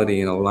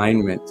spirituality and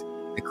alignment,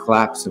 the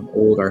collapse of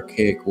old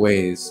archaic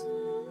ways,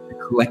 the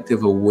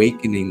collective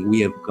awakening. We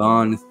have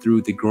gone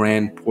through the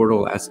grand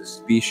portal as a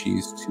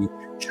species to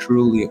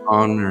truly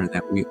honor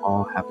that we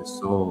all have a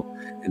soul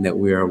and that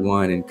we are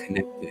one and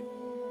connected.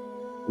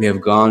 We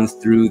have gone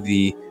through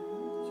the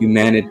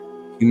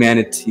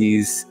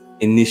humanity's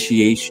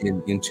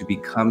initiation into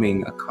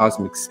becoming a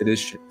cosmic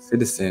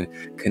citizen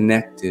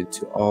connected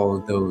to all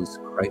of those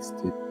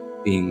Christed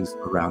beings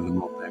around the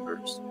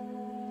multiverse.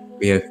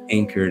 We have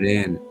anchored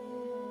in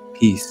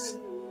peace,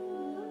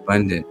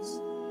 abundance,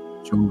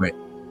 joy.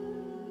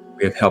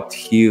 We have helped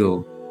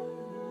heal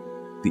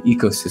the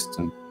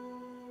ecosystem.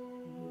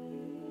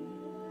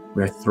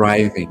 We are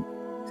thriving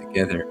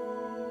together.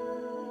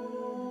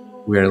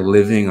 We are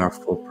living our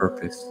full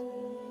purpose.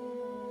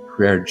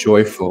 We are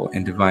joyful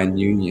in divine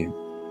union.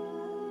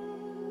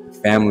 The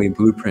family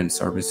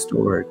blueprints are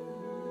restored.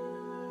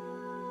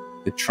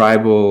 The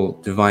tribal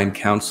divine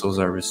councils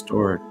are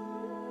restored.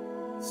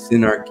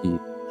 Synarchy,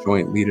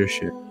 joint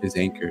leadership, is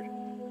anchored.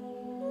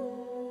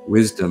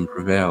 Wisdom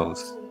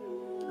prevails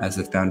as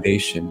the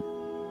foundation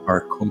of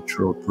our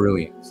cultural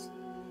brilliance.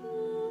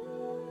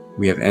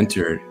 We have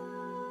entered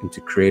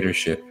into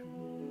creatorship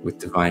with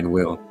divine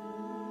will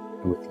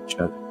and with each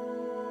other.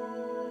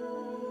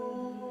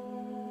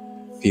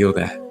 Feel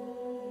that.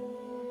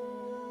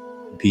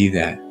 Be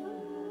that.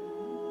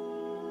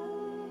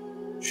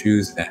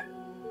 Choose that.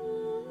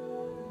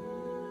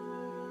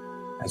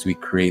 As we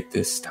create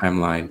this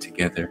timeline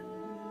together,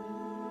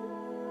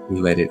 we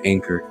let it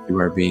anchor through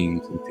our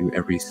beings and through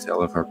every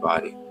cell of our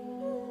body,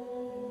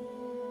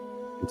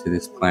 into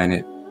this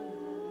planet,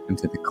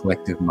 into the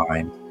collective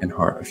mind and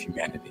heart of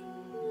humanity.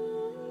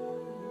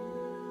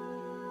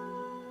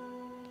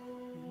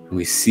 And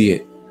we see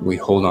it, and we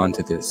hold on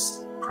to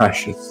this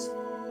precious,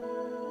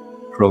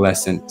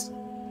 pearlescent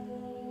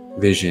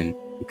vision,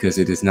 because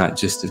it is not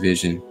just a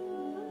vision,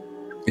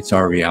 it's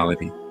our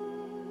reality.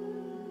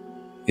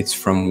 It's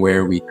from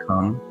where we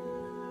come,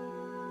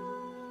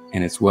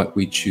 and it's what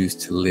we choose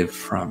to live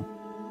from.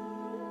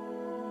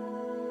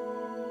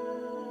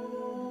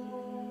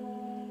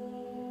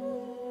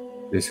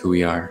 It is who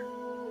we are.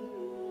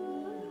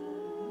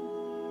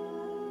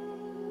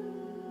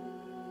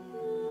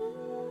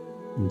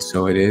 And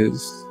so it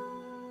is,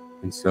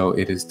 and so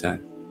it is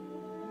done.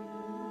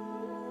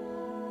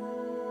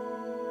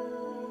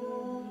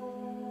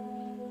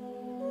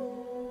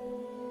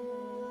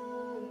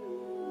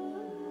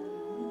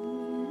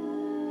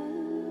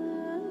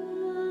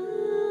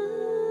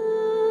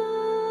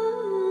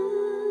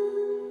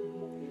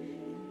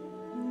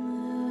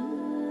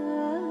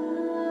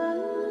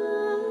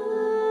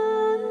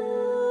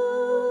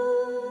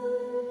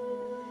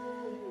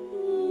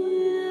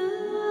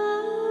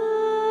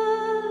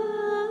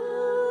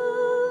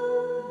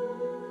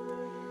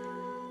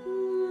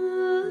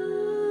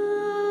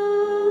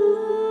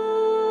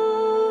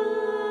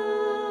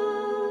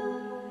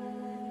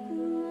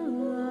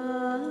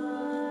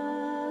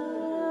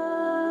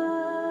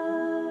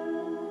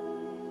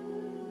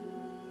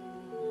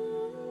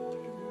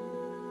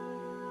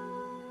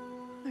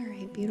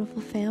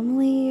 Beautiful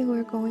family,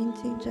 we're going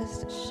to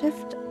just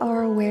shift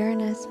our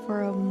awareness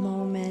for a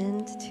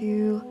moment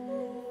to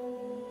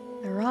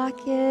the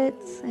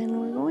rockets, and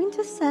we're going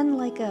to send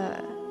like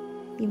a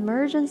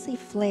emergency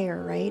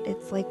flare, right?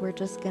 It's like we're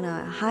just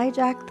gonna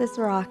hijack this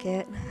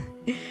rocket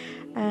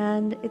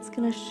and it's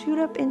gonna shoot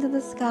up into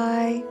the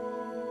sky.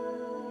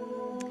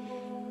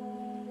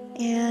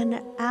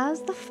 And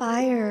as the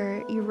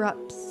fire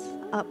erupts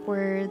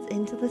upwards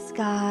into the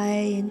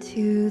sky,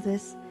 into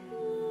this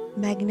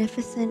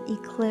magnificent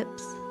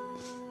eclipse,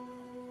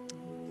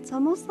 it's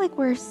almost like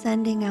we're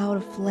sending out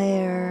a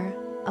flare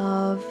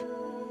of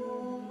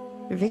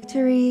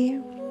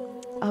victory,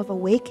 of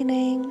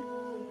awakening,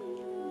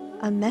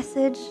 a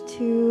message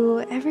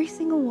to every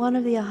single one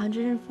of the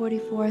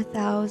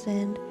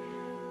 144,000.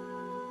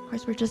 Of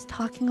course, we're just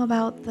talking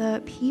about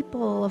the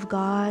people of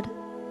God,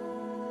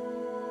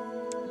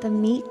 the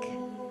meek,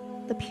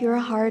 the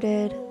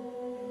pure-hearted,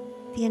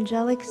 the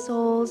angelic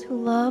souls who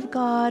love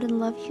God and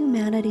love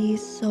humanity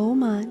so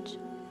much.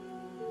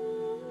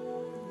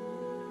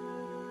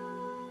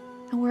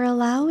 And we're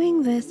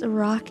allowing this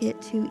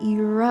rocket to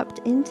erupt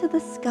into the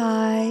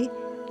sky,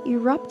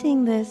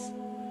 erupting this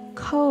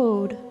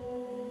code,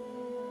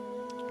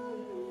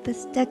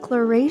 this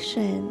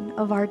declaration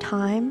of our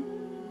time,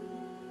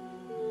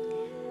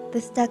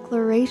 this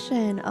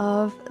declaration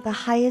of the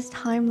highest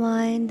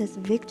timeline, this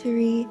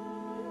victory,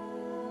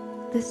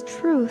 this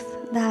truth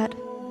that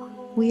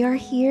we are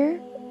here,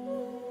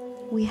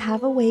 we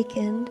have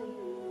awakened,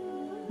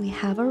 we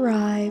have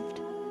arrived.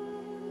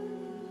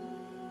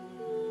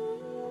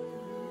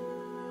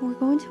 We're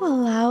going to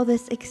allow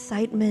this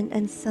excitement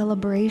and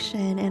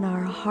celebration in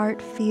our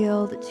heart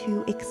field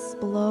to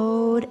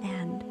explode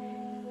and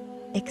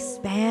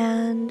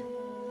expand,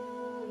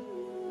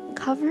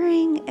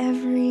 covering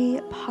every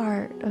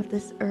part of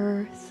this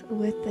earth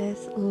with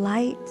this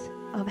light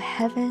of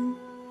heaven.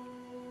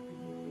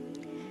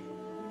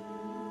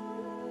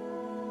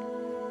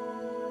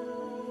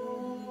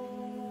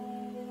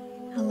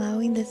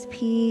 Allowing this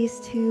peace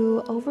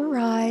to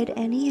override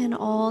any and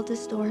all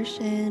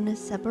distortion,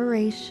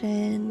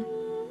 separation,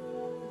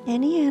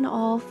 any and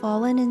all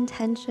fallen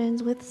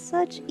intentions with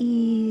such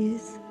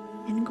ease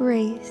and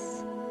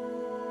grace,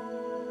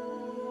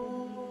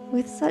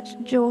 with such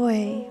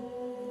joy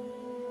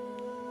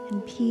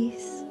and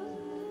peace.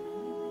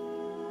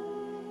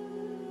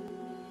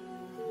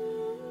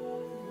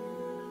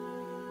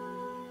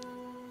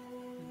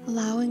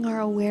 Allowing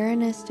our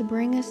awareness to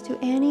bring us to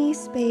any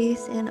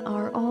space in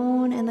our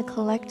own and the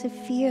collective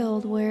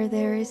field where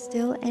there is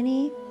still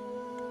any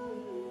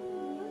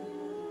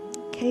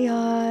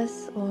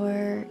chaos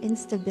or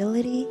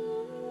instability,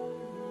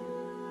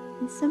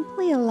 and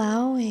simply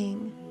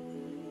allowing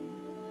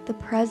the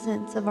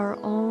presence of our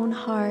own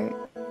heart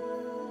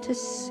to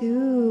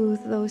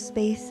soothe those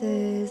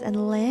spaces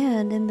and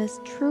land in this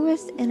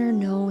truest inner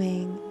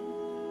knowing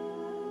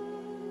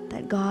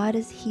that God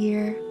is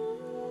here,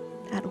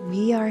 that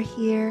we are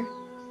here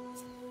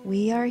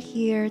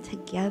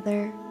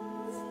together.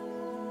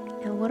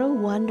 And what a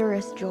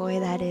wondrous joy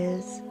that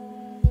is.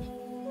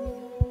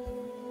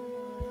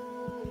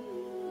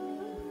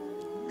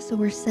 So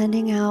we're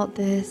sending out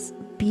this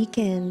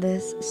beacon,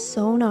 this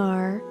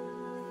sonar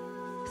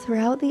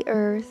throughout the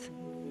earth,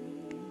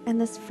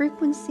 and this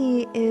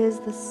frequency is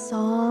the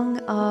song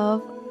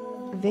of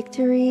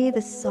victory,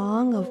 the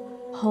song of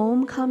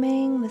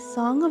homecoming, the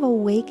song of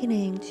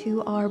awakening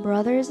to our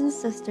brothers and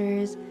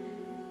sisters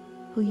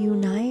who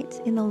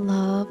unite in the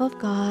love of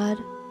God,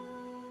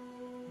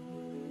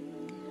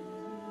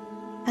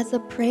 as a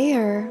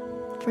prayer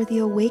for the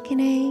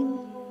awakening,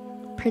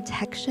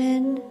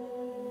 protection,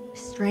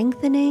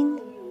 strengthening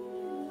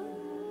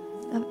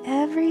of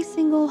every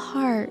single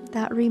heart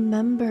that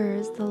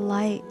remembers the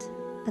light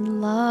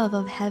and love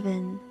of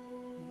heaven.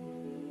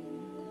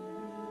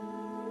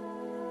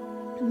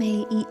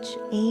 May each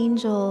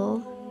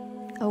angel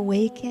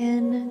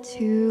awaken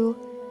to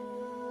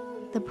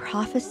the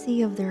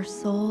prophecy of their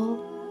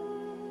soul.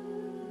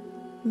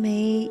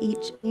 May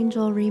each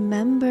angel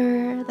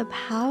remember the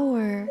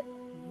power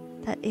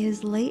that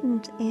is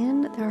latent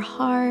in their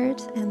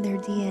heart and their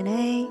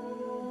DNA.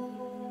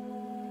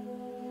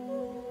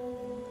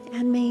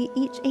 And may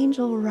each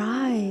angel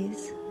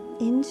rise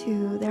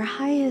into their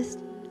highest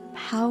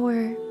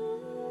power,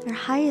 our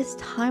highest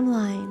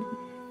timeline,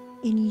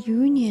 in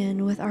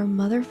union with our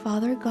Mother,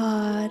 Father,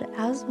 God,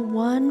 as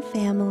one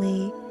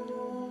family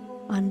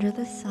under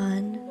the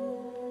sun.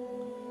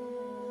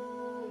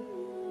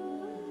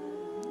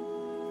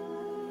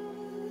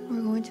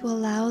 We're going to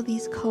allow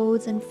these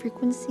codes and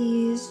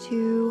frequencies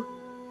to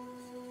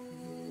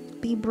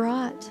be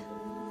brought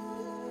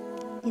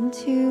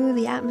into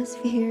the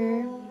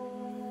atmosphere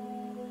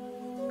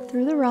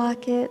through the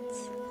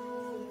rockets.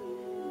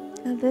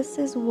 And this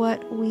is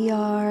what we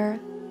are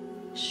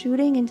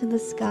shooting into the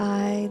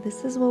sky.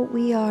 This is what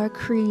we are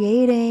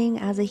creating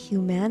as a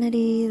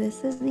humanity.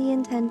 This is the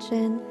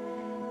intention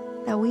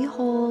that we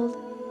hold.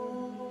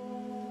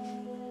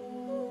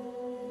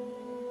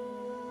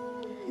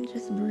 And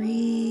just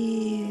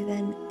breathe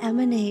and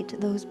emanate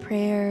those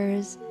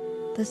prayers,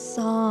 the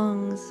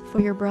songs for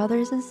your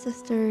brothers and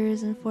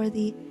sisters, and for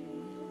the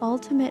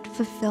ultimate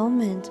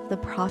fulfillment of the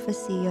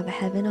prophecy of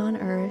heaven on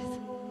earth.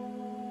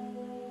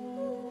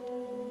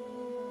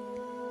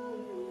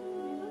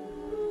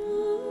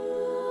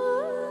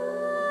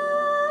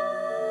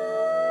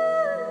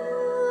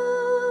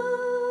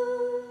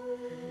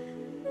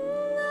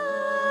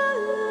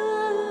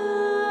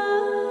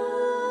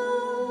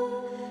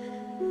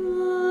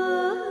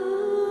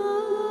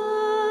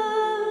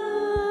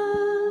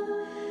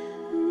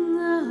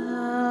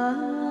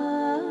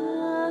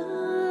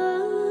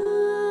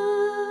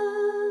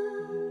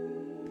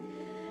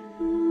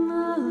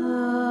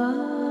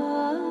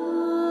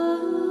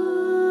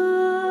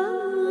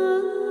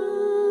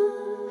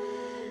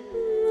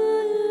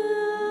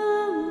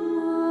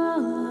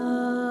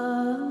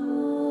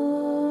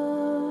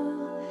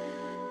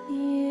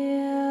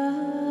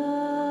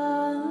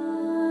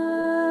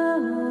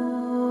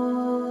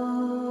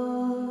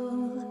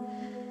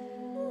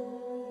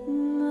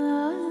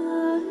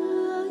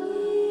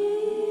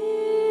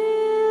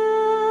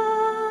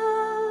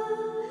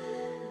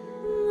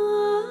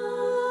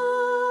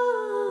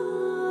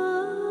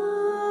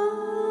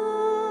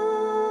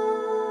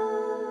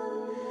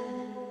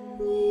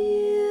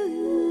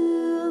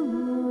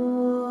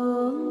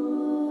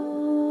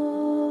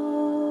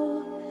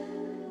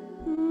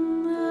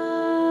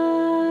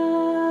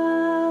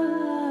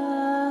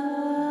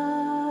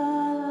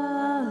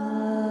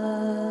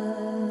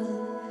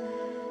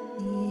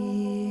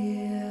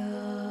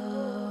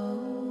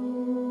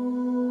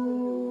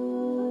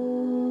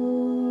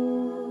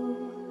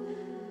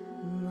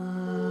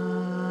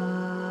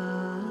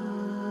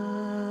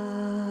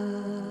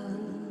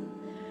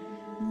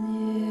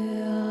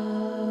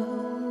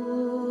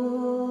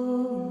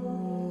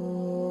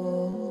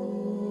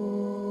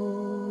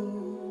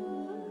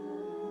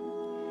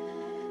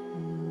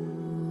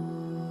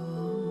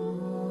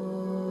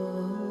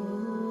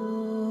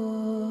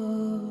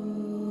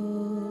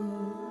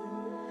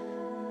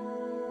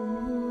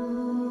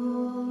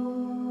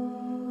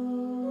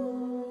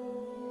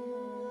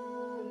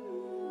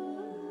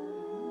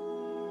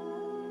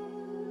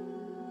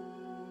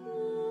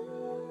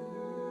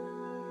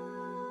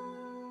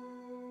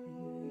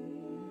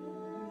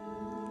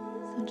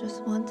 So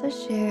just want to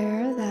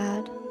share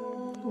that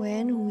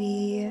when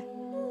we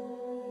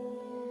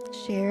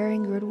share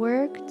in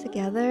Gridwork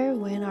together,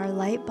 when our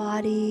light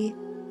body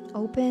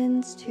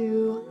opens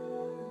to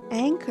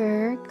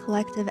anchor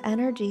collective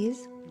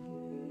energies,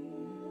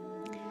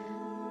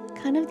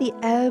 kind of the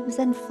ebbs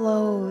and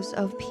flows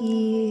of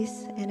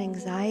peace and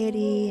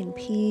anxiety and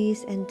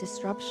peace and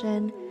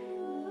disruption,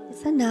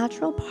 it's a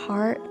natural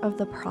part of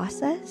the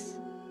process.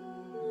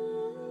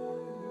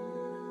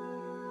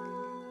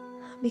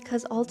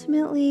 Because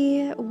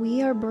ultimately,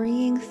 we are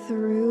bringing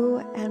through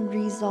and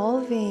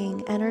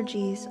resolving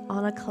energies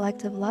on a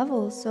collective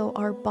level, so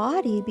our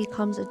body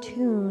becomes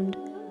attuned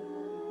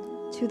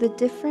to the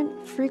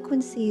different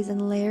frequencies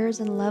and layers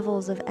and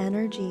levels of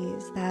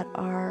energies that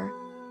are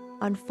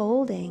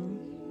unfolding.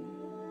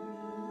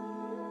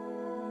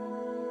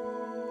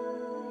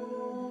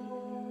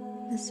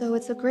 And so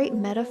it's a great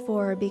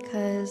metaphor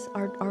because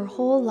our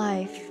whole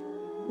life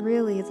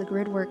really is a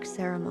Gridwork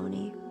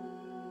ceremony.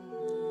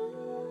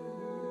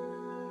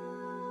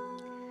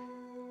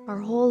 Our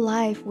whole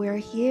life, we're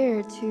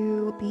here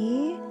to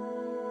be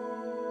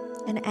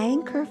an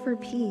anchor for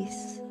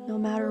peace, no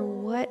matter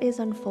what is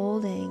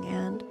unfolding.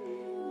 And,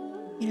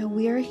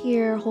 we are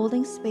here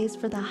holding space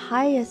for the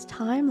highest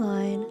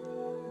timeline.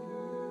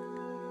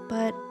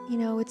 But,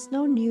 it's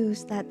no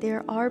news that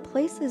there are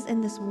places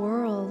in this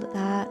world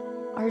that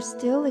are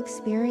still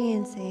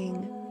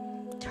experiencing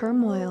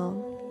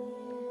turmoil.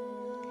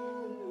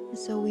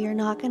 So we are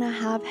not going to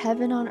have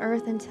heaven on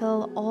earth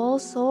until all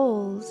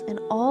souls in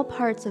all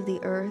parts of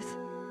the earth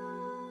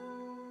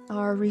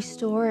are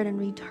restored and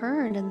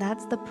returned. And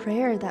that's the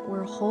prayer that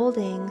we're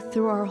holding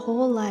through our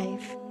whole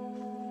life.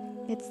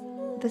 It's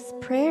this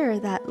prayer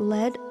that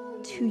led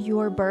to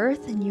your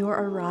birth and your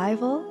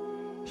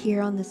arrival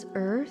here on this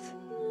earth.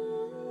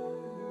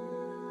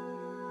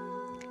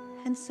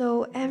 And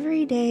so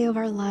every day of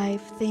our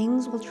life,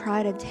 things will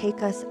try to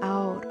take us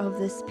out of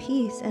this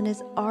peace. And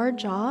it's our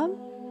job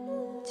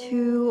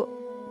to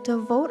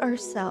devote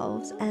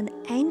ourselves and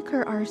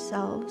anchor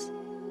ourselves.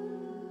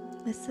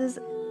 This is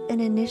an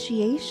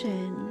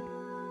initiation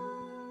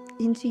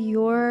into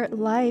your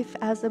life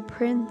as a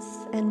prince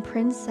and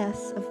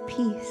princess of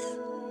peace,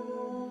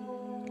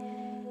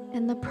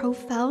 and the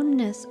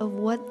profoundness of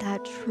what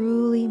that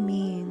truly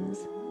means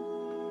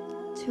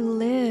to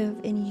live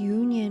in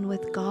union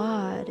with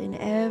God in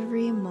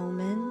every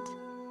moment,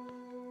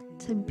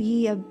 to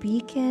be a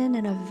beacon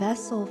and a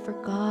vessel for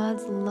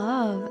God's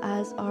love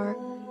as our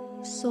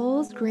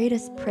soul's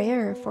greatest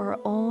prayer for our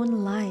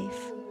own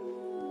life,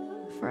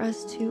 for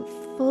us to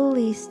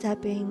fully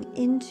stepping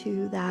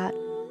into that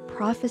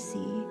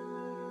prophecy,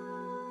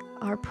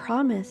 our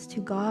promise to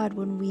God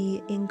when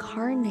we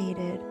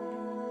incarnated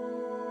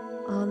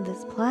on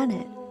this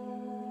planet.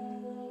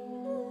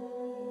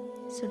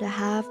 So to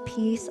have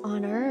peace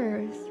on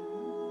earth,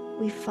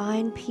 we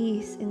find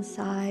peace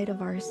inside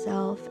of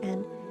ourselves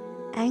and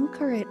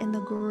anchor it in the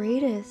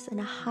greatest and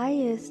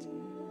highest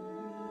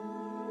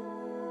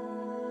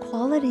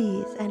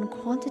qualities and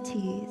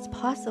quantities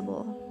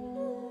possible.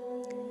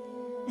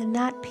 And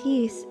that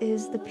peace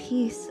is the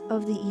peace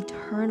of the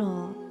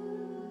eternal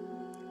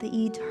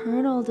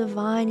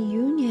divine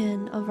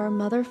union of our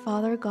Mother,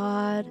 Father,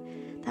 God,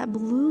 that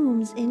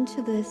blooms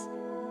into this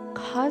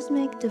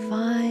cosmic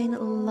divine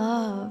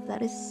love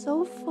that is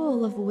so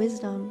full of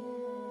wisdom,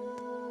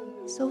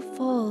 so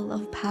full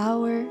of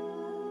power,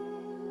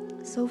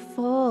 so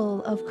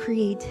full of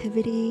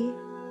creativity,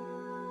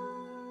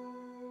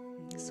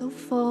 so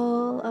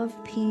full of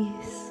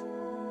peace.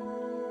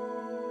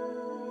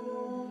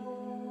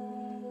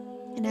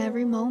 In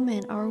every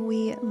moment, are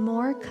we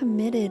more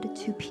committed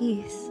to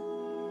peace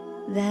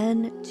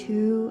than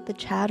to the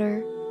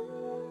chatter,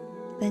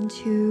 than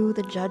to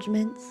the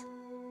judgments,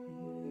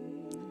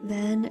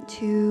 than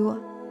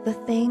to the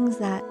things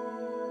that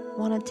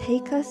want to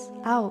take us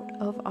out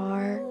of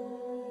our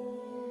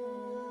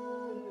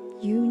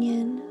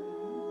union?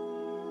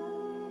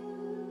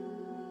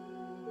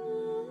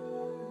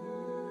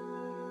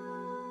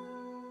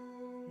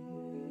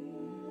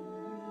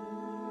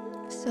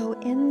 So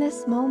in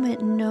this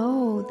moment,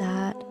 know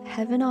that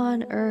heaven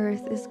on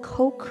earth is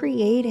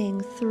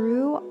co-creating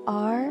through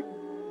our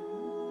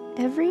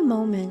every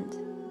moment.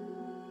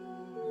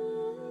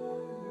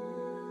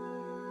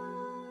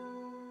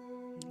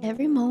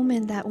 Every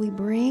moment that we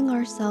bring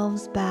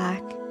ourselves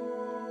back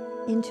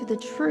into the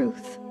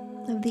truth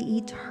of the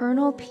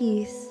eternal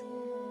peace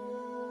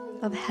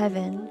of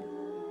heaven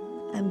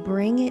and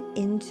bring it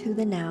into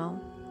the now.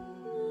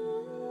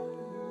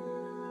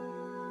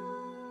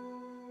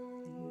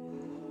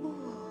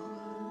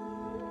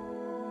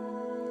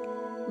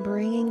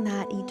 Bringing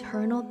that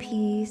eternal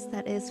peace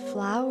that is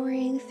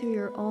flowering through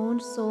your own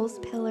soul's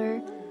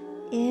pillar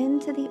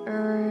into the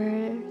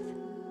earth.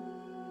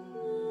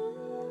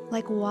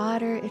 Like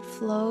water, it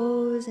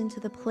flows into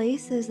the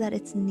places that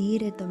it's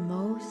needed the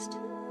most.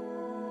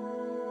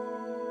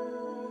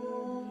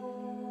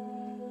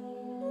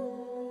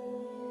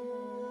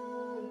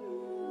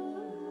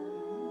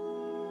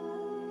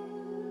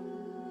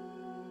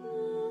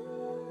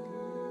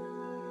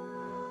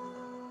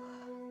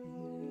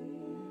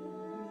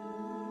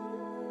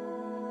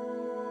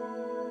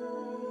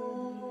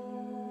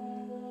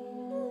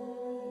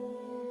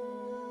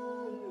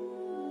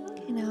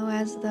 You know,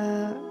 as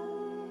the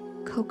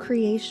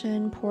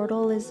co-creation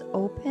portal is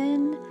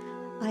open,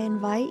 I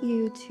invite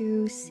you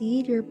to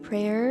seed your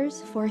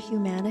prayers for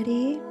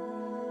humanity,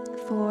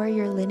 for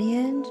your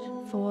lineage,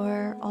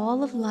 for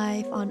all of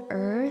life on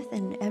earth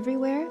and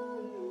everywhere.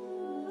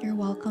 You're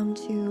welcome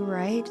to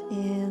write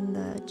in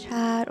the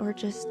chat or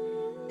just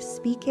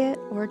speak it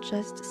or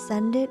just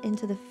send it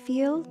into the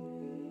field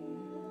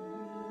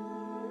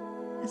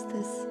as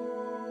this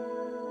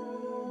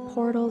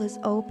portal is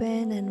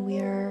open and we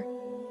are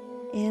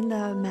in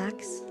the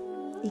max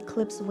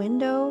eclipse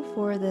window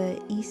for the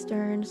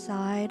eastern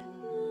side.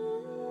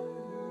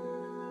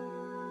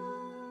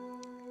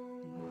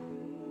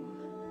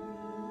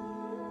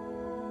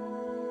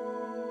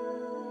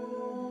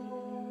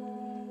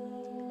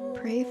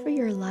 Pray for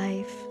your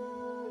life.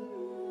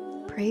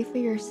 Pray for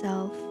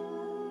yourself.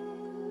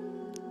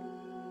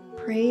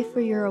 Pray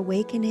for your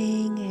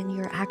awakening and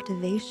your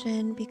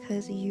activation,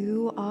 because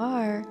you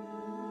are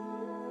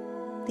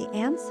the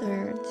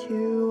answer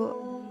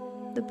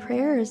to the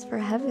prayers for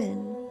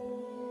heaven.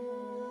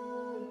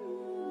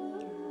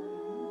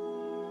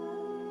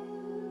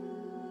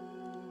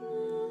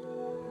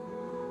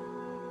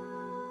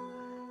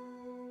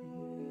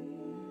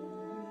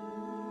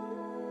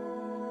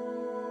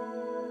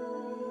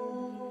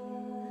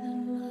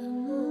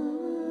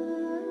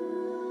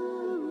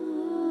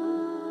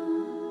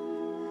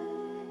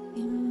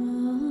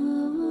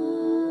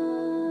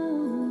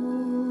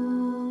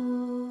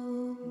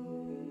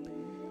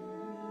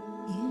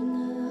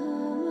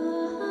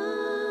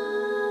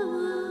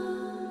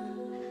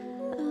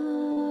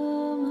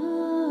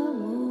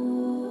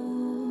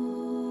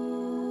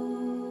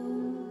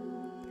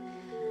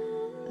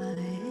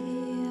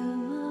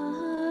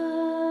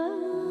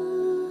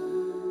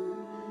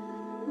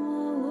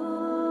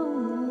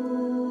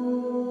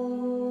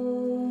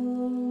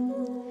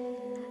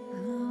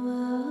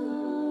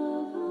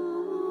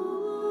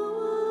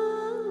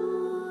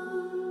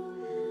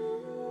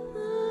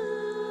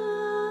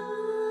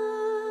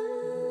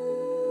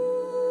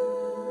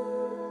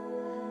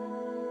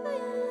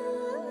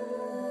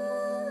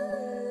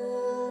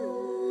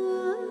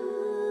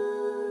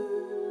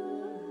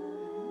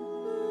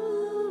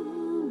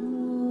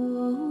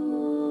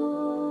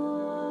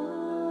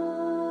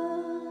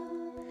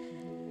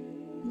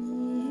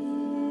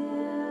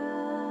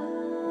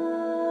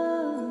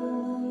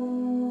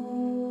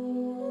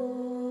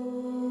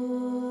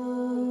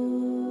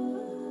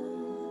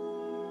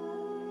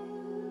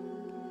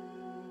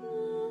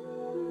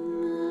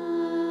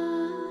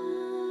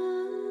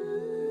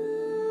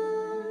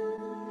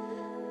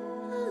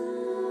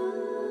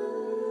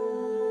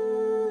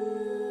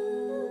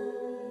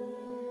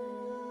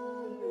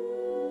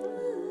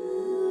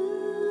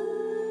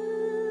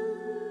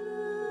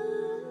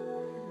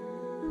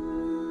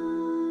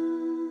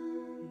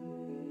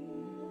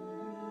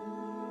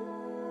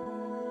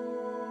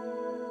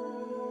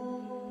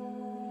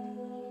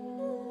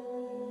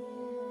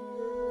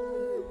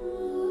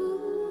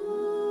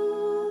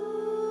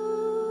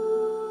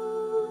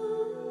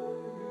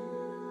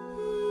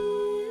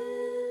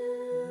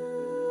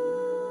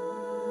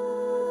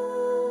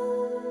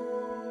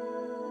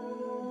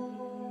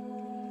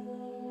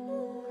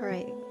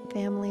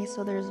 Okay,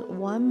 so there's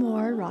one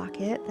more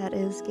rocket that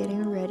is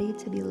getting ready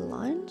to be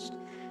launched.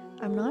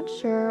 I'm not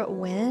sure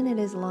when it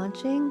is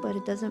launching, but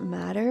it doesn't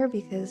matter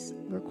because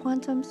we're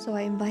quantum. So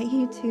I invite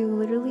you to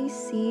literally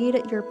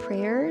seed your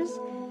prayers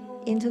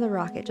into the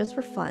rocket just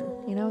for fun.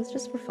 You know, it's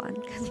just for fun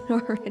because we're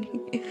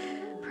already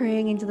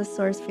praying into the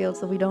source field,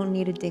 so we don't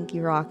need a dinky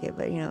rocket,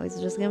 but you know,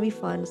 it's just gonna be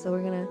fun. So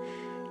we're gonna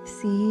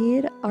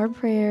seed our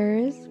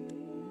prayers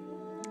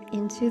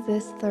into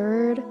this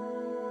third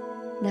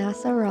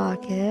NASA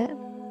rocket.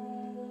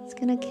 It's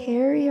gonna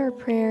carry our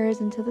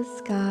prayers into the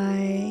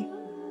sky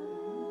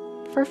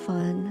for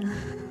fun.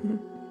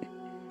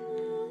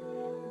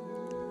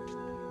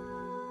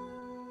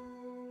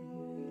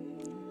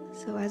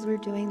 So as we're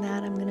doing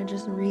that, I'm gonna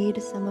just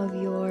read some of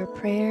your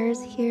prayers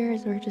here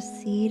as we're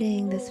just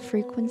seeding this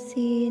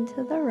frequency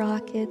into the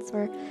rockets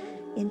or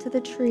into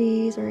the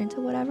trees or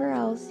into whatever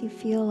else you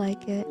feel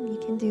like it. You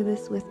can do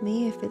this with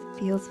me if it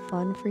feels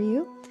fun for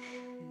you.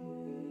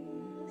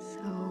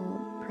 So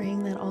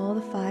praying that all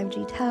the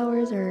 5G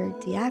towers are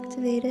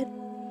deactivated,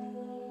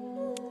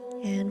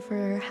 and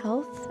for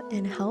health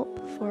and help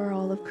for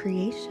all of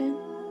creation,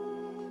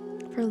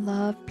 for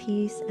love,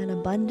 peace, and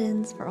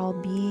abundance for all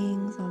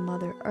beings on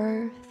Mother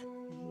Earth.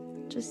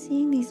 Just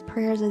seeing these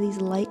prayers of these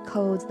light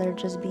codes that are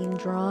just being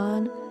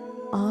drawn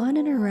on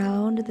and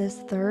around this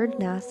third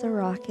NASA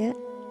rocket.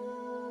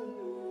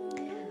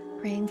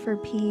 Praying for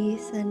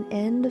peace and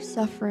end of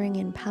suffering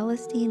in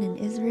Palestine and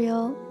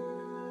Israel.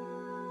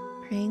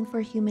 Praying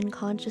for human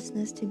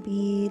consciousness to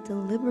be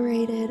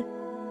liberated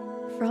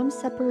from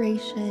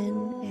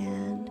separation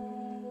and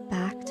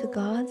back to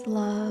God's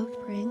love.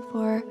 Praying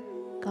for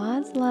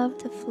God's love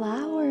to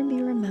flower and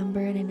be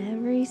remembered in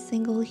every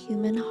single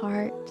human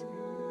heart.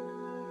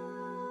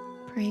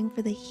 Praying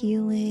for the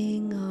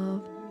healing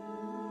of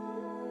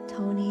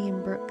Tony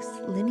and Brooke's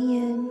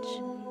lineage,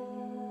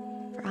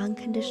 for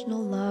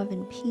unconditional love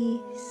and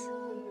peace.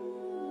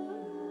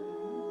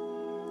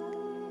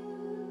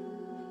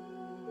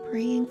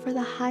 Praying for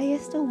the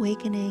highest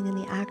awakening and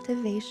the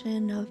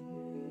activation of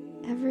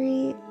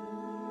every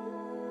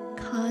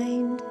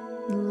kind,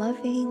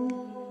 loving,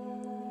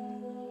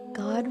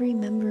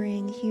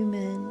 God-remembering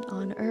human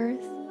on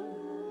earth.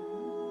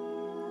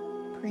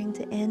 Praying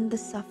to end the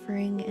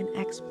suffering and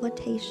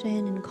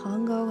exploitation in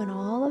Congo and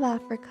all of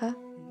Africa.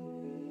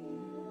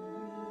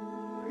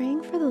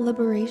 Praying for the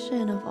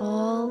liberation of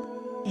all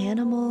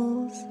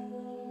animals.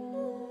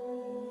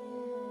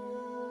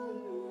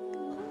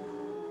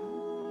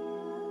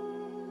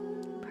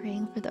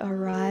 Praying for the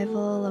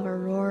arrival of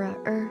Aurora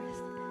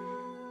Earth.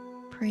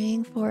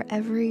 Praying for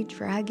every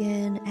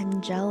dragon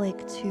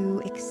angelic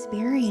to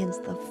experience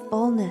the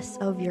fullness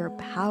of your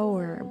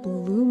power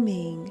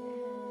blooming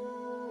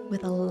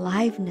with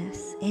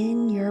aliveness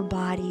in your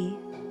body.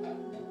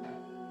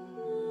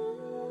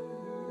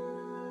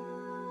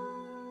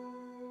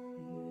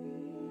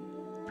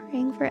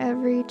 Praying for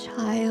every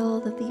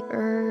child of the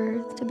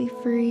earth to be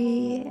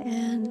free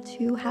and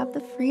to have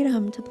the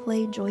freedom to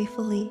play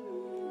joyfully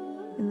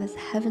in this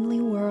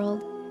heavenly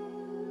world.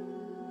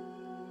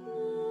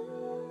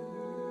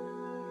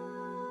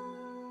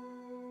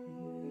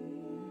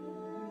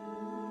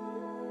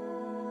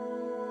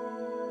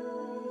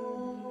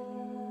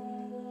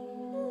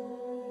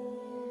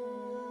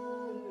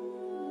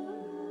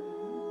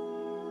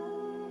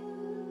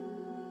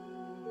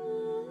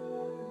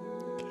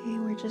 Okay,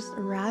 we're just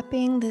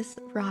wrapping this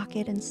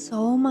rocket in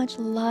so much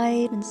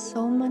light and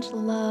so much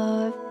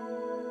love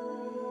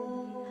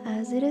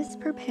as it is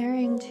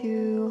preparing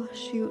to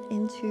shoot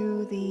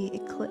into the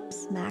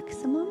Eclipse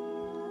maximum.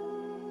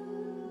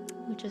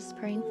 We're just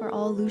praying for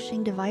all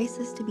looshing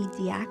devices to be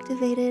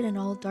deactivated and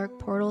all dark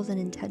portals and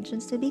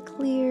intentions to be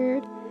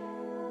cleared.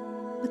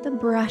 With the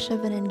brush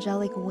of an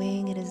angelic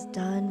wing, it is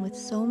done with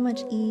so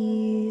much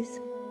ease.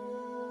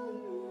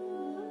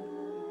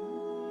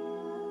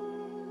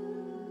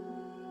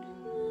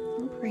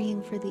 I'm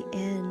praying for the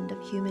end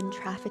of human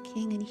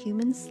trafficking and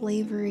human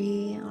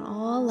slavery on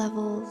all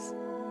levels,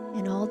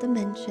 in all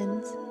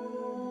dimensions.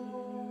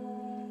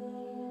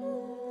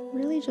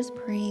 Really just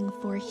praying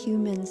for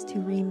humans to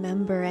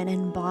remember and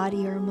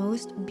embody our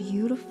most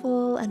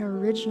beautiful and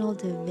original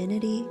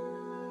divinity.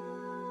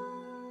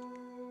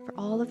 For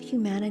all of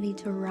humanity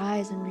to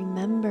rise and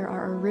remember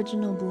our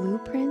original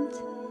blueprint.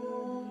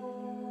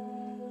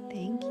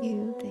 Thank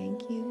you,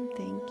 thank you,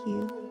 thank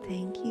you,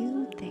 thank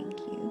you, thank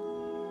you.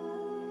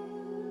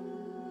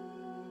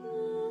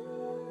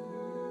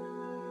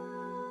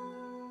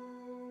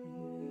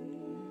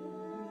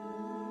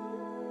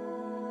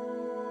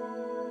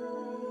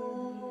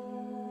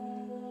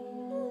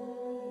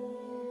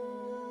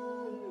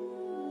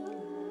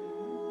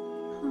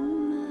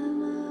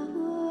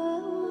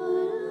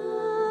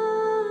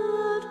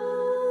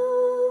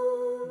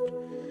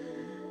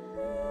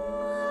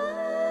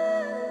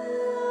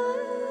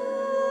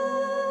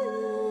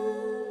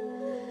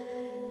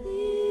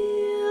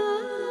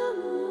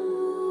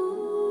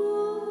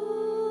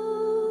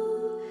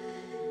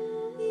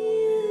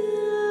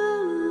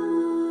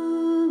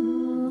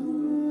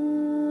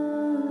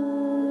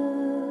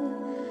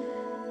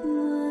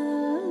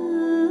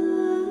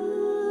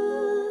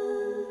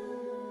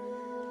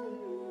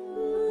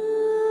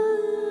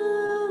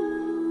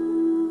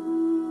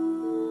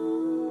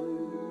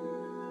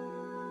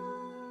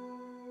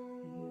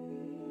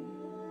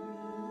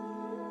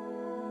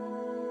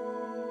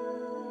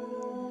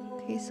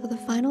 So the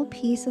final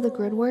piece of the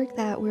grid work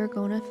that we're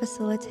going to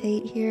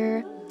facilitate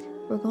here,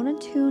 we're going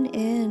to tune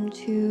in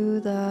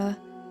to the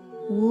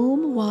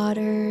womb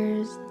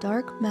waters,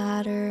 dark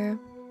matter,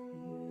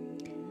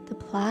 the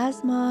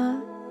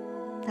plasma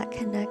that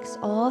connects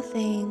all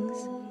things,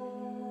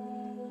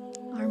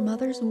 our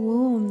mother's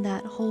womb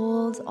that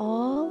holds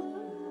all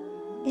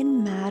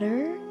in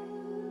matter,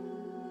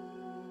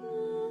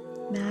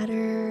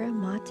 mater,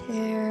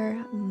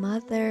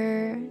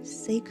 mother,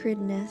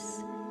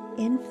 sacredness,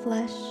 in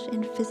flesh,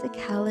 in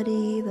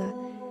physicality.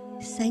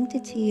 The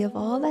sanctity of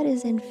all that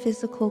is in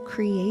physical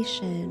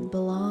creation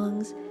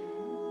belongs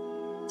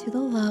to the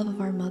love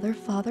of our Mother,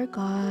 Father,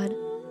 God.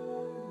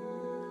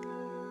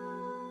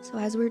 So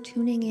as we're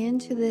tuning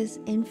into this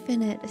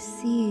infinite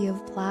sea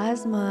of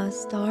plasma,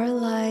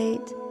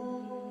 starlight,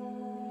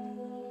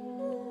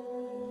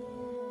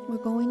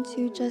 we're going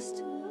to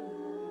just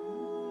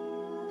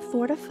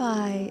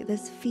fortify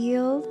this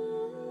field,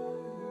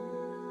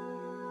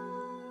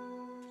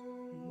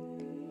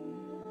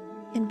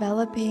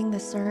 enveloping the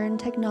CERN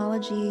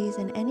technologies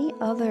and any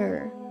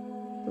other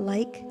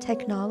like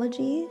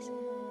technologies.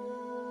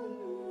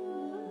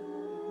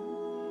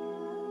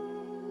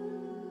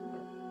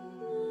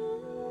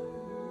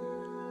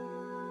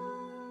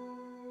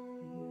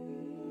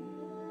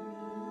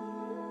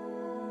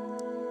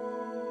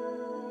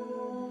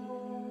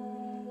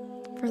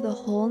 For the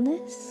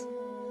wholeness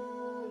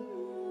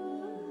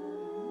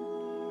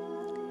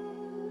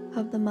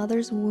of the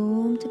mother's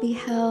womb to be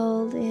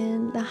held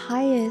in the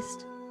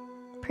highest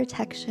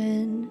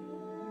protection,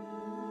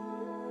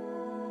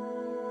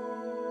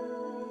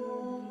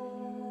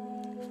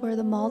 for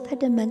the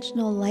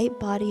multidimensional light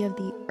body of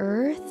the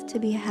earth to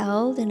be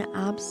held in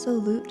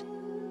absolute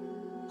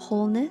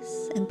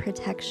wholeness and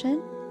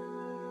protection.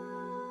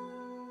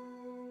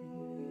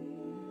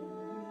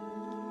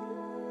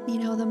 You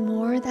know, the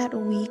more that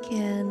we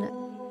can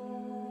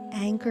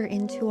anchor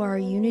into our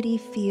unity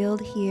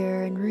field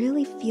here and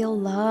really feel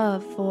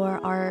love for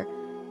our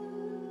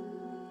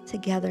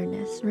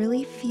togetherness,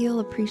 really feel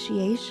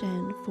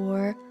appreciation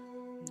for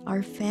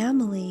our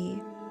family.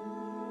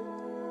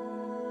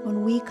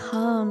 When we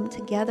come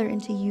together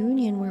into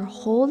union, we're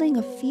holding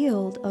a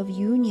field of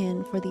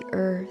union for the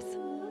earth.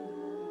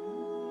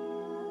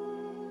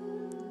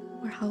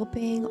 We're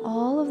helping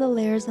all of the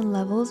layers and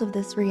levels of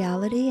this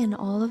reality and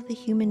all of the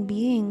human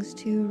beings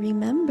to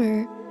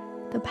remember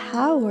the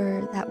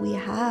power that we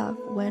have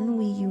when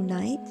we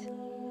unite.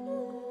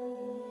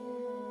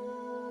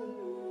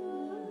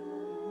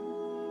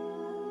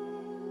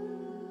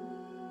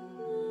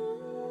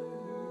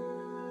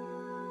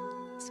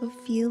 So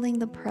feeling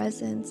the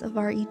presence of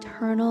our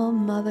eternal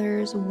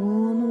mother's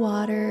womb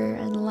water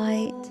and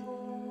light,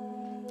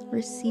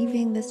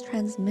 receiving this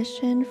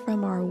transmission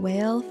from our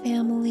whale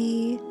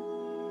family,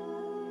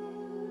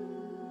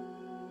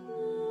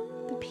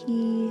 the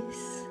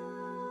peace,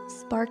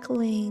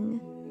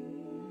 sparkling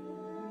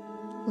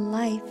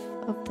life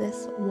of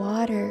this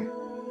water.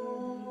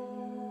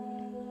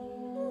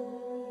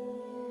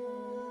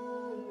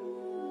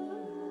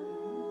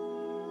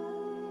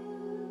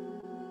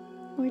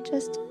 We're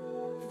just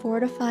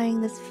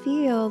fortifying this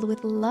field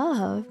with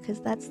love,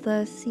 because that's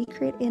the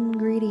secret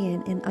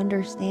ingredient in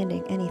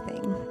understanding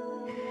anything.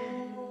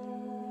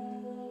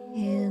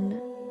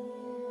 In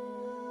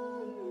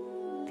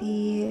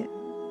the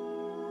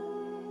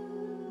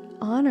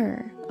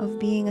honor of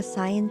being a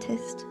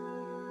scientist,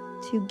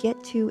 to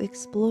get to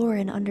explore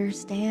and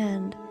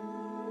understand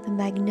the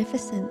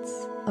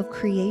magnificence of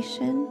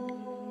creation,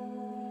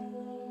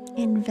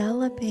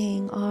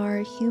 enveloping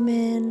our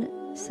human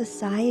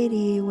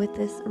society with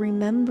this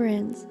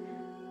remembrance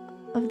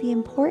of the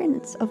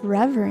importance of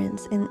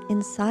reverence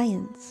in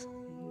science.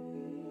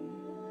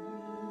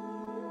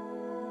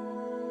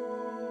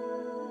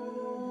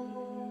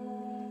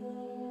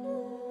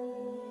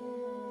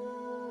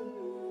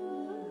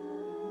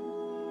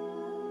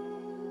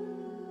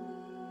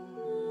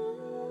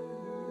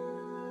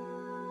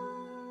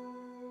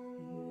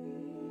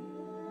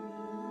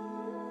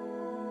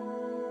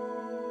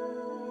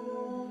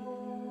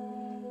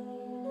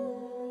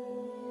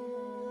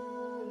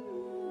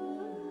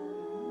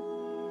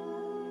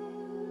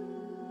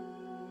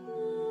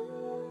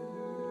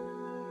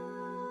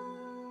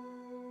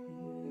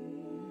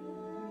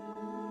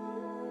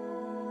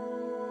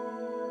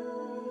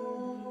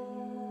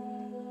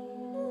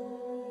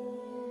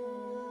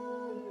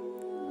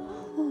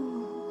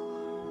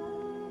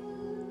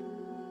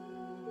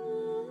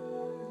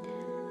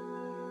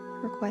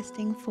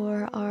 Requesting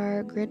for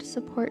our grid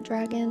support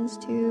dragons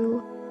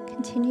to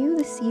continue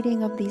the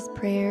seeding of these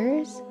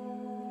prayers,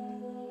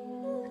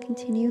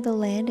 continue the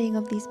landing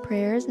of these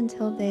prayers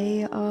until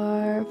they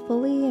are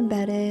fully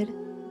embedded,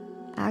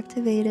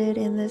 activated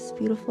in this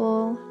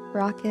beautiful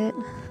rocket.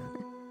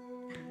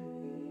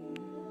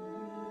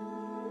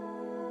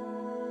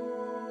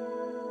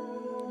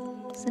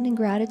 Sending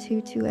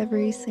gratitude to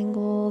every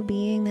single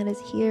being that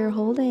is here,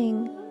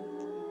 holding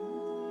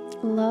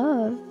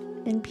love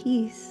and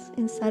peace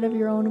inside of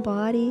your own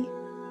body.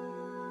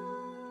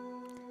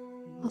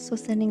 Also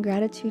sending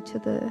gratitude to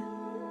the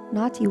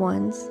naughty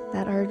ones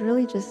that are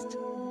really just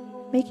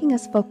making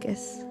us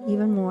focus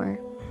even more.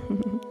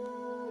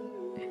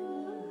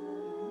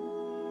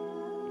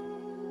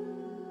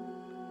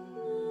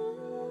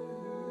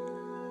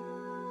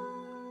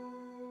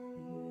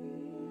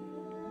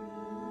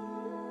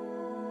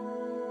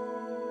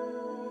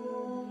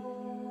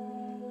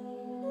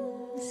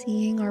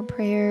 Seeing our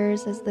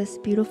prayers as this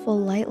beautiful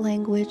light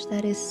language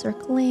that is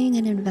circling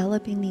and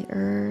enveloping the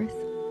earth.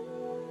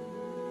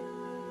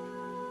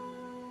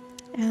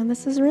 And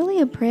this is really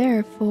a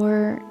prayer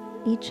for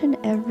each and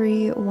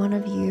every one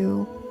of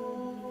you.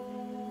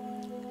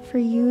 For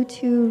you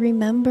to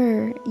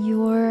remember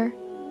your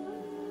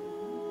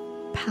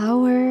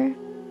power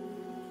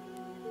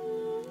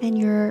and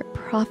your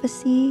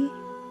prophecy.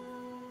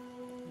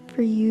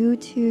 For you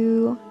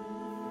to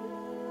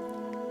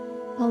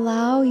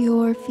allow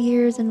your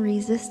fears and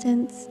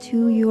resistance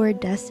to your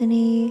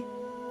destiny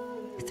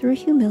through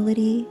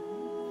humility.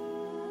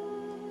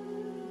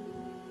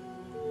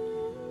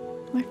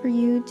 Or for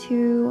you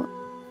to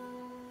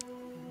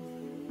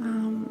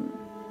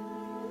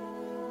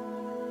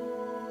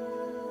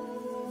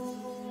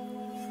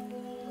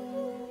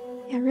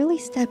really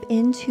step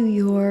into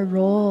your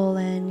role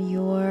and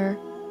your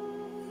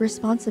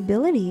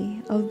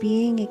responsibility of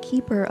being a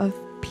keeper of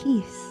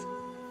peace.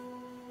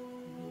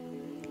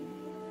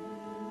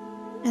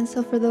 And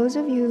so for those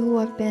of you who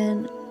have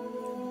been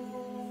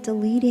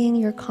deleting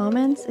your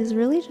comments is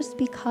really just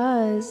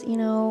because, you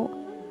know,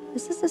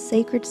 this is a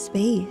sacred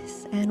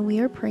space and we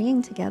are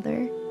praying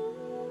together.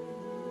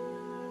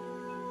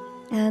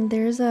 And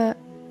there is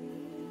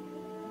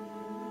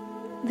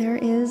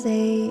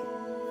a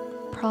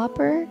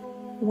proper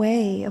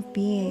way of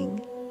being.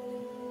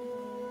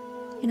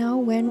 You know,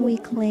 when we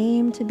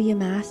claim to be a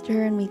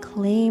master and we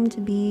claim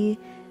to be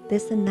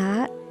this and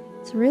that,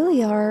 it's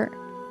really our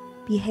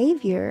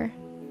behavior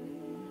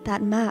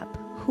that map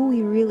who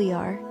we really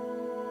are.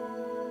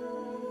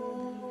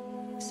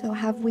 So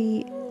have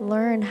we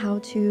learned how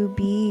to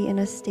be in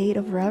a state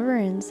of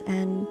reverence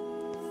and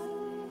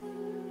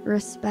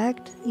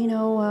respect, you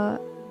know, a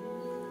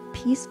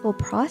peaceful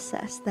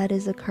process that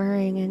is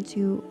occurring, and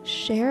to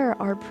share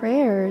our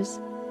prayers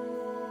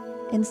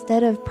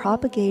instead of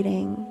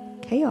propagating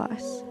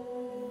chaos?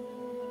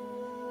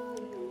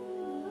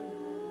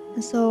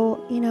 And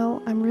so, you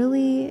know, I'm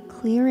really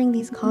clearing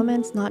these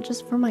comments not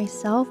just for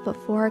myself, but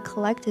for our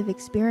collective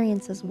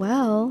experience as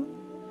well.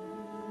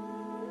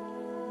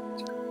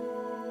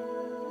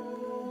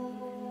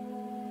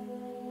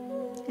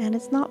 And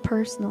it's not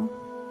personal,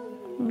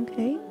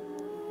 okay?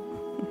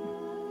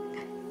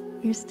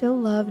 You're still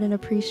loved and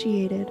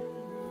appreciated,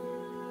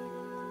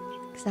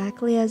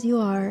 exactly as you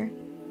are.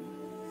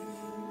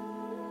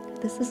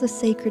 This is a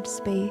sacred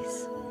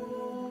space.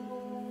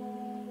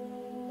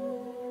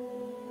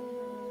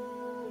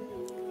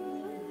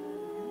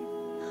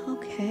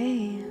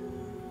 Okay.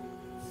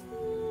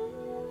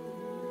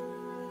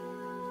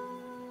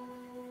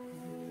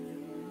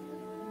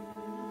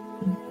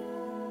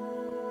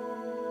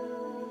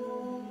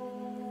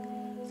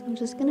 So I'm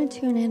just going to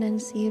tune in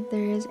and see if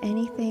there is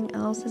anything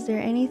else. Is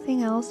there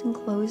anything else in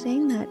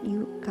closing that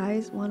you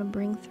guys want to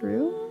bring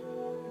through?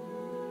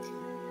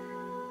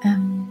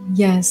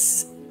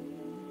 Yes,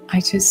 I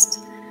just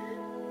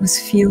was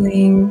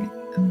feeling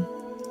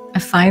a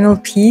final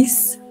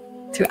piece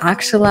to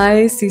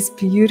actualize these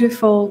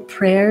beautiful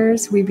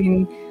prayers we've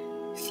been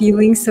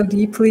feeling so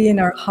deeply in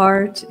our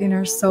heart, in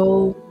our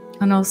soul,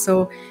 and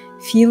also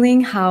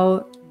feeling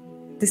how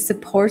this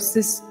supports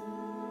this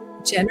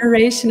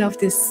generation of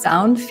this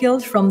sound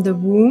field from the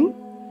womb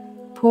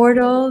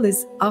portal,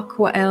 this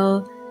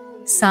aqua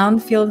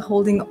sound field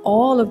holding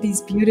all of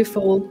these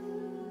beautiful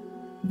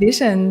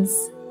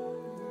visions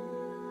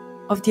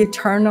of the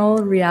eternal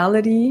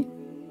reality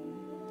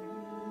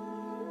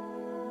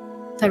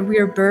that we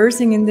are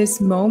birthing in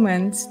this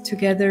moment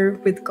together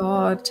with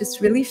God.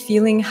 Just really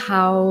feeling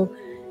how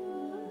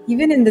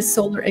even in the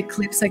solar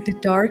eclipse, like the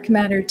dark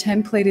matter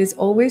template is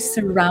always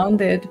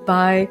surrounded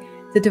by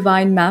the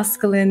divine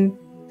masculine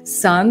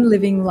sun,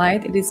 living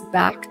light. It is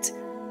backed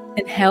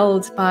and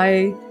held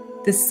by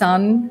the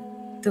sun,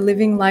 the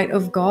living light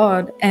of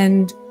God.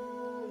 And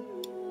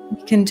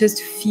we can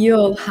just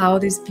feel how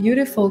this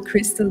beautiful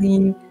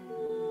crystalline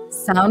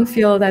sound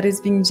field that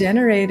is being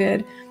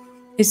generated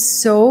is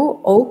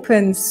so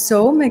open,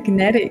 so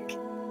magnetic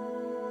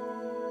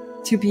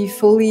to be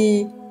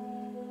fully,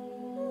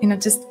 you know,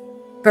 just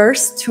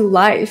burst to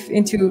life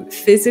into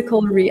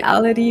physical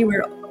reality.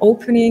 We're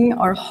opening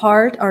our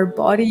heart, our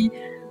body,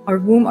 our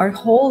womb, our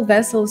whole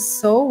vessel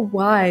so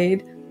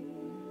wide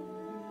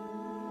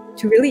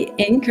to really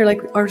anchor, like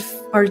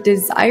our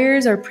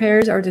desires, our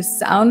prayers are the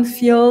sound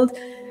field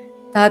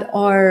that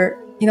are,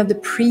 you know, the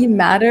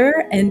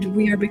pre-matter, and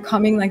we are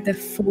becoming like the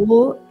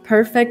full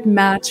perfect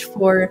match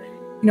for,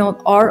 you know,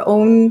 our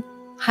own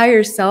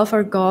higher self,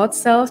 our God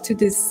self, to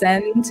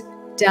descend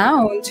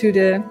down to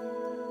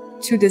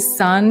the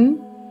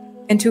sun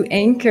and to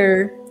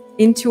anchor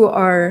into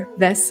our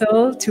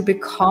vessel, to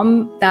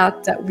become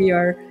that we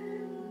are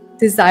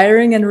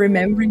desiring and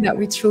remembering that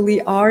we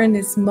truly are in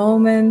this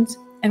moment.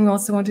 And we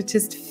also want to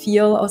just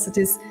feel also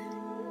this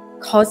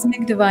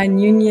cosmic divine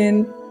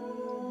union,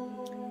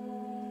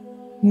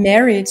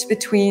 marriage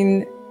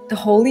between the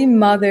Holy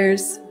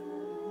Mother's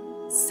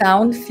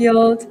sound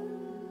field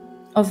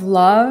of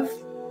love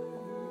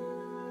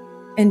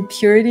and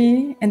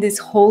purity and this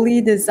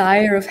holy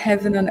desire of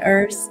heaven on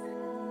earth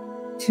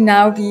to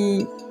now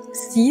be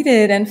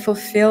seated and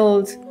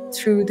fulfilled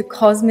through the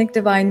cosmic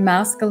divine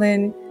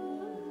masculine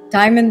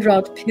diamond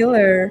rod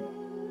pillar.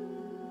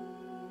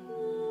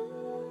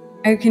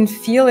 I can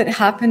feel it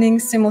happening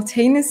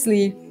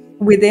simultaneously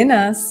within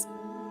us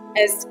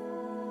as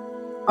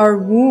our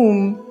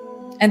womb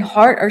and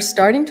heart are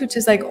starting to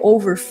just like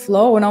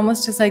overflow and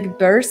almost just like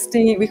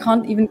bursting. We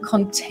can't even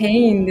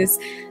contain this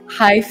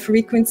high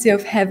frequency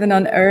of heaven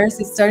on earth.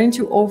 It's starting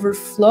to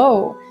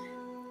overflow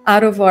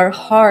out of our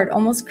heart,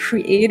 almost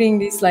creating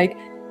these like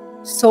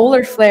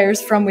solar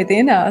flares from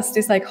within us,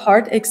 these like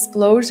heart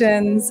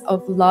explosions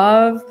of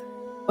love,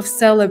 of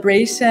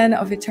celebration,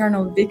 of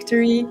eternal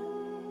victory.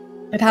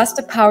 It has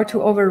the power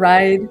to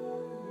override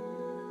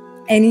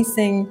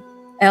anything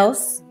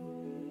else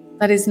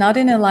that is not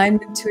in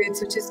alignment to it.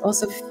 So just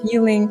also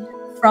feeling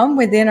from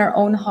within our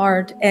own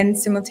heart and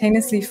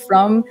simultaneously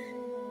from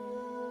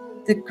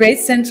the great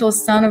central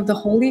sun of the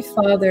Holy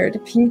Father, the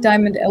pink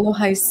diamond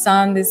Elohai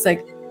sun, this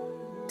like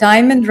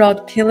diamond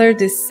rod pillar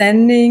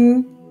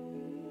descending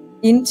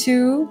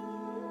into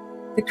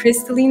the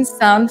crystalline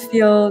sound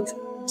field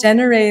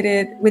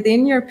generated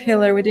within your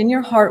pillar, within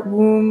your heart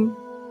womb,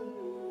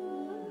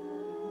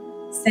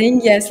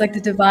 saying yes, like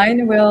the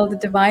divine will, the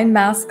divine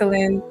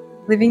masculine,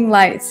 living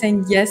light,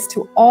 saying yes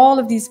to all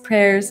of these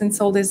prayers and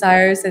soul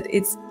desires, that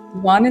it's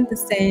one and the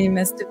same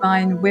as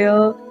divine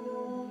will.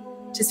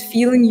 Just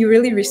feeling you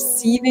really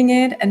receiving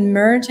it and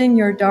merging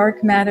your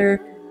dark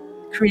matter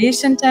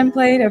creation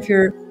template of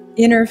your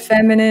inner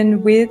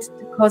feminine with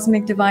the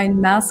cosmic divine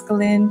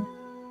masculine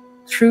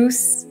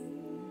truth,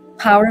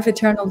 power of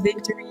eternal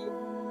victory.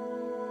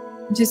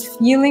 Just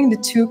feeling the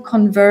two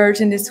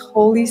converge in this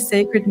holy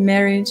sacred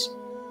marriage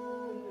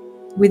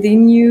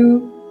within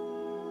you,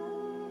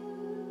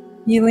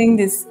 feeling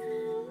this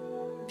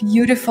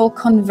beautiful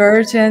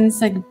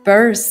convergence like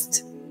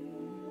burst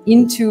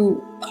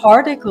into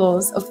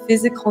particles of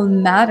physical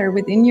matter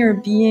within your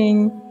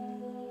being,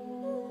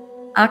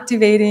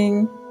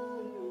 activating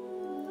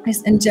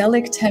this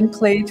angelic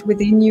template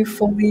within you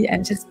fully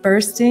and just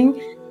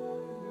bursting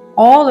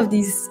all of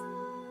these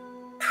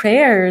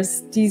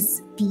prayers,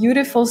 these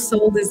beautiful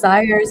soul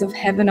desires of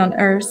heaven on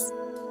earth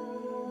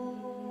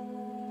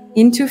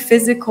into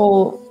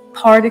physical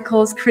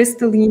particles,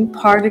 crystalline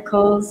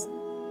particles.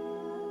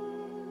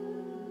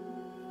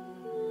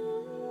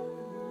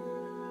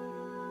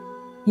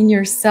 In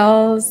your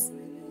cells,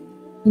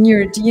 in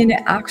your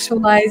DNA,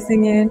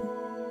 actualizing it,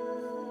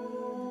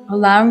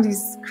 allowing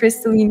these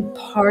crystalline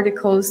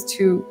particles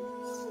to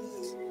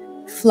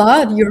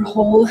flood your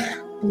whole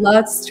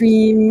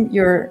bloodstream,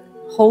 your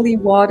holy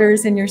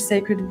waters in your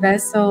sacred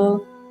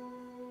vessel,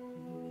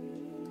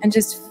 and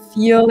just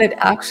feel it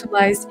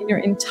actualized in your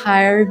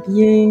entire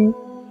being.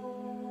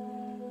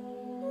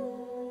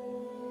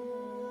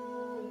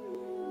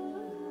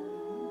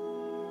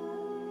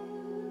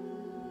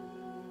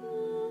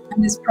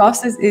 And this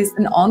process is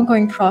an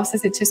ongoing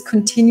process. It just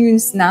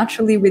continues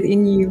naturally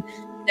within you.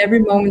 Every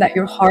moment that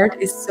your heart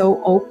is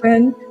so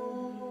open,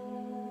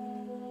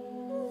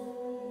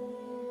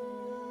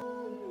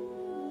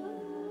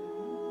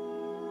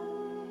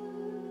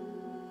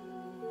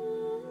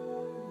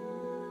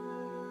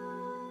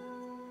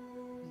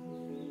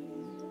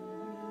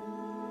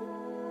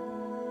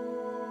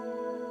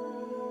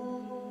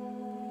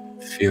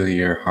 feel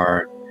your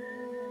heart,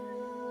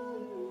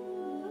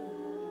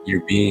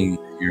 your being,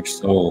 your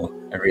soul,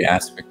 every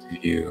aspect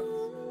of you.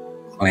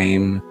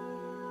 Claim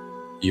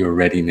your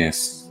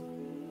readiness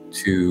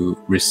to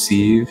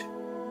receive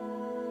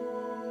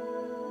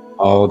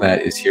all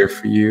that is here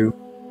for you,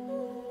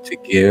 to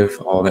give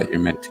all that you're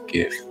meant to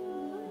give,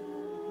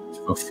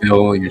 to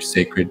fulfill your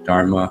sacred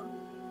dharma,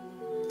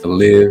 to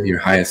live your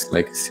highest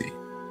legacy,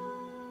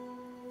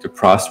 to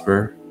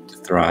prosper, to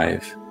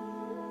thrive,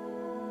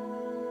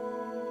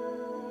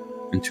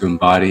 and to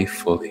embody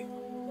fully.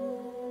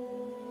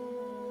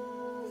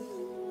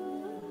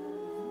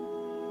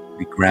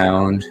 We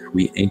ground,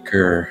 we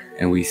anchor,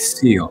 and we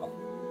seal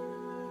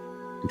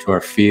into our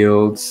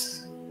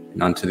fields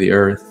and onto the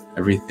earth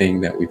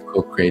everything that we've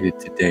co-created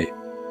today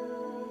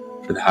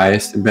for the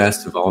highest and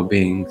best of all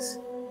beings,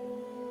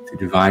 through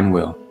divine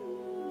will.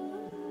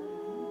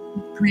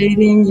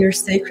 creating your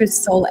sacred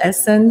soul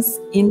essence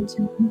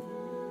into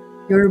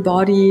your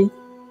body.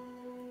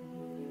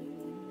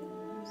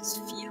 Just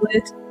feel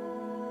it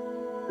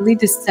really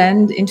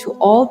descend into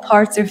all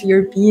parts of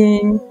your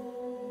being,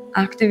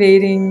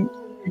 activating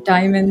your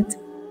diamond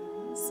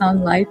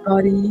sunlight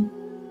body.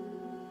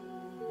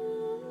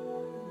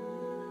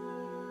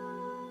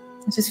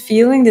 Just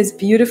feeling this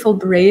beautiful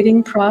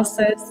braiding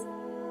process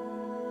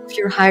of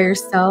your higher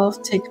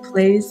self take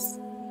place,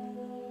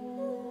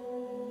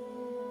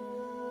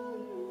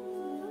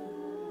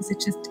 as it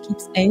just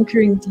keeps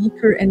anchoring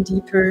deeper and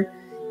deeper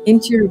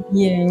into your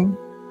being,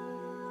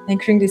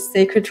 anchoring this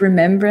sacred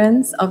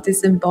remembrance of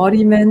this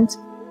embodiment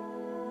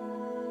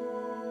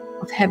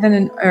of heaven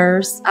and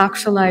earth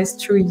actualized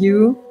through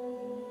you.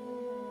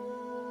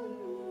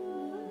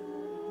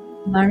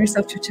 Allow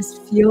yourself to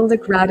just feel the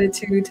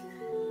gratitude,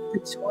 the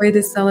joy,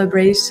 the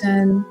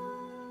celebration,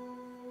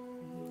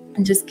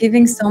 and just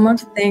giving so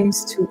much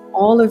thanks to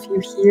all of you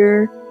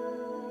here,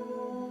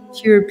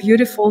 to your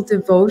beautiful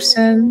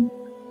devotion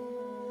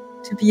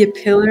to be a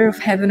pillar of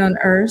heaven on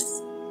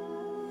earth.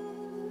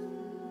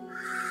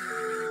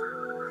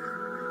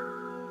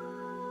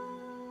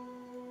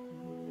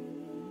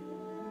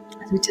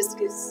 We just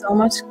give so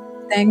much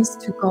thanks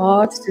to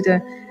God, to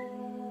the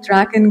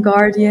dragon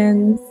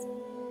guardians,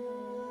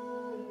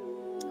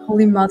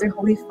 Holy Mother,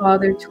 Holy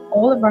Father, to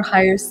all of our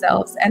higher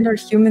selves and our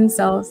human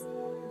selves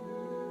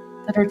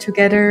that are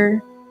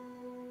together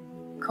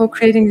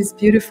co-creating this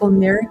beautiful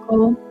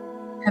miracle,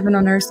 heaven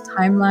on earth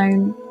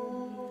timeline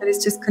that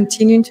is just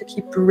continuing to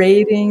keep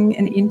braiding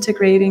and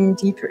integrating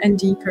deeper and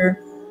deeper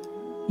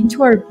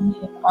into our being,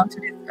 onto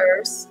this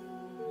earth.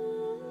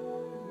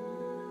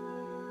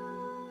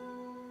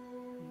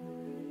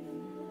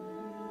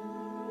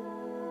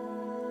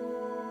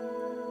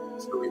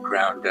 So we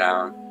ground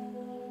down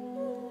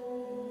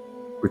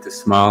with a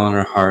smile on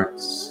our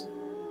hearts,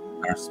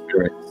 our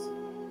spirits.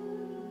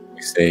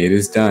 We say, it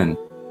is done,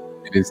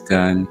 it is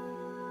done,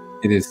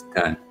 it is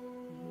done.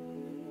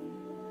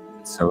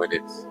 And so it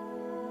is.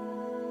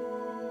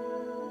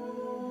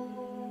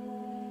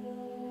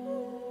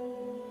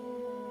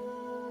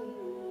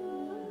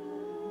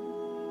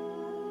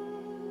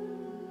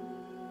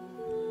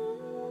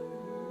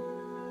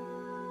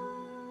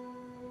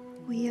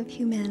 We of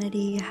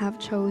humanity have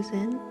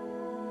chosen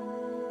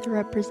the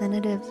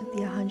representatives of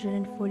the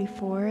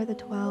 144, the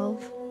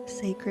 12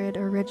 sacred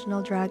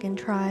original dragon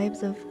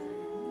tribes of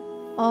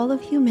all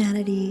of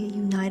humanity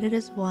united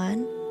as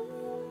one.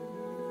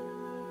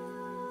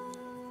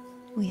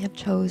 We have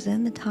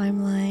chosen the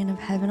timeline of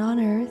heaven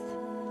on earth.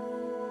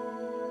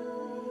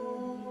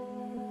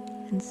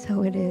 And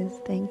so it is.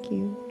 Thank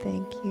you,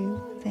 thank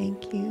you,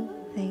 thank you,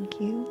 thank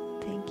you,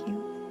 thank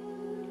you.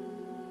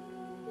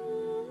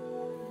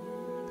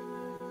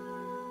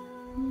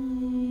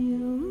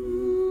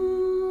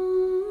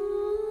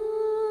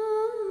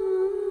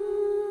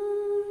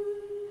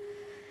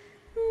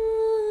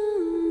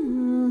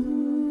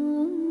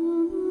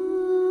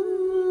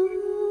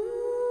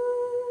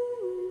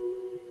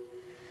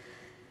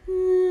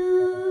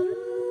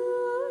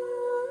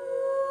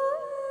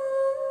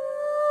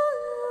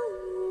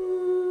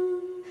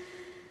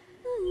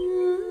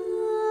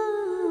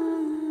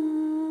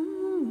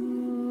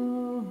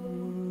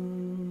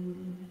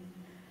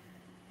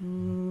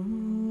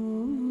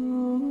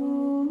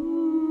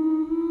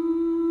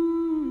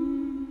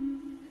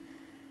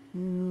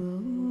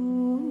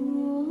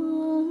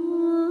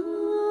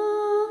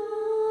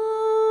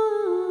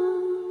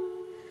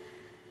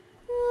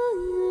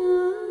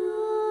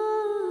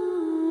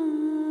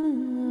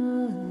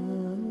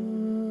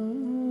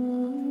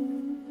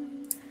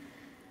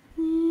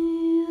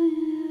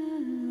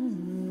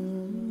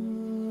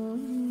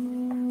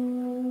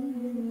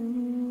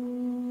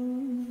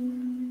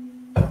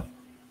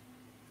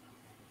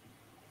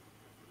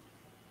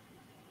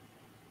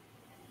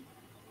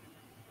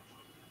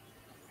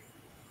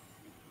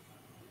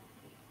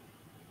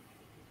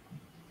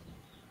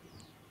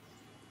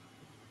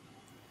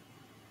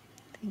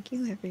 Thank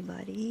you,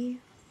 everybody.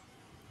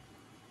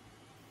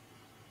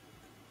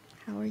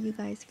 How are you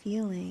guys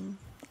feeling?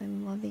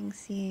 I'm loving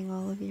seeing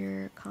all of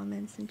your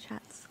comments and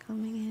chats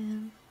coming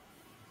in.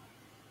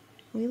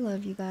 We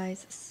love you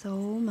guys so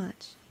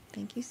much.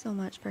 Thank you so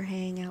much for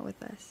hanging out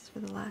with us for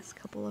the last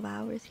couple of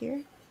hours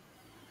here.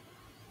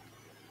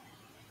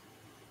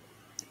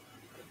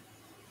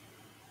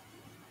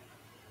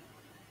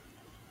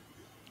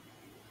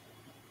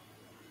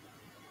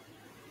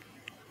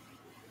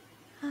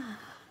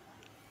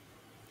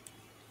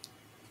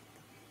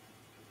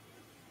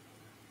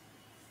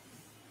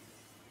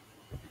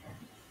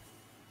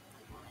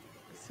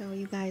 So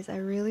you guys, I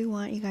really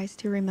want you guys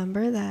to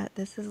remember that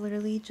this is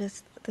literally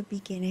just the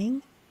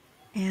beginning.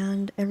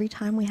 And every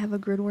time we have a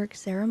Gridwork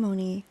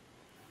ceremony,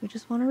 we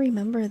just want to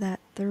remember that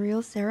the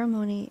real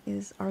ceremony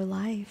is our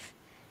life.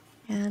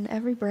 And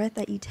every breath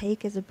that you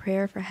take is a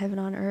prayer for heaven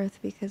on earth,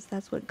 because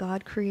that's what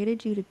God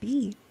created you to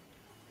be.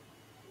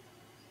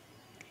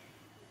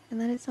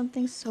 And that is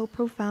something so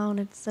profound.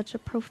 It's such a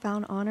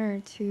profound honor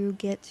to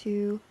get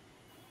to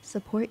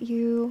support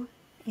you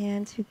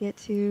and to get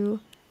to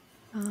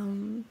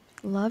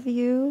love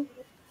you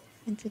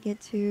and to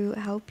get to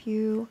help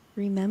you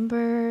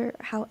remember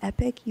how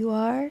epic you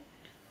are.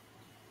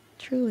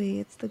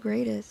 Truly, it's the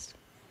greatest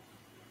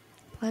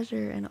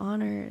pleasure and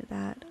honor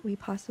that we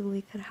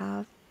possibly could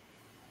have.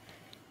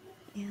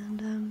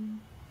 And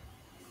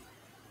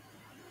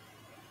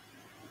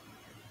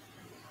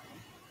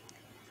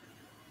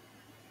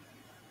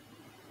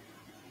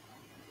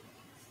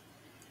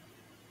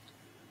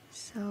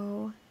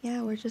So,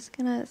 yeah, we're just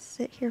gonna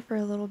sit here for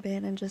a little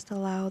bit and just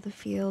allow the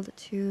field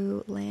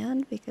to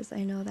land, because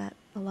I know that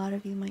a lot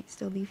of you might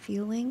still be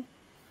feeling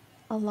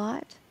a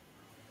lot.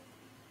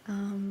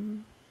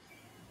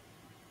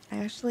 I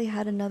actually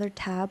had another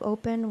tab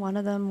open. One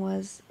of them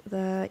was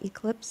the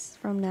Eclipse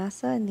from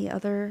NASA, and the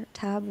other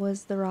tab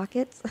was the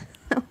rockets.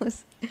 That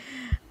was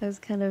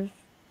kind of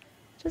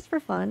just for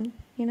fun,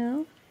 you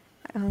know?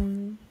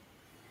 Um,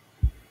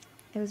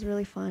 it was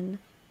really fun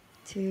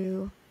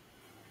to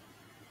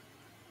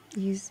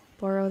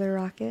borrow their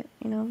rocket,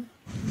 you know?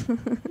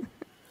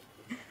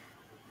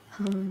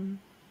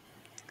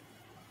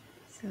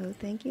 So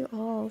thank you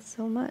all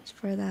so much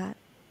for that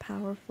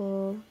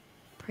powerful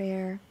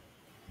prayer.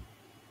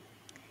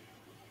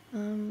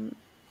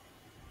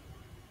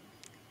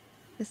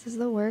 This is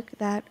the work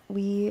that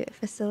we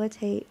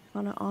facilitate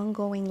on an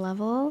ongoing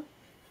level.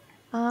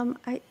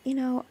 I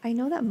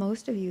know that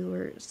most of you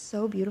are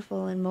so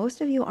beautiful, and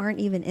most of you aren't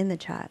even in the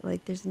chat.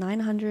 Like, there's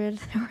 900,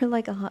 there were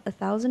like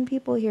 1,000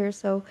 people here,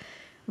 so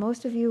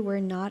most of you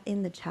were not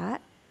in the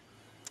chat.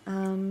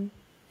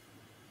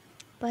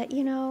 But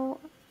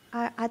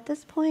at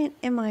this point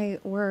in my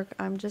work,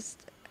 I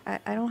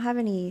don't have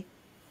any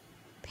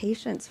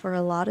patience for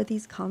a lot of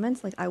these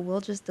comments. Like, I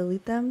will just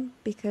delete them,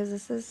 because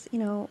this is,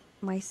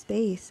 my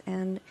space.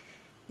 And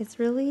it's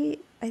really,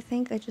 I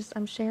think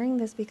I'm sharing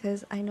this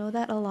because I know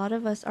that a lot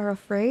of us are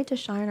afraid to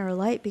shine our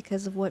light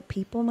because of what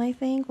people might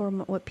think or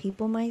what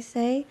people might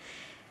say.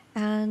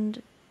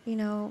 And,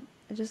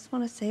 I just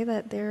want to say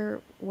that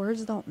their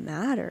words don't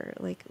matter.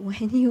 Like,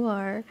 when you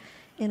are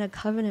in a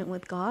covenant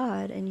with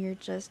God and you're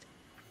just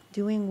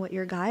doing what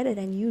you're guided,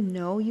 and you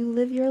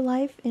live your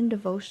life in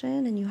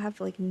devotion, and you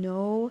have like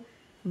no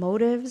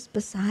motives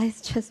besides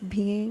just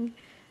being,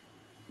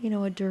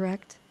 a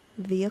direct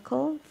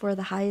vehicle for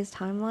the highest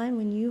timeline.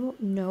 When you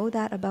know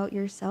that about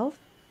yourself,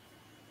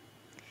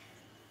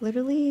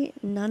 literally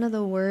none of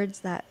the words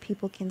that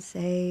people can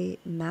say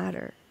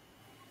matter.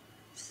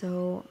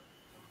 So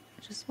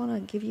I just want to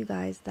give you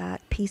guys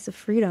that piece of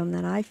freedom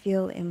that I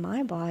feel in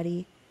my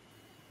body.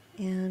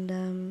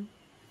 And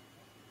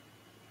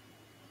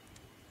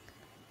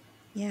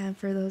yeah, and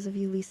for those of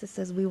you, Lisa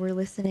says we were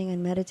listening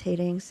and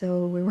meditating,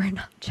 so we were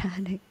not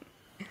chatting.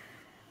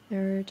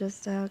 There were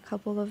just a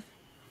couple of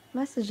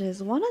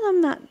messages. One of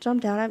them that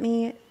jumped out at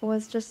me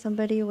was just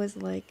somebody was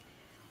like,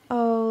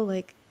 oh,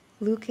 like,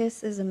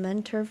 Lucas is a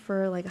mentor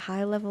for like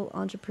high level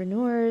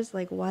entrepreneurs.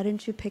 Like, why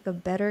didn't you pick a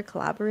better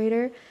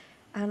collaborator?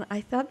 And I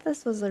thought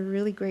this was a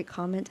really great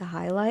comment to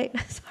highlight.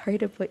 Sorry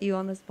to put you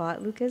on the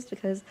spot, Lucas,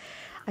 because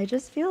I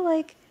just feel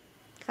like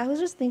I was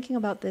just thinking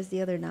about this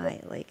the other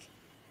night. Like,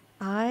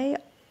 I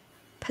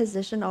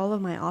positioned all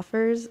of my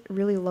offers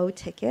really low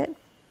ticket.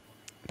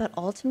 But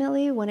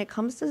ultimately, when it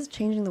comes to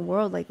changing the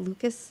world, like,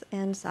 Lucas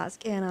and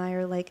Saskia and I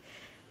are like,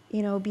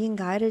 being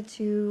guided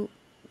to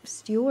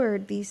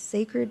steward these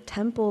sacred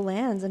temple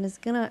lands. And it's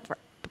gonna,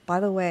 by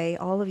the way,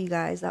 all of you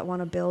guys that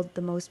want to build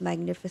the most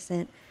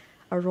magnificent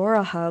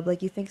Aurora hub,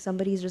 like, you think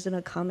somebody's just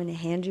gonna come and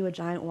hand you a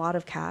giant wad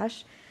of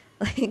cash?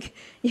 Like,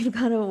 you've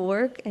got to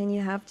work and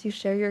you have to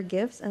share your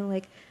gifts. And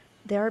like,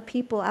 there are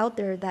people out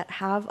there that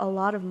have a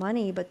lot of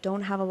money but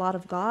don't have a lot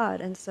of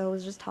God. And so I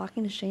was just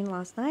talking to Shane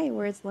last night,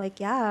 where it's like,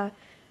 yeah,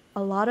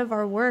 a lot of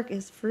our work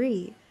is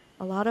free.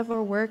 A lot of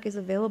our work is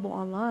available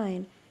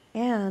online,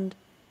 and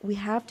we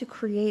have to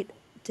create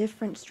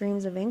different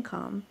streams of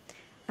income.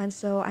 And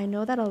so I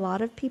know that a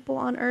lot of people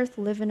on Earth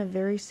live in a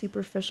very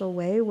superficial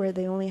way where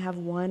they only have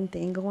one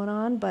thing going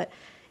on. But,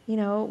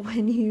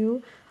 when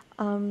you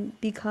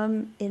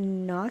become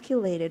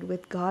inoculated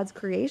with God's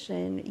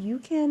creation, you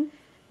can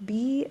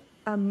be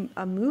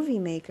a movie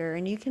maker,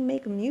 and you can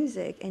make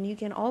music, and you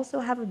can also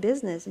have a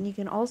business, and you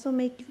can also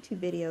make YouTube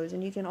videos,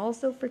 and you can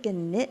also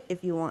freaking knit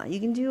if you want. You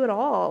can do it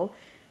all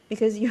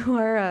because you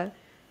are a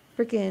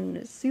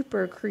freaking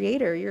super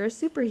creator. You're a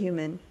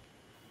superhuman.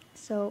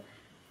 So,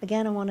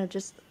 again, I want to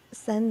just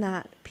send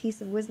that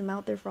piece of wisdom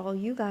out there for all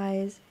you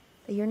guys,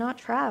 that you're not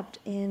trapped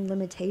in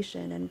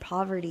limitation and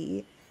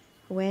poverty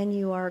when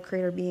you are a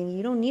creator being.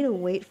 You don't need to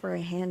wait for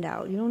a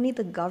handout. You don't need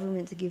the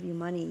government to give you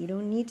money. You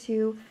don't need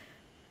to,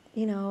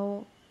 you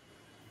know,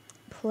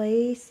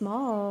 play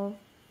small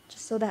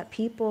just so that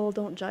people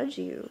don't judge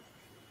you.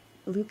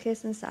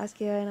 Lucas and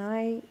Saskia and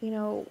I,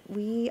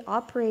 we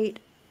operate.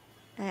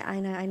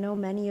 I know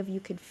many of you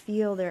could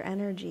feel their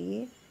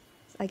energy.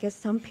 I guess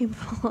some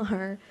people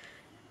are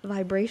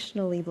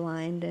vibrationally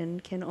blind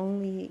and can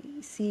only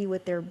see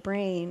with their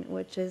brain,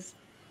 which is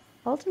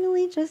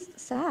ultimately just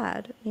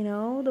sad.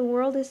 The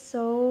world is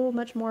so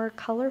much more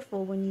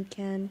colorful when you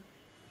can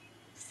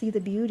see the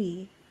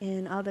beauty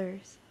in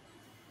others,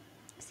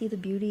 see the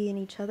beauty in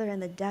each other,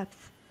 and the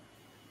depth,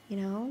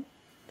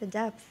 the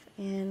depth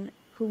in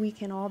who we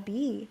can all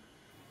be.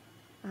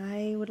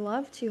 I would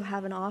love to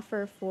have an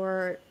offer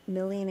for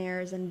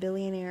millionaires and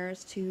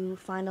billionaires to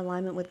find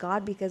alignment with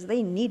God, because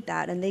they need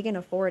that and they can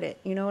afford it.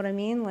 You know what I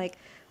mean? Like,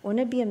 wouldn't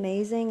it be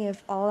amazing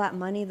if all that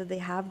money that they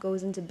have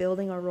goes into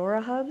building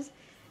Aurora hubs?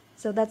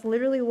 So that's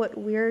literally what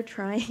we're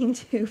trying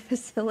to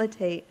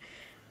facilitate.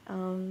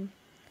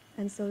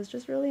 And so it's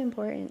just really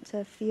important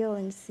to feel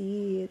and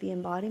see the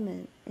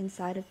embodiment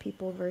inside of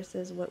people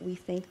versus what we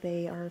think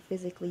they are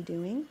physically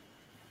doing.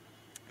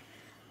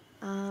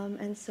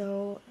 And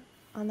so,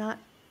 on that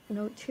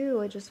note, too,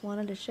 I just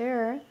wanted to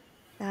share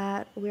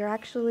that we're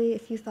actually,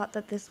 if you thought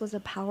that this was a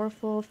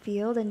powerful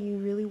field and you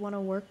really want to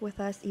work with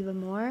us even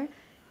more,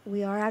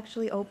 we are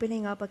actually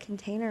opening up a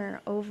container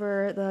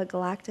over the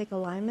galactic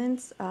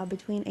alignments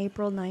between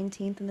April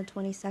 19th and the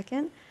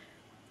 22nd.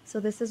 So,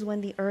 this is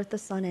when the Earth, the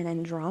Sun, and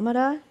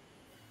Andromeda,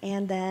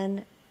 and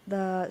then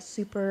the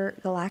super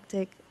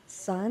galactic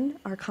sun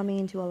are coming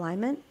into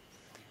alignment.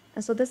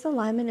 And so this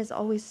alignment is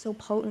always so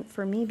potent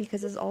for me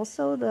because it's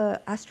also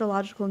the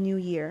astrological new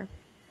year.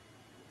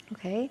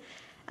 Okay.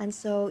 And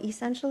so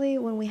essentially,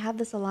 when we have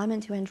this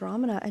alignment to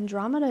Andromeda,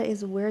 Andromeda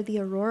is where the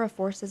aurora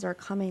forces are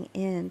coming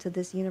into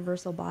this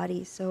universal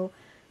body. So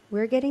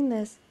we're getting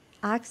this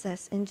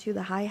access into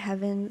the high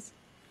heavens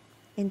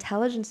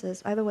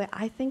intelligences. By the way,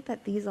 I think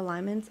that these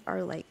alignments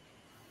are like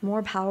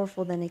more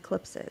powerful than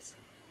eclipses,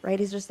 right?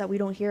 It's just that we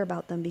don't hear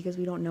about them because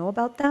we don't know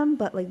about them,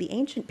 but like the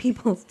ancient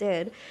peoples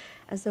did.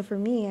 And so for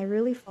me, I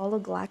really follow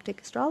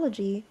galactic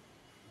astrology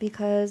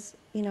because,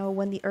 you know,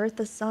 when the Earth,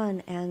 the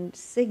Sun, and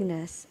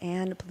Cygnus,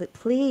 and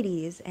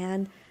Pleiades,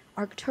 and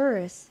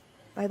Arcturus,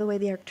 by the way,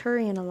 the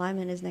Arcturian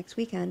alignment is next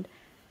weekend,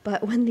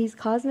 but when these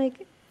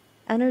cosmic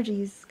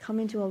energies come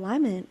into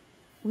alignment,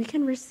 we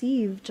can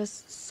receive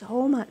just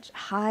so much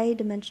high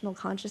dimensional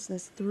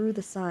consciousness through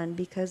the sun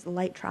because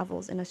light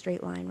travels in a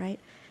straight line, right?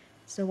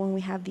 So when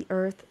we have the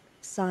earth,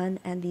 sun,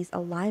 and these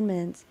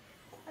alignments,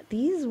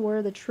 these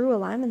were the true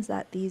alignments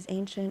that these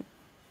ancient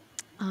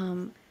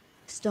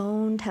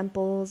stone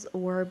temples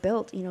were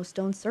built, you know,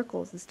 stone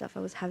circles and stuff. I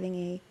was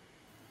having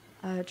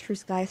a true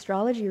sky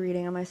astrology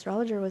reading, and my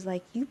astrologer was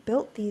like, you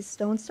built these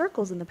stone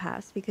circles in the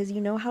past because you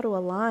know how to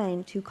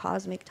align to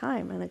cosmic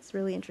time. And it's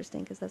really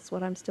interesting because that's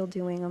what I'm still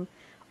doing. I'm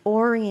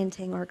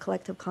orienting our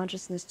collective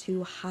consciousness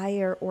to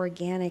higher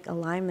organic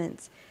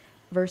alignments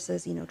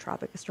versus, you know,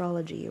 tropic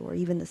astrology or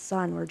even the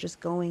sun. We're just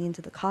going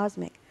into the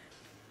cosmic.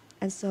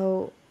 And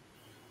so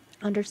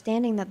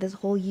understanding that this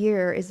whole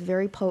year is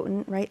very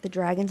potent, right? The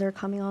dragons are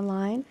coming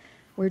online.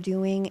 We're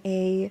doing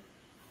a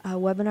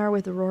webinar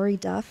with Rory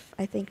Duff,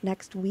 I think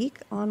next week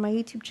on my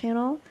YouTube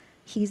channel.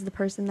 He's the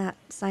person that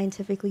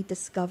scientifically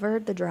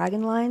discovered the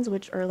dragon lines,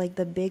 which are like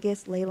the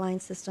biggest ley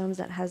line systems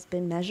that has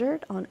been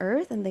measured on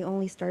Earth, and they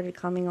only started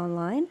coming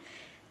online.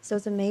 So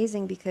it's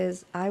amazing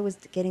because I was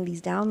getting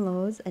these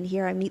downloads, and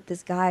here I meet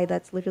this guy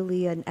that's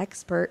literally an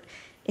expert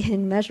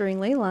in measuring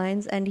ley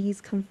lines, and he's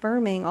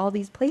confirming all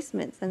these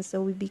placements. And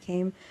so we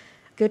became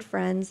good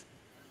friends.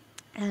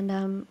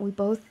 And we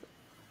both,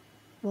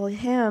 well,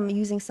 him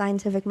using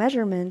scientific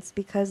measurements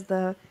because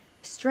the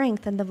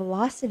strength and the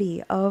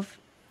velocity of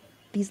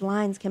these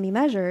lines can be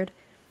measured.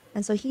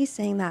 And so he's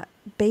saying that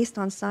based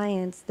on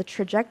science, the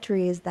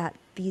trajectory is that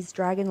these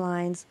dragon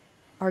lines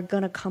are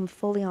going to come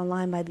fully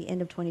online by the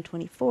end of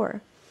 2024.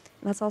 And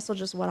that's also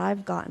just what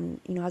I've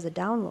gotten, you know, as a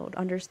download,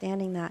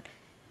 understanding that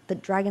the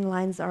dragon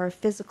lines are a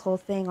physical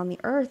thing on the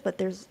earth, but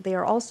they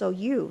are also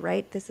you,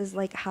 right? This is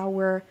like how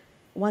we're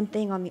one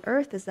thing on the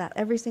earth is that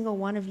every single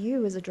one of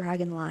you is a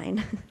dragon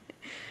line.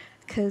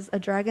 Because a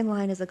dragon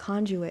line is a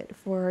conduit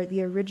for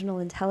the original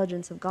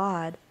intelligence of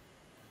God.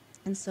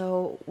 And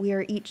so we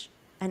are each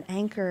an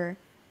anchor.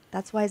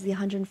 That's why it's the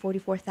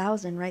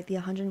 144,000, right? The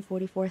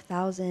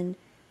 144,000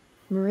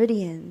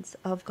 meridians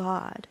of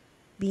God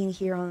being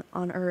here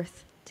on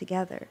earth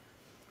together.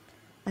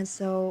 And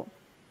so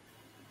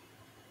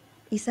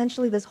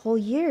essentially this whole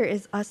year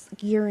is us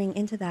gearing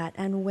into that.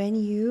 And when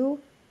you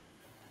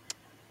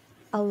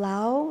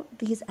allow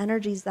these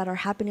energies that are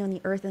happening on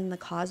the earth and the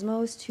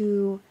cosmos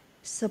to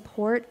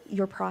support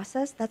your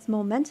process, that's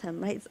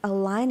momentum, right? It's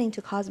aligning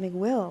to cosmic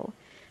will.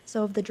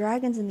 So if the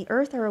dragons in the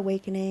earth are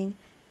awakening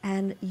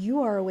and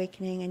you are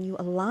awakening and you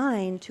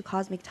align to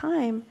cosmic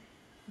time,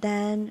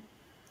 then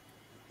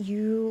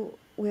you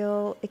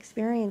will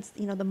experience,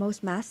 you know, the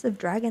most massive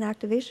dragon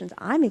activations.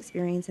 I'm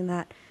experiencing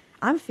that.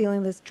 I'm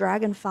feeling this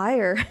dragon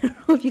fire. I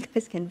don't know if you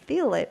guys can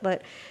feel it,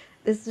 but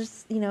this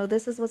is, you know,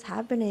 this is what's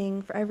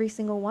happening for every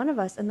single one of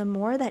us. And the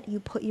more that you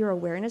put your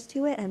awareness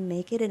to it and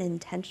make it an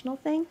intentional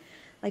thing,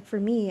 like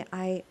for me,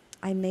 I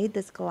made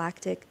this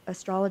galactic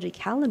astrology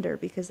calendar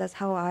because that's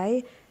how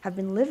I have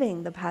been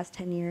living the past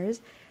 10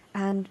 years.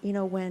 And, you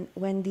know,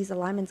 when these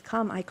alignments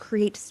come, I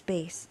create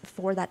space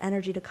for that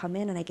energy to come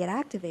in and I get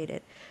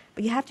activated.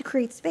 But you have to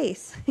create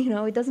space. You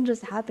know, it doesn't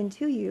just happen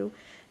to you.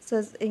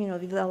 So, you know,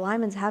 the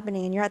alignment's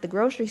happening and you're at the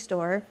grocery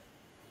store,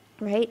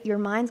 right? Your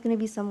mind's going to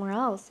be somewhere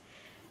else.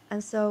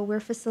 And so we're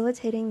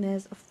facilitating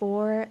this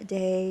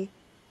 4-day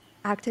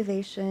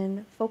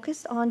activation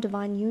focused on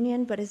divine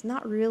union, but it's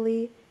not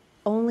really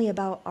only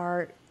about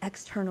our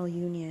external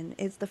union.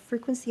 It's the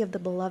frequency of the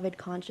beloved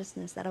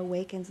consciousness that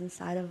awakens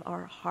inside of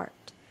our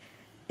heart.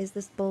 Is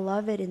this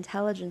beloved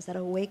intelligence that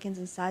awakens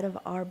inside of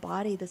our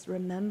body, this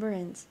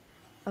remembrance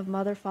of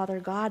Mother, Father,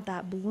 God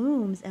that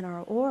blooms in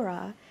our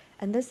aura.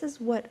 And this is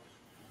what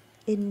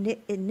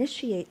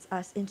initiates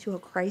us into a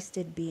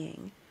Christed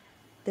being.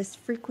 this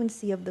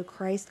frequency of the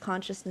Christ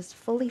consciousness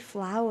fully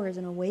flowers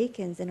and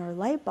awakens in our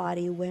light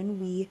body when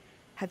we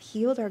have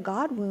healed our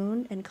God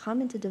wound and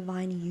come into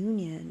divine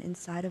union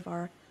inside of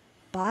our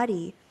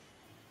body.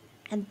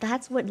 And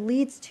that's what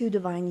leads to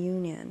divine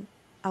union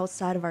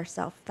outside of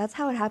ourself. That's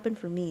how it happened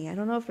for me. I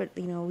don't know if it,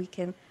 we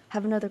can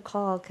have another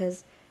call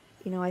because,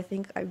 I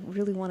think I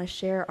really want to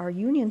share our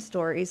union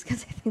stories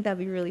because I think that'd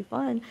be really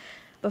fun.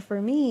 But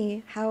for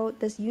me, how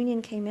this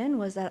union came in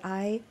was that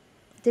I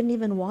didn't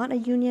even want a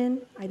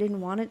union. I didn't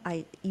want it.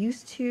 I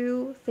used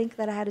to think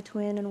that I had a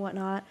twin and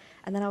whatnot.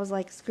 And then I was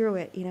like, screw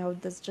it.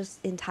 That's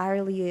just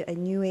entirely a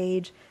new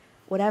age,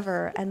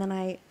 whatever. And then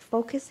I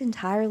focused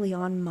entirely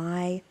on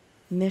my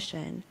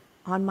mission,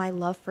 on my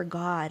love for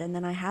God. And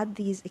then I had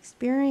these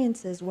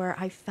experiences where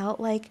I felt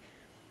like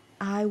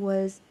I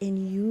was in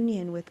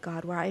union with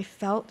God, where I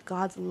felt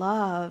God's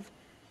love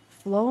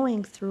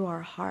flowing through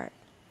our heart.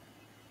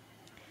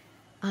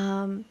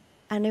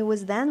 And it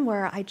was then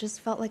where I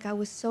just felt like I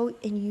was so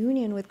in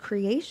union with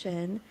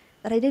creation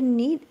that I didn't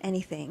need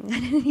anything. I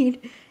didn't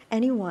need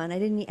anyone. I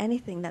didn't need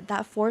anything.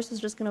 That force was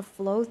just going to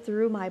flow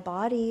through my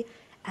body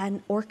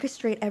and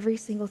orchestrate every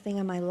single thing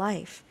in my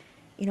life.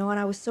 And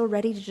I was so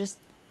ready to just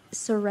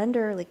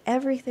surrender like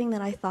everything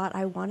that I thought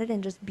I wanted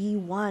and just be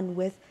one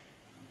with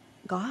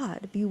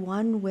God, be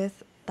one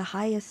with the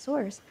highest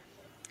source.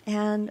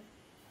 And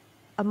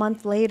a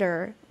month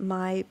later,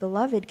 my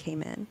beloved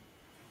came in.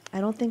 I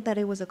don't think that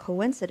it was a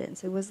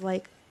coincidence. It was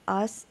like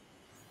us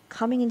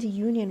coming into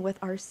union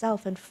with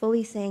ourself and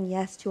fully saying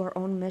yes to our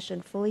own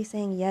mission, fully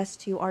saying yes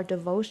to our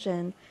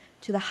devotion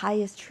to the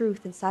highest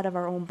truth inside of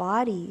our own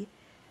body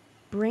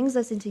brings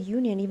us into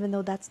union, even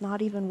though that's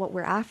not even what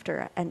we're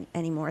after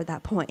anymore at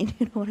that point.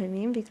 You know what I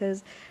mean?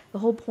 Because the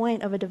whole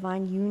point of a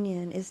divine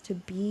union is to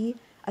be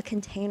a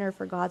container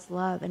for God's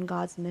love and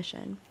God's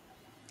mission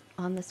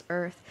on this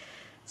earth.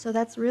 So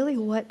that's really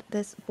what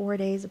this 4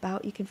 day is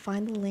about. You can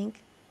find the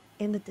link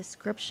in the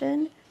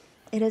description.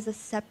 It is a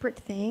separate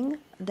thing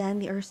than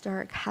the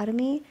EarthStar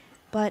Academy,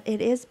 but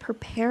it is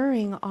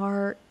preparing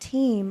our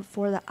team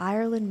for the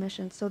Ireland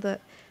mission. So the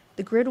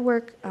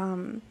Gridwork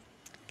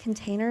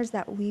containers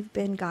that we've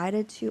been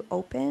guided to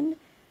open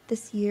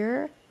this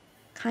year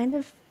kind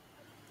of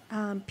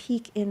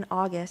peak in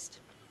August.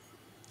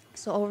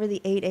 So over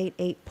the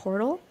 888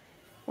 portal,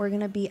 we're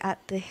going to be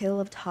at the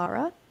Hill of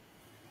Tara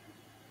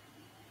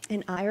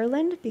in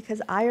Ireland,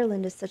 because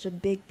Ireland is such a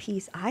big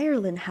piece.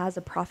 Ireland has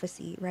a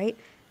prophecy, right?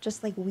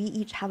 Just like we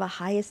each have a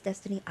highest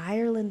destiny,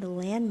 Ireland, the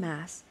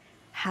landmass,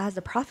 has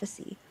a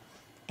prophecy.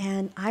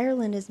 And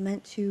Ireland is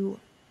meant to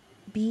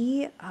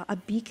be a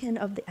beacon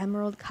of the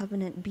Emerald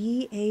Covenant,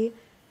 be a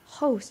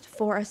host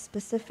for a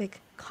specific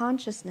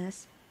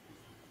consciousness.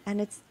 And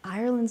it's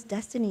Ireland's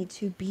destiny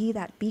to be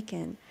that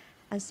beacon.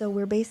 And so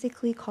we're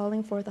basically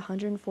calling forth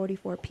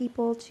 144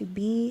 people to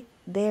be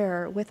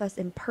there with us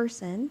in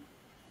person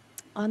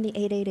on the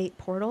 888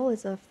 portal.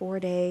 Is a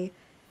 4-day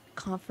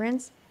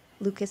conference.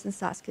 Lucas and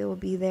Saskia will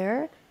be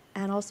there,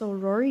 and also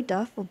Rory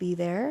Duff will be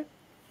there,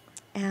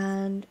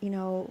 and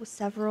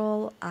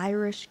several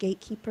Irish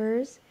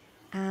gatekeepers,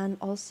 and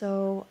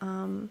also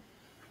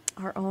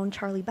our own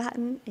Charlie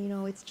Batten.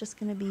 It's just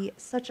going to be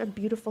such a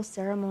beautiful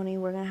ceremony.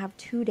 We're going to have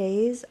 2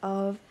 days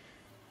of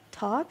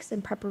talks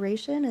and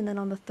preparation, and then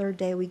on the 3rd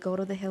day we go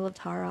to the Hill of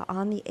Tara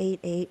on the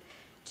 8-8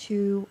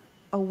 to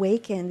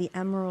awaken the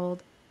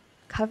Emerald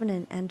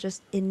Covenant and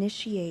just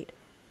initiate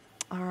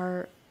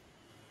our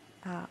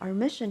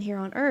mission here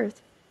on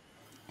Earth.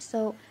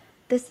 So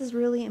this is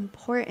really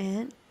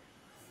important.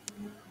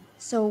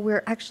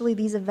 So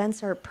these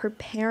events are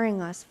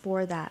preparing us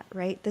for that,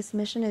 right? This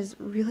mission is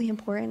really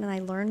important, and I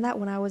learned that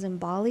when I was in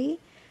Bali,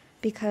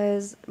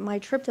 because my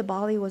trip to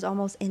Bali was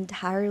almost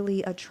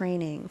entirely a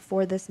training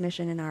for this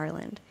mission in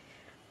Ireland.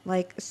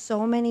 Like,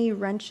 so many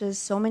wrenches,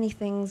 so many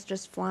things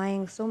just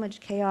flying, so much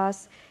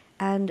chaos,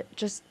 and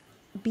just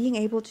being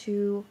able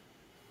to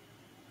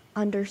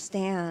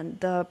understand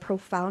the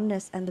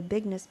profoundness and the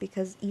bigness,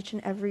 because each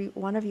and every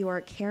one of you are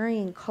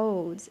carrying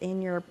codes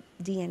in your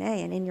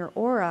DNA and in your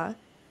aura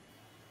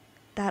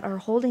that are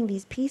holding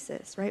these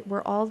pieces, right?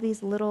 We're all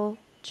these little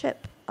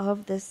chip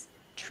of this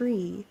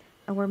tree,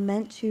 and we're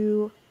meant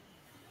to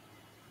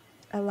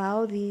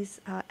allow these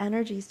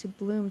energies to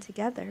bloom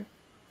together.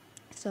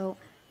 So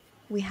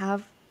we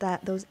have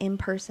those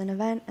in-person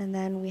event, and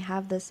then we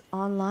have this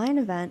online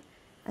event.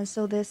 And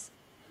so it's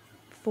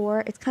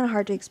kind of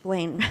hard to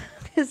explain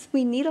because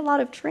we need a lot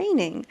of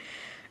training,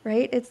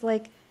 right? It's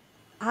like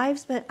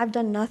I've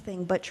done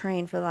nothing but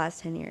train for the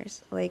last 10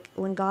 years. Like,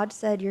 when God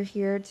said you're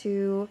here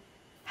to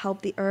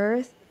help the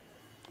earth,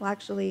 well,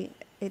 actually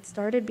it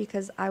started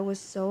because I was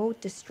so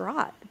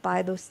distraught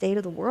by the state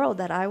of the world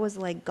that I was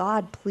like,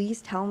 God,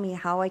 please tell me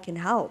how I can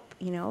help.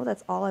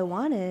 That's all I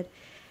wanted.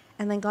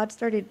 And then God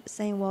started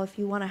saying, well, if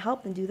you want to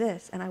help, then do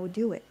this. And I would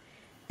do it.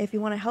 If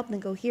you want to help, then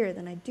go here.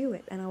 Then I'd do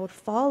it. And I would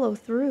follow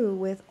through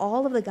with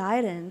all of the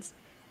guidance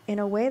in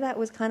a way that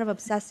was kind of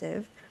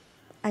obsessive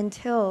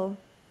until,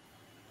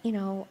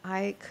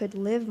 I could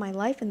live my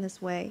life in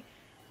this way.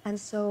 And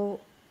so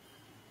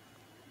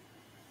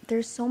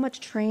there's so much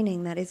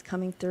training that is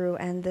coming through,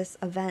 and this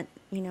event,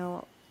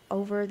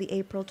 over the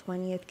April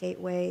 20th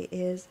gateway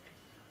is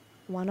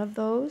one of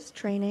those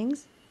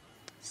trainings.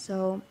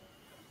 So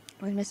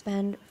we're going to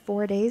spend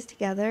 4 days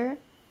together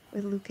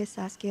with Lucas,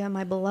 Saskia.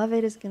 My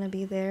beloved is going to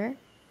be there.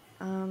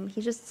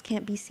 He just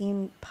can't be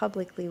seen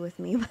publicly with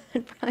me,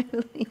 but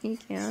privately he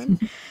can.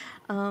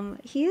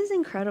 He is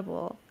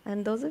incredible.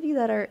 And those of you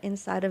that are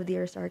inside of the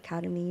EarthStar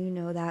Academy, you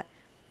know that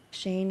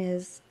Shane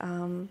is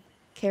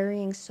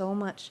carrying so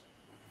much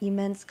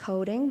immense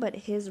coding, but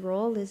his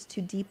role is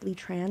to deeply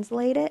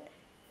translate it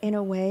in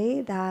a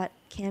way that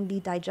can be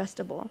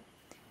digestible.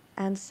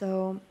 And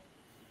so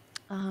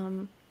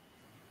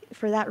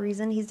for that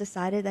reason, he's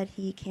decided that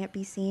he can't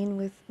be seen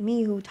with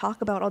me, who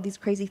talk about all these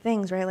crazy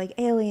things, right? Like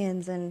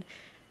aliens and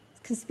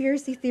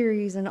conspiracy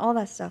theories and all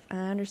that stuff.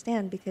 And I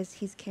understand, because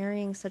he's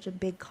carrying such a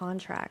big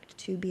contract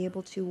to be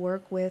able to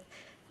work with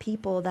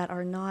people that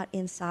are not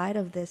inside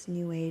of this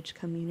new age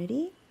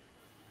community.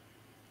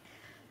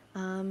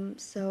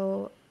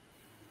 So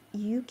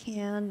you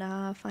can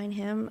find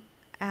him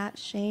at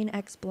Shane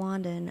X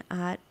Blondin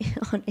on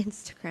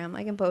Instagram.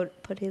 I can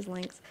put his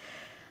links.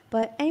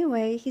 But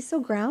anyway, he's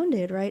so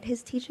grounded, right?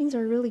 His teachings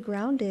are really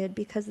grounded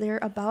because they're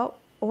about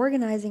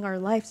organizing our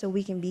life so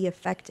we can be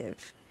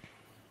effective,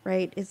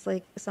 right? It's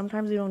like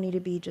sometimes we don't need to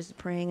be just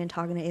praying and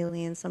talking to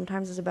aliens.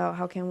 Sometimes it's about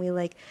how can we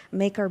like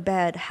make our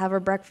bed, have our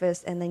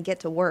breakfast, and then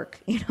get to work.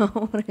 You know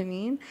what I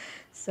mean?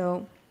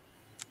 So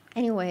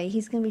anyway,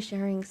 he's going to be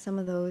sharing some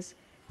of those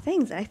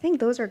things. I think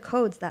those are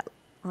codes that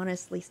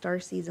honestly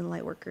starseeds and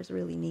lightworkers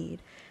really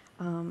need.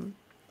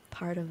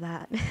 Part of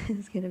that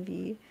is going to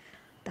be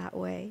that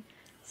way.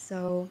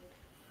 So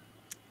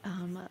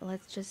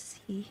let's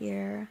just see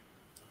here.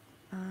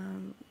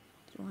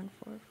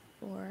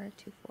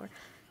 14424.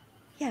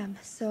 Yeah,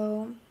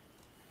 so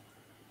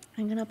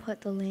I'm gonna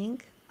put the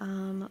link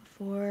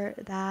for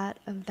that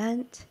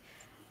event.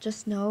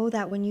 Just know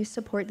that when you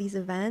support these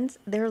events,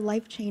 they're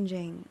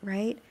life-changing,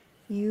 right?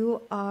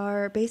 You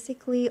are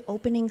basically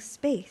opening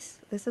space.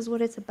 This is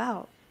what it's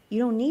about. You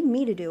don't need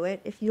me to do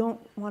it. If you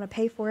don't want to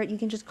pay for it, you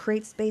can just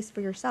create space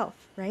for yourself,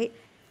 right?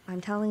 I'm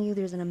telling you,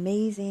 there's an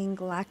amazing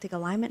galactic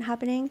alignment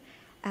happening.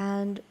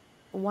 And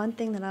one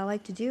thing that I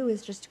like to do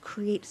is just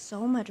create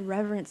so much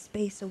reverent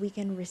space so we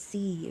can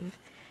receive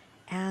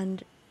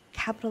and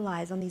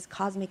capitalize on these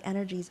cosmic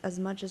energies as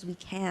much as we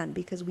can,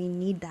 because we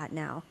need that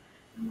now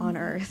on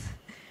Earth,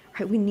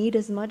 right? We need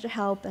as much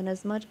help and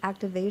as much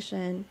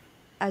activation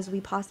as we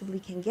possibly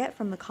can get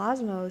from the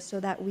cosmos so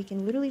that we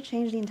can literally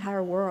change the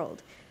entire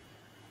world,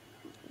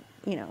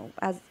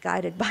 as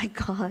guided by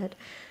God.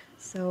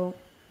 So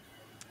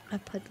I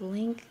put the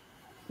link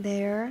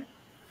there.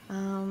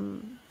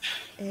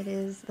 It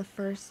is the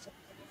first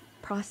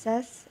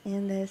process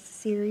in this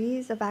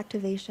series of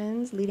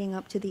activations leading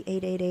up to the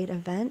 888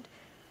 event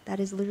that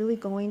is literally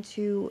going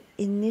to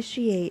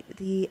initiate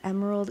the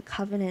Emerald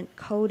Covenant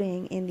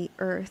coding in the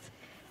Earth.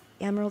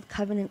 Emerald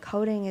Covenant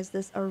coding is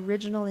this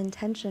original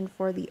intention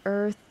for the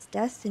Earth's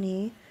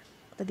destiny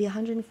that the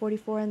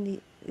 144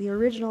 and the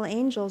original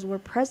angels were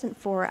present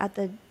for at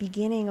the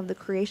beginning of the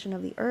creation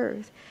of the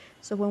Earth.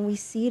 So when we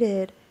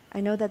seeded, I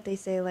know that they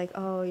say like,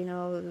 oh,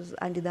 the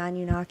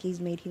Anunnakis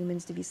made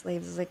humans to be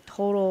slaves. It's like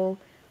total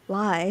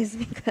lies,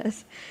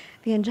 because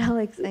the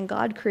angelics and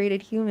God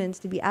created humans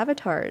to be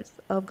avatars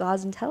of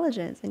God's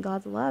intelligence and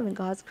God's love and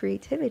God's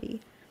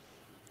creativity.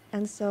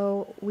 And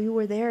so we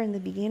were there in the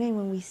beginning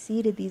when we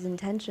seeded these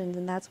intentions,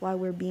 and that's why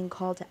we're being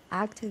called to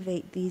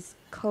activate these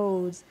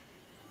codes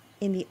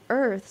in the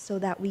Earth so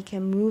that we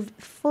can move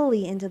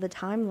fully into the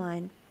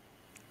timeline.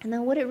 And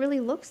then what it really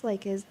looks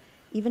like is,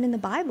 even in the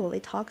Bible,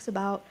 it talks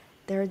about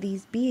there are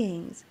these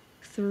beings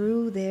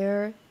through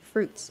their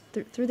fruits,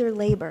 through their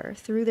labor,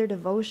 through their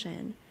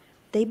devotion,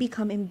 they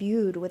become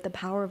imbued with the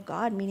power of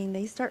God, meaning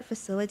they start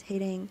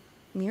facilitating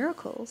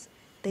miracles.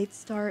 They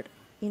start,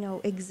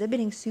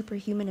 exhibiting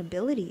superhuman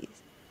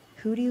abilities.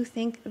 Who do you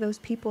think those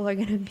people are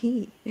going to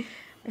be,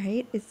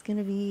 right? It's going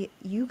to be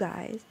you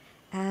guys.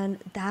 And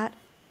that,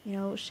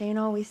 Shane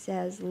always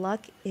says,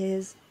 luck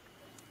is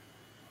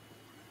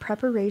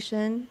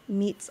preparation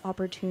meets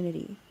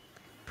opportunity.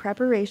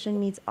 Preparation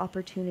meets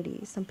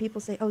opportunity. Some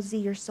people say, oh, Z,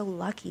 you're so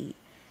lucky.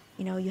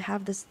 You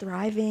have this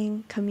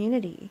thriving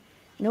community.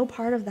 No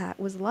part of that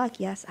was luck.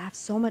 Yes, I have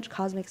so much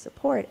cosmic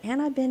support,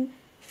 and I've been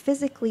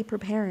physically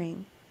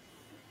preparing,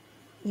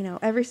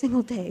 every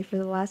single day for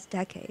the last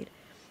decade.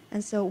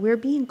 And so we're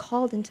being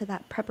called into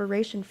that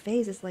preparation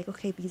phase. It's like,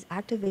 okay, these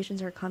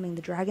activations are coming.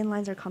 The dragon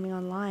lines are coming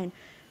online.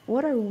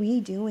 What are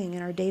we doing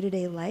in our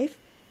day-to-day life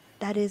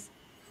that is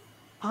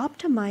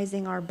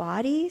optimizing our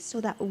body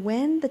so that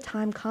when the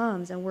time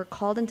comes and we're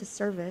called into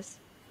service,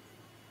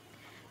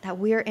 that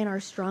we're in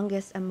our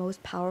strongest and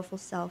most powerful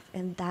self?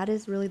 And that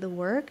is really the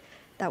work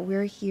that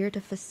we're here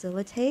to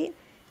facilitate.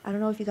 I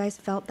don't know if you guys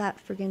felt that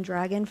friggin'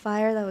 dragon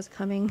fire that was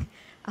coming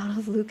out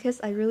of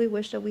Lucas. I really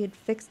wish that we had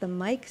fixed the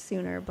mic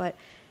sooner, but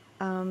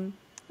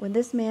when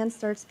this man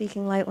starts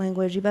speaking light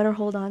language, you better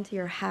hold on to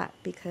your hat,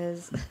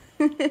 because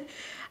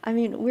I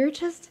mean, we're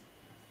just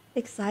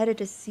excited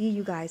to see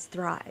you guys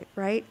thrive,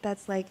 right?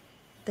 That's like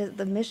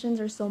the missions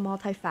are so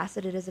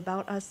multifaceted. It's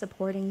about us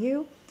supporting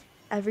you.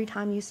 Every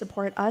time you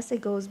support us,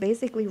 it goes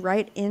basically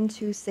right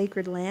into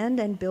sacred land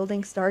and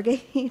building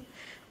Stargate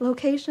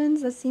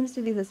locations. That seems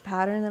to be this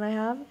pattern that I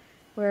have,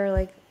 where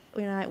like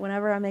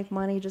whenever I make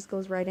money, it just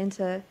goes right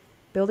into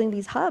building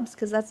these hubs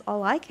because that's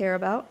all I care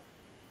about.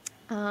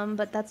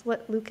 But that's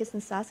what Lucas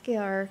and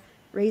Saskia are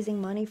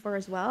raising money for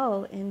as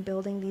well in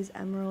building these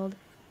Emerald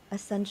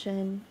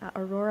Ascension,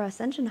 Aurora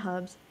Ascension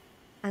hubs.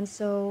 And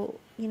so,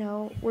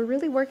 we're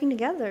really working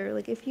together.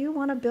 Like, if you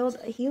want to build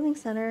a healing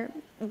center,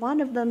 one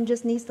of them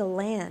just needs to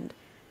land,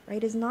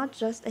 right? It's not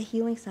just a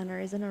healing center,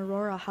 it's an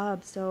Aurora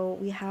hub. So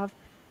we have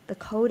the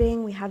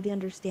coding, we have the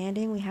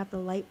understanding, we have the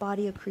light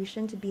body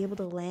accretion to be able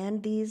to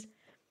land these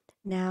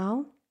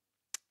now.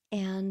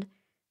 And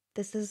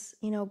this is,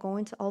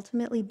 going to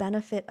ultimately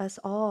benefit us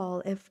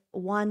all if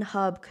one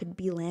hub could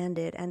be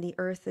landed and the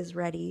Earth is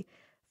ready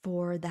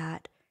for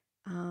that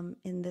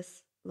in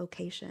this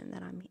location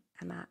that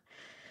I'm at.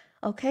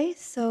 Okay,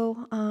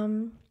 so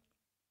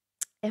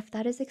if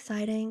that is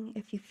exciting,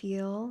 if you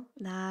feel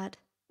that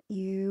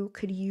you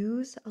could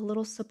use a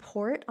little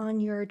support on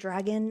your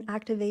dragon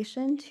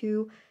activation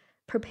to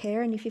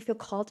prepare, and if you feel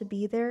called to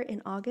be there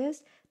in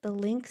August, the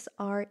links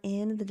are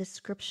in the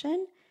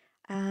description.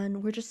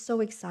 And we're just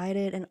so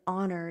excited and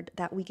honored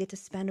that we get to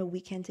spend a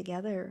weekend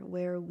together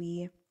where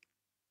we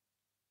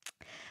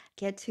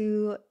get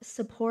to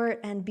support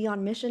and be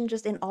on mission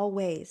just in all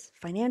ways,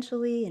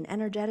 financially and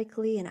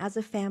energetically and as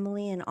a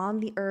family and on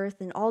the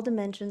earth in all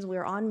dimensions.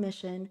 We're on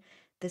mission.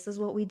 This is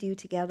what we do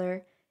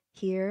together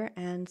here.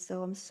 And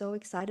so I'm so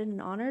excited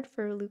and honored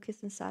for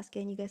Lucas and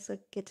Saskia, and you guys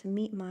get to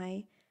meet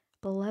my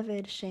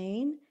beloved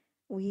Shane.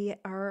 We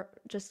are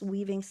just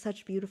weaving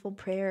such beautiful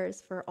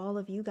prayers for all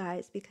of you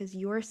guys because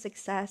your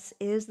success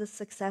is the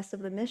success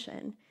of the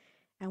mission.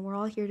 And we're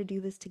all here to do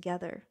this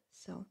together.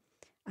 So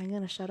I'm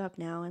going to shut up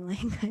now and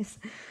let you guys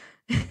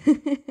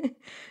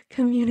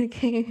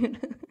communicate.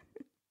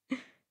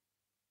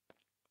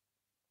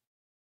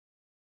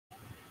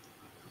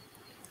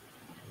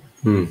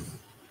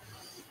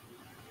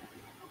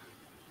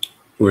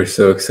 We're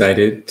so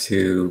excited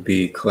to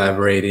be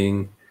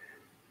collaborating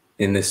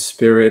in the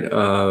spirit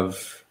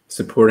of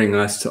supporting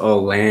us to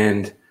all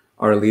land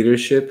our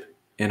leadership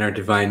and our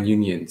divine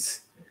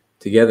unions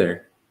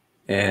together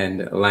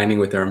and aligning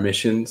with our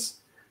missions,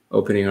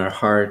 opening our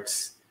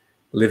hearts,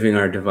 living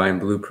our divine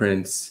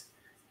blueprints,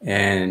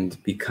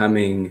 and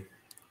becoming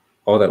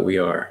all that we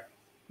are.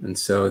 And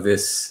so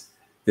this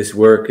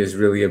work is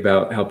really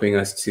about helping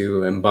us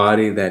to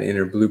embody that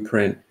inner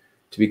blueprint,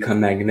 to become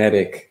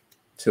magnetic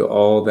to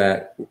all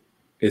that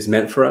is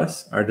meant for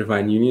us, our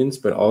divine unions,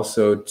 but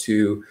also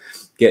to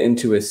get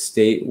into a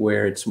state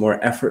where it's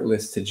more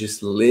effortless to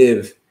just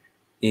live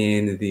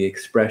in the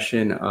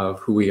expression of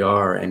who we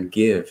are and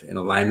give in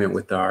alignment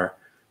with our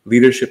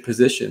leadership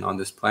position on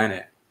this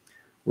planet,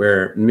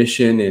 where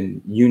mission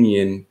and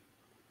union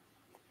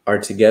are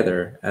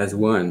together as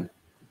one.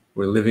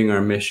 We're living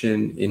our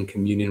mission in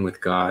communion with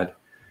God,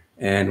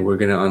 and we're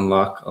going to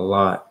unlock a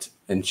lot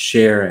and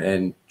share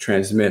and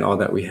transmit all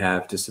that we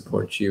have to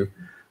support you.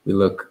 We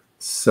look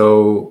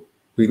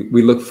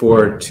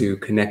forward to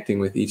connecting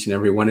with each and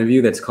every one of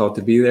you that's called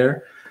to be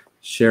there,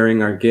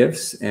 sharing our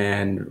gifts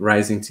and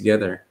rising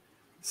together.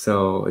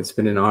 So it's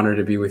been an honor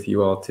to be with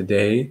you all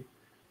today.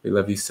 We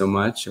love you so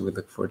much, and we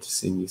look forward to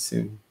seeing you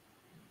soon.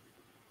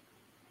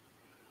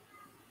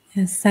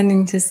 Yes,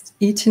 sending just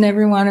each and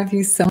every one of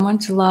you so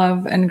much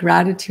love and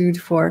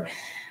gratitude for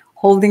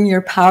holding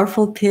your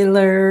powerful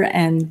pillar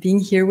and being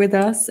here with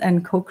us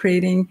and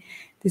co-creating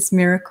this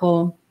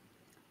miracle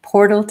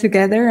portal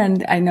together.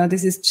 And I know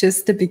this is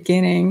just the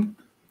beginning.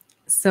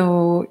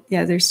 So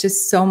yeah, there's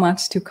just so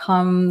much to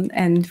come.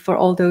 And for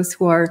all those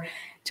who are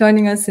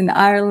joining us in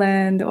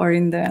Ireland or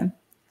in the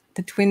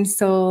Twin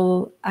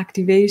Soul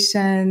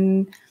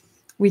activation,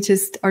 we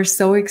just are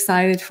so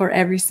excited for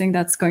everything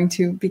that's going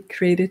to be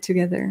created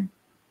together.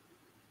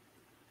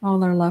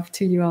 All our love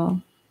to you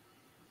all.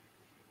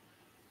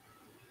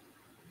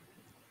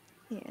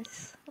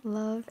 Yes,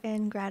 love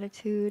and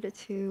gratitude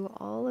to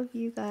all of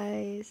you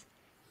guys.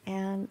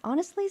 And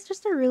honestly, it's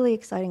just a really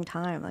exciting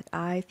time. Like,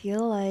 I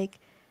feel like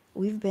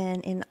we've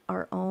been in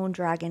our own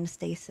dragon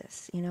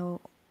stasis,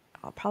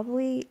 I'll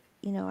probably,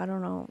 I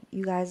don't know,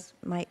 you guys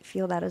might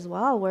feel that as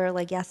well, where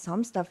like, yeah,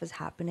 some stuff is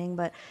happening,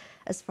 but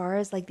as far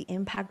as like the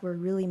impact we're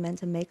really meant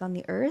to make on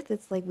the earth,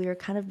 it's like we are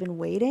kind of been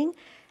waiting.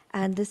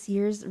 And this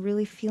year's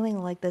really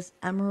feeling like this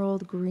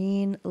emerald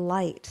green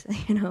light,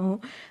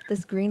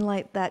 this green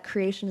light that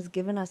creation has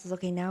given us is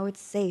okay, now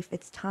it's safe,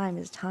 it's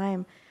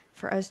time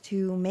for us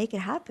to make it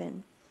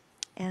happen.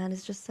 And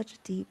it's just such a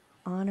deep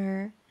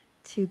honor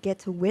to get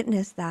to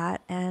witness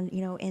that. And,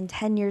 in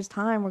 10 years'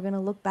 time, we're going to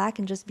look back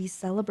and just be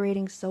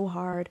celebrating so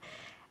hard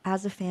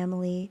as a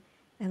family.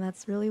 And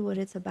that's really what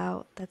it's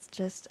about. That's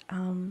just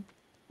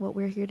what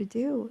we're here to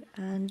do.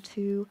 And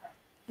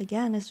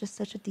again, it's just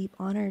such a deep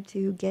honor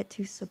to get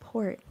to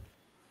support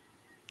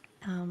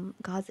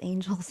God's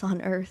angels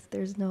on earth.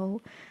 There's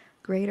no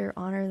greater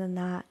honor than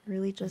that.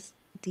 Really just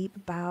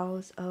deep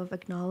bows of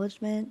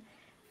acknowledgement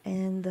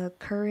and the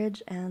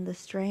courage and the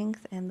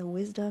strength and the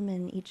wisdom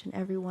in each and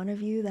every one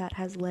of you that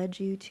has led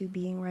you to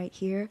being right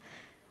here,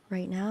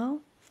 right now.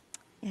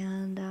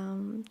 And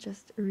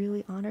just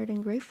really honored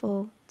and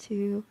grateful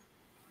to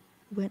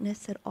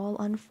witness it all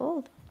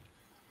unfold.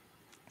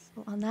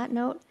 So, on that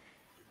note,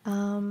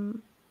 I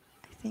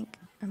think,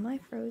 am I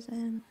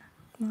frozen?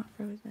 Not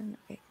frozen.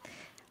 Okay.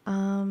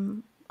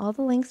 All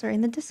the links are in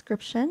the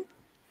description.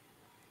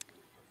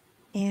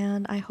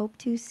 And I hope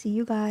to see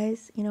you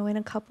guys, in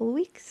a couple of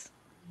weeks.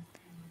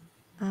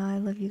 I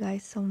love you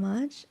guys so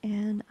much,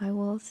 and I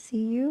will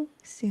see you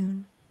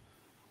soon.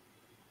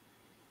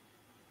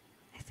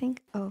 I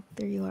think, oh,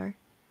 there you are.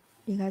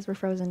 You guys were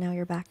frozen, now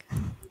you're back.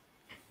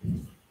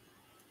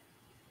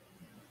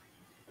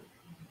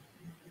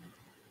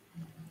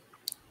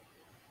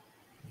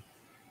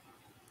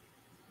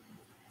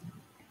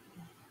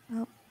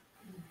 Oh.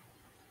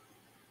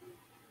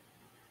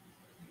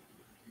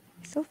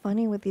 It's so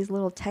funny with these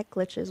little tech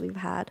glitches we've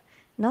had.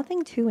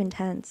 Nothing too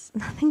intense,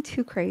 nothing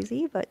too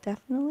crazy, but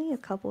definitely a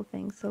couple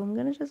things. So I'm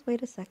gonna just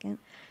wait a second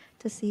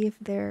to see if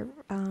they're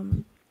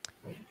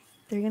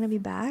gonna be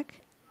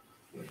back.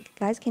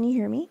 Guys, can you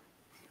hear me?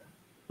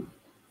 Because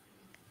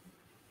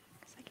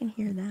I can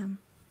hear them.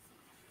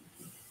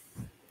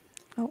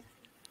 Oh.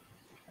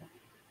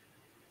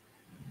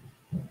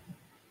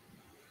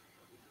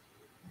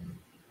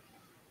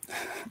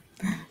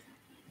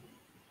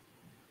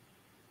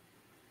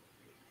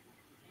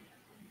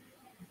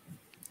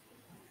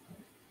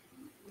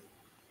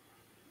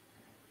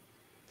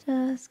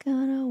 Just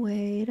gonna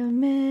wait a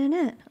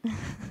minute.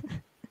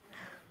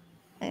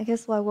 I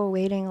guess while we're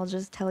waiting, I'll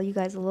just tell you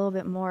guys a little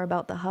bit more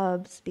about the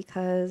hubs,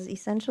 because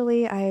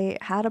essentially I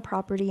had a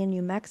property in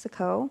New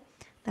Mexico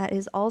that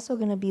is also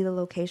going to be the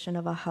location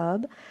of a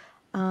hub.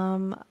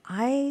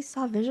 I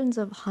saw visions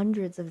of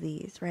hundreds of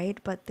these, right?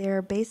 But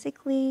they're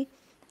basically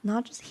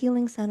not just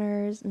healing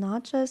centers,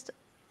 not just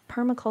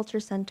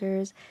permaculture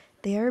centers.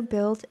 They are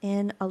built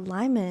in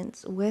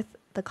alignments with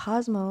the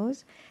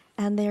cosmos,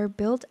 and they're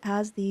built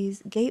as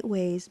these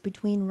gateways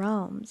between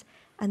realms.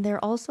 And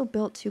they're also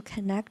built to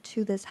connect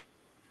to this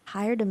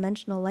higher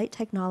dimensional light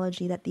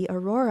technology that the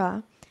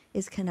aurora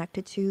is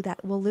connected to,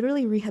 that will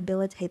literally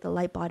rehabilitate the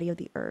light body of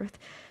the earth.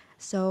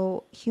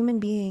 So human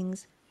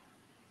beings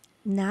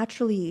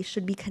naturally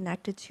should be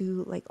connected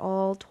to like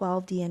all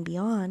 12D and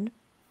beyond,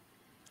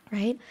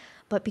 right?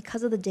 But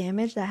because of the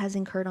damage that has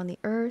incurred on the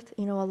earth,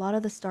 a lot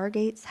of the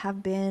stargates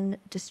have been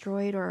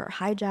destroyed or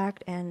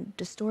hijacked and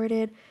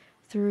distorted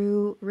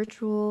through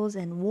rituals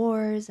and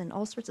wars and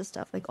all sorts of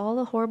stuff. Like all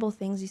the horrible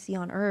things you see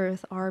on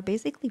earth are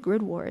basically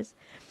grid wars.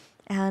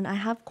 And I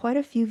have quite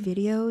a few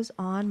videos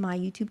on my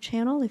YouTube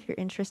channel if you're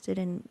interested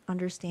in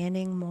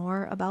understanding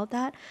more about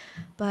that.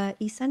 But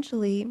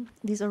essentially,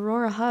 these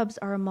Aurora hubs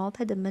are a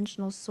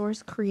multidimensional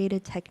source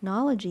created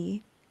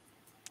technology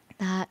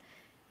that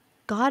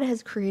God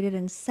has created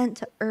and sent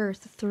to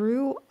Earth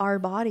through our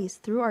bodies,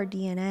 through our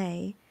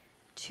DNA,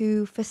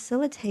 to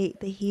facilitate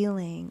the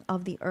healing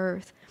of the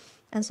Earth.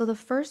 And so the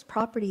first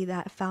property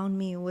that found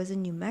me was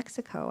in New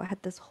Mexico. I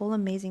had this whole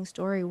amazing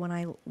story when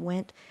I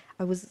went.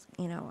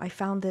 I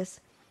found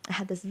this, I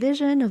had this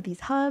vision of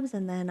these hubs,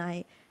 and then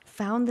I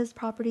found this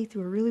property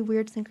through a really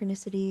weird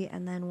synchronicity.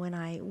 And then when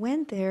I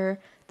went there,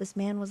 this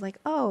man was like,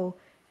 oh,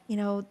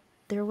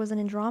 there was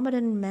an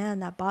Andromedan man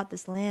that bought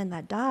this land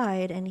that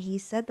died, and he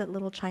said that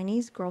little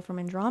Chinese girl from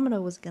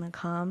Andromeda was going to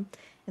come,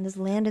 and this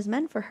land is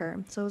meant for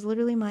her. So it was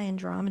literally my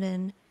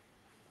Andromedan.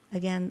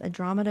 Again,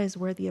 Andromeda is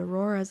where the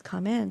Auroras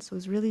come in. So it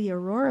was really the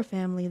Aurora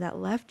family that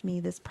left me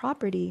this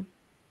property.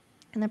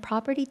 And the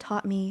property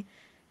taught me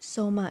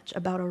so much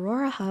about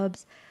Aurora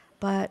hubs,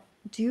 but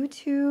due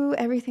to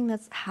everything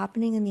that's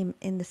happening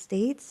in the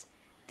States,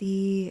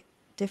 the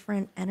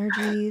different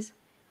energies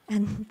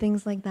and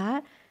things like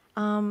that,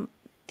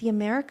 the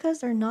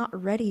Americas are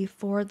not ready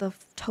for the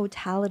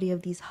totality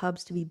of these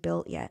hubs to be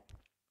built yet.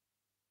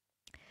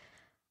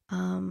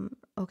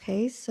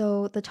 Okay,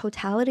 so the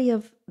totality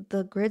of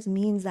the grids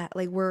means that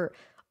like we're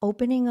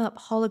opening up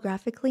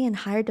holographically, and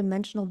higher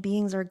dimensional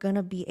beings are going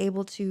to be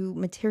able to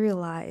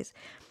materialize.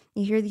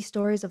 You hear these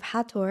stories of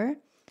Hathor,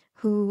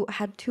 who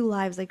had two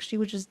lives. Like she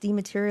would just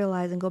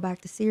dematerialize and go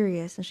back to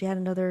Sirius, and she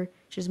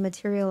just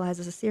materialized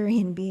as a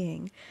Sirian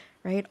being,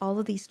 right? All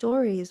of these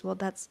stories, well,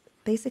 that's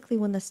basically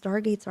when the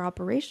stargates are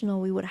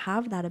operational, we would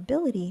have that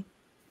ability.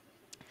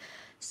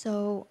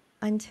 So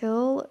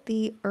until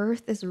the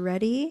Earth is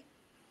ready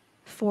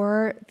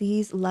for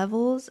these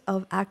levels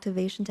of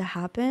activation to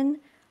happen,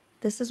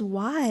 this is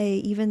why,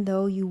 even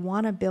though you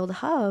want to build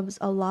hubs,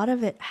 a lot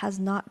of it has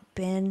not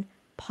been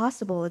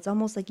possible. It's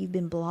almost like you've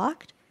been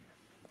blocked,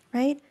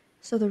 right?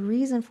 So the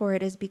reason for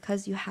it is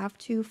because you have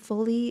to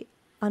fully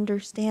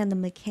understand the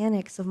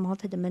mechanics of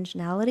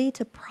multidimensionality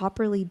to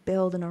properly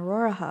build an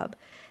Aurora hub.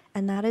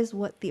 And that is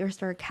what the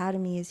EarthStar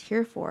Academy is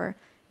here for.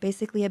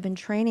 Basically, I've been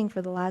training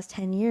for the last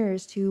 10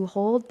 years to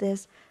hold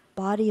this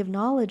body of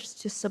knowledge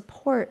to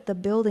support the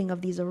building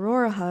of these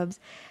Aurora hubs.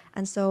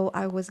 And so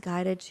I was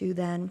guided to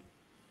then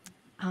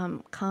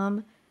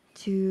come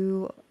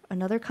to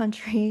another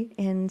country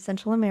in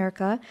Central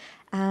America.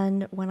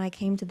 And when I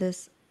came to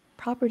this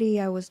property,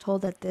 I was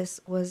told that this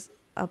was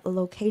a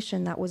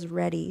location that was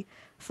ready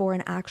for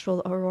an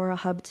actual Aurora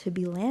hub to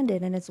be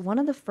landed. And it's one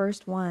of the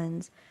first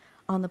ones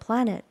on the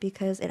planet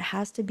because it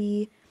has to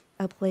be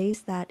a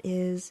place that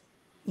is,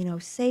 you know,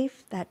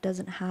 safe, that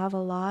doesn't have a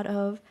lot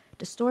of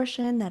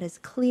distortion, that is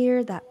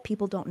clear, that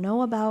people don't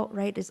know about,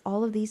 right? Is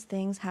all of these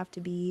things have to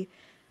be,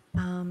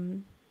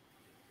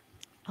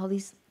 all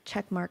these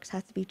check marks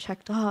have to be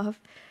checked off.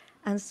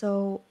 And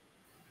so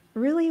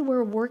really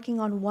we're working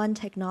on one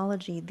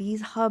technology.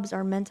 These hubs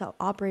are meant to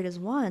operate as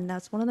one.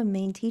 That's one of the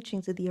main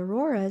teachings of the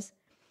auroras,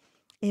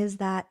 is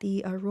that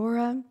the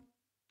aurora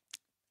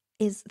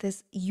is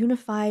this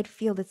unified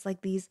field. It's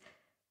like these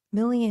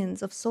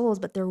millions of souls,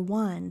 but they're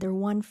one. They're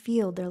one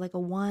field. They're like a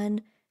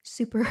one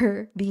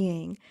super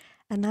being.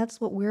 And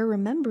that's what we're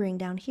remembering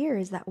down here,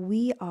 is that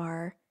we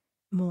are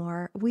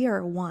more, we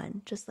are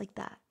one, just like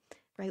that,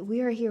 right?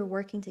 We are here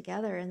working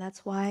together. And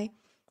that's why,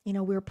 you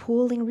know, we're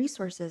pooling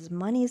resources.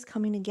 Money is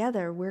coming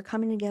together. We're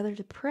coming together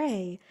to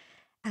pray.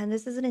 And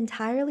this is an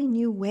entirely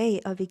new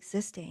way of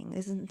existing.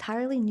 This is an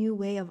entirely new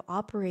way of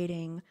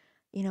operating,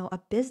 you know, a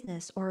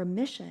business or a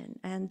mission.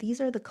 And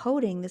these are the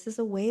coding. This is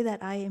a way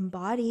that I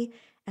embody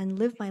and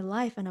live my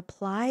life and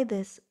apply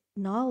this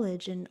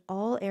knowledge in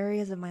all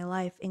areas of my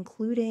life,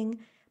 including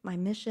my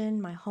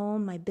mission, my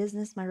home, my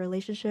business, my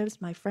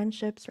relationships, my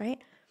friendships,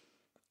 right?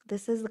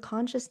 This is the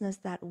consciousness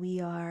that we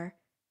are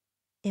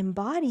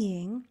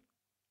embodying.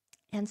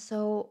 And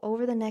so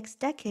over the next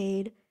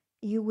decade,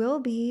 you will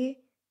be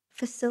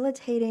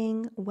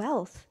facilitating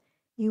wealth.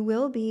 You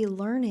will be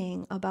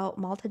learning about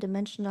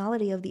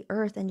multidimensionality of the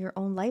earth and your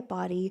own light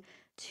body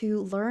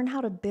to learn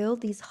how to build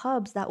these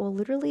hubs that will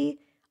literally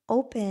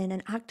open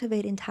and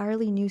activate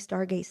entirely new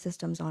Stargate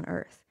systems on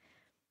Earth.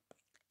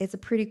 It's a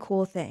pretty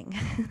cool thing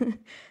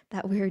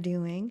that we're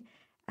doing.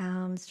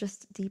 It's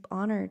just a deep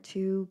honor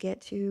to get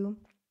to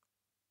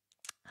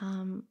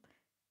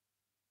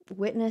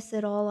witness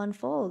it all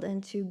unfold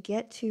and to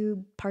get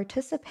to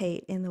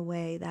participate in the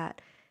way that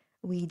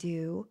we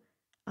do.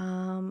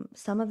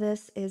 Some of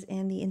this is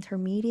in the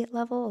intermediate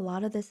level. A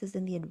lot of this is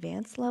in the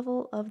advanced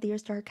level of the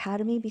EarthStar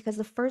Academy, because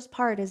the first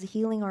part is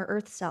healing our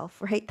Earth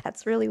self, right?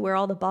 That's really where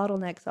all the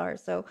bottlenecks are.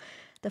 So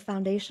the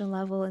foundation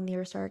level in the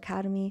EarthStar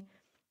Academy,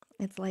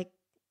 it's like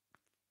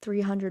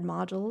 300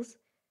 modules.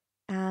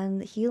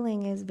 And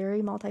healing is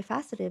very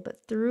multifaceted,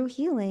 but through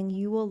healing,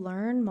 you will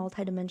learn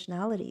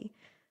multidimensionality.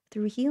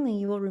 Through healing,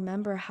 you will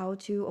remember how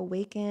to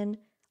awaken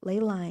ley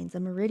lines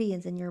and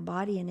meridians in your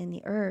body and in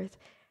the earth.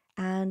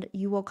 And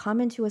you will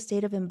come into a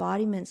state of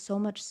embodiment, so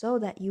much so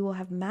that you will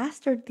have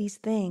mastered these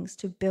things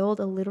to build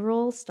a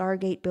literal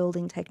Stargate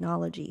building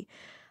technology,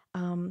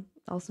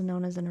 also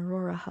known as an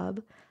Aurora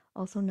Hub,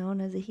 also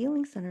known as a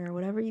healing center, or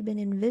whatever you've been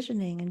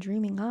envisioning and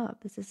dreaming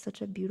up. This is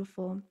such a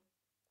beautiful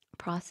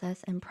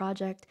process and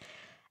project.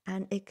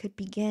 And it could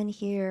begin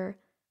here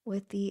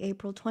with the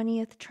April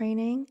 20th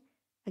training.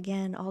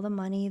 Again, all the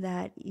money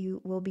that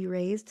you will be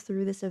raised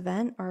through this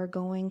event are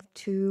going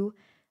to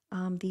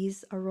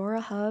these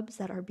Aurora hubs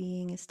that are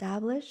being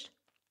established.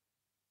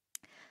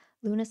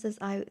 Luna says,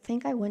 I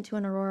think I went to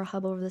an Aurora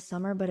hub over the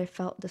summer, but it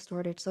felt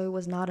distorted, so it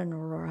was not an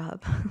Aurora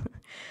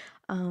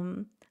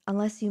hub.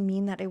 Unless you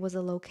mean that it was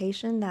a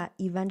location that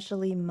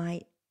eventually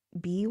might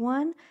be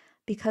one.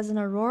 Because an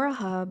Aurora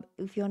hub,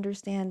 if you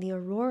understand, the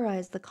Aurora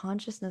is the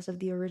consciousness of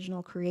the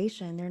original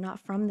creation. They're not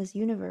from this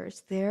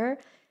universe. Their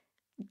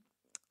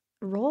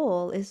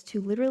role is to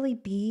literally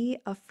be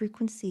a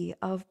frequency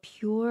of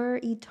pure,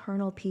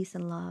 eternal peace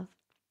and love.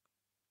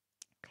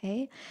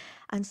 Okay?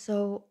 And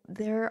so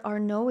there are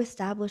no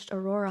established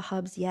Aurora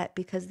hubs yet,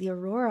 because the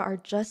Aurora are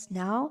just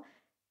now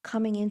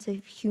coming into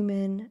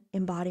human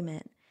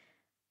embodiment.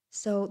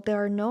 So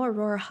there are no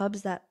Aurora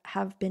hubs that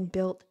have been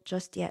built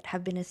just yet,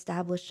 have been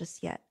established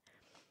just yet.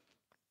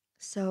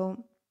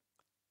 So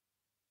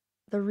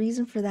the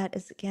reason for that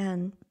is,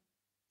 again,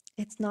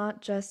 it's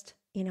not just,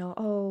 you know,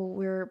 oh,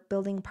 we're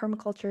building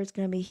permaculture, it's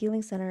going to be a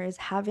healing center, is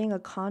having a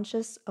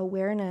conscious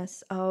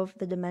awareness of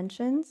the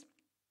dimensions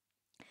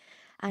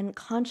and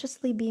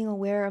consciously being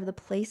aware of the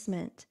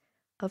placement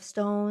of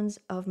stones,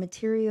 of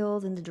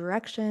materials, and the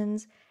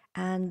directions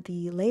and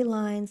the ley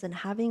lines, and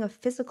having a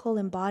physical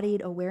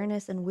embodied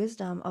awareness and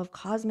wisdom of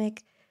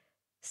cosmic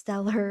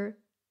stellar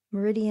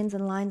meridians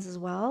and lines as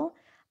well,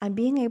 and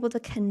being able to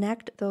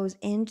connect those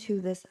into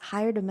this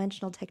higher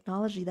dimensional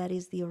technology that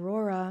is the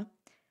Aurora,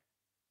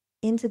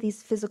 into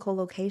these physical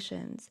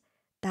locations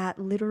that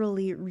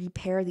literally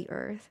repair the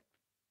earth.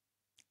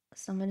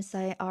 So I'm going to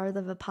say, are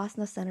the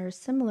Vipassana centers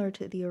similar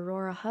to the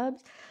Aurora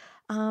hubs?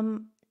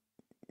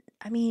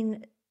 I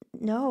mean,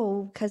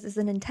 no, because it's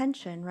an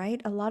intention, right?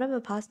 A lot of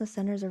Vipassana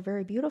centers are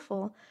very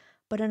beautiful,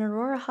 but an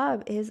Aurora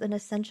hub is an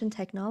ascension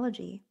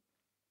technology.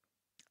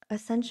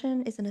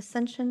 Ascension is an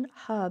ascension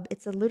hub.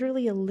 It's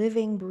literally a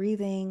living,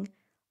 breathing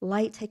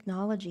light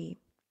technology.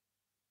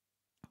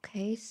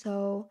 Okay,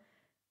 so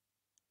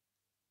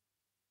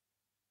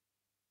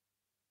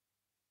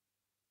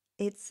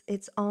it's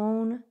its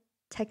own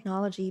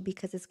technology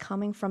because it's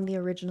coming from the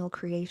original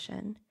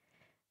creation.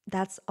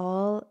 that's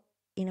all,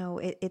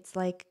 it's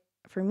like,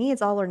 for me,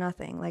 it's all or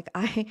nothing. Like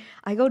I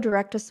go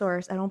direct to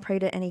source. I don't pray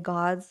to any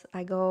gods.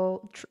 I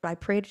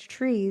pray to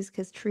trees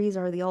because trees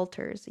are the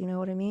altars. You know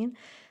what I mean?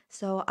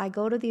 So I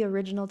go to the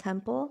original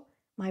temple,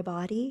 my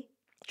body,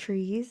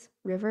 trees,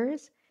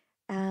 rivers,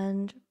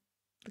 and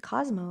the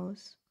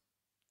cosmos,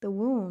 the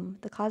womb,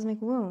 the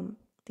cosmic womb,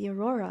 the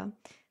aurora.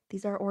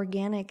 These are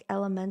organic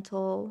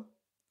elemental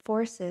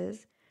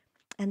forces.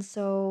 And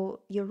so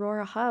the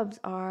aurora hubs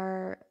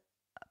are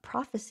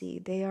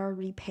prophecy. They are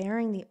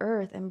repairing the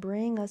earth and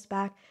bringing us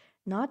back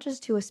not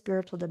just to a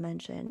spiritual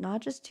dimension,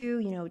 not just to,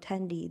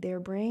 10D. They're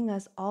bringing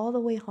us all the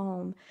way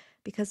home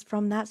because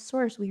from that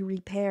source we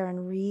repair and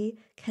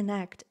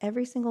reconnect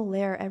every single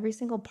layer, every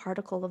single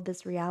particle of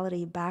this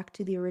reality back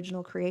to the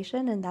original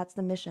creation. And that's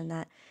the mission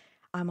that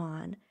I'm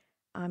on.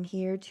 I'm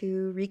here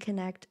to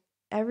reconnect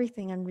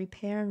everything and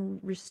repair and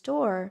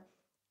restore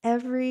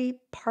every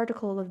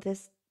particle of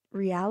this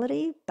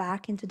reality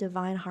back into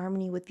divine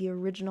harmony with the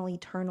original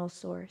eternal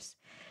source.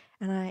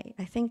 And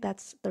I think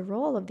that's the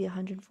role of the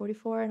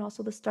 144 and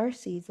also the star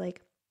seeds.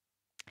 Like,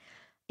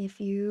 if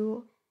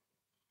you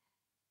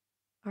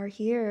are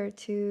here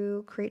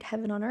to create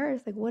heaven on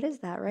earth, like, what is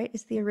that, right?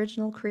 It's the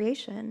original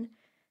creation.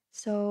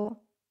 So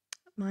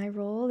my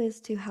role is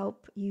to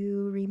help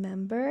you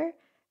remember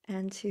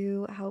and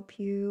to help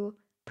you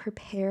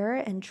prepare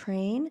and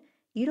train.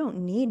 You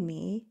don't need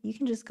me. You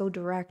can just go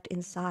direct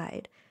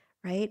inside,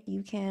 right?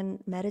 You can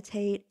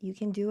meditate. You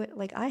can do it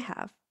like I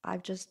have.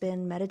 I've just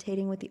been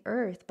meditating with the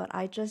earth, but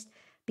I just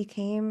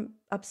became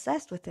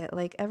obsessed with it.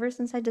 Like, ever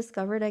since I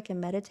discovered I can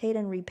meditate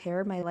and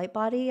repair my light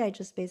body, I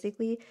just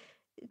basically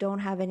don't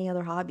have any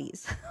other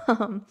hobbies.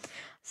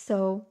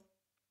 So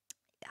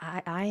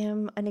I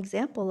am an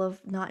example of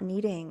not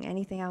needing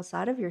anything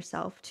outside of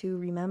yourself to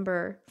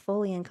remember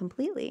fully and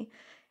completely.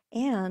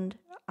 And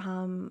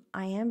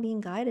I am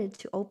being guided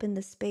to open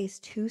the space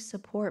to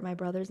support my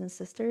brothers and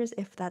sisters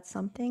if that's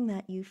something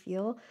that you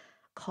feel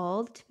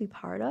called to be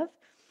part of.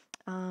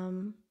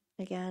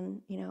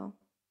 Again,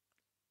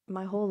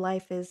 my whole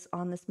life is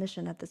on this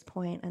mission at this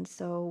point. And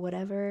so,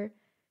 whatever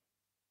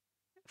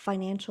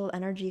financial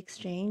energy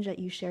exchange that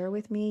you share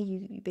with me,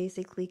 you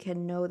basically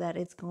can know that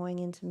it's going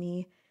into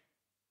me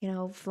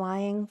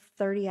flying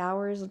 30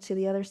 hours to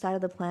the other side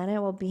of the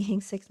planet while being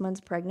 6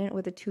 months pregnant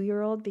with a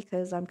 2-year-old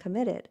because I'm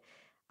committed.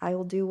 I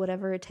will do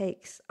whatever it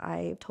takes.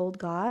 I've told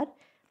God,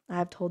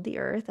 I've told the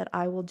earth that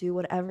I will do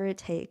whatever it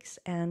takes.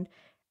 And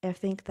I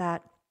think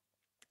that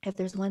if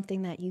there's one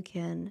thing that you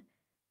can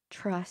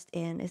trust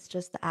in, it's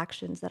just the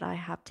actions that I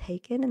have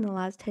taken in the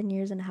last 10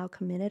 years and how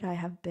committed I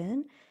have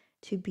been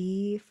to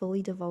be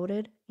fully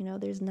devoted.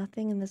 There's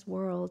nothing in this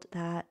world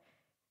that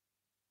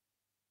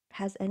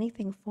has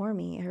anything for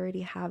me. I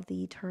already have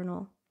the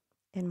eternal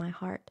in my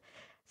heart.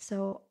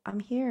 So I'm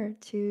here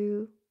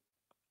to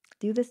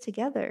do this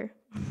together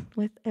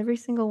with every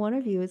single one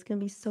of you. It's going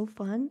to be so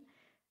fun.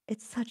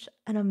 It's such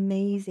an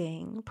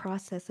amazing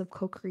process of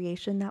co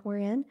creation that we're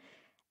in.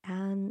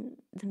 And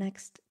the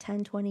next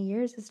 10, 20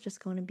 years is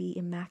just going to be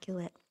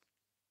immaculate.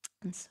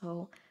 And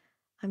so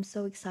I'm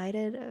so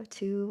excited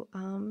to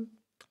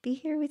be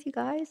here with you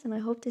guys. And I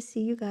hope to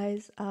see you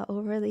guys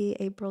over the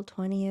April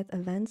 20th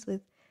events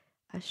with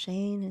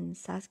Shane and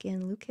Saskia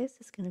and Lucas.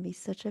 It's going to be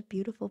such a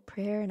beautiful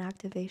prayer and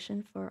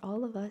activation for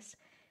all of us.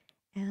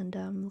 And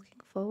I'm looking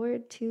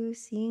forward to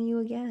seeing you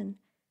again.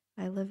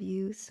 I love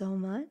you so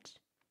much.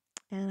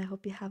 And I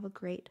hope you have a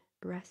great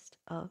rest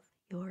of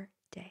your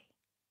day.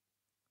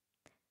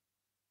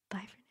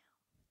 Bye for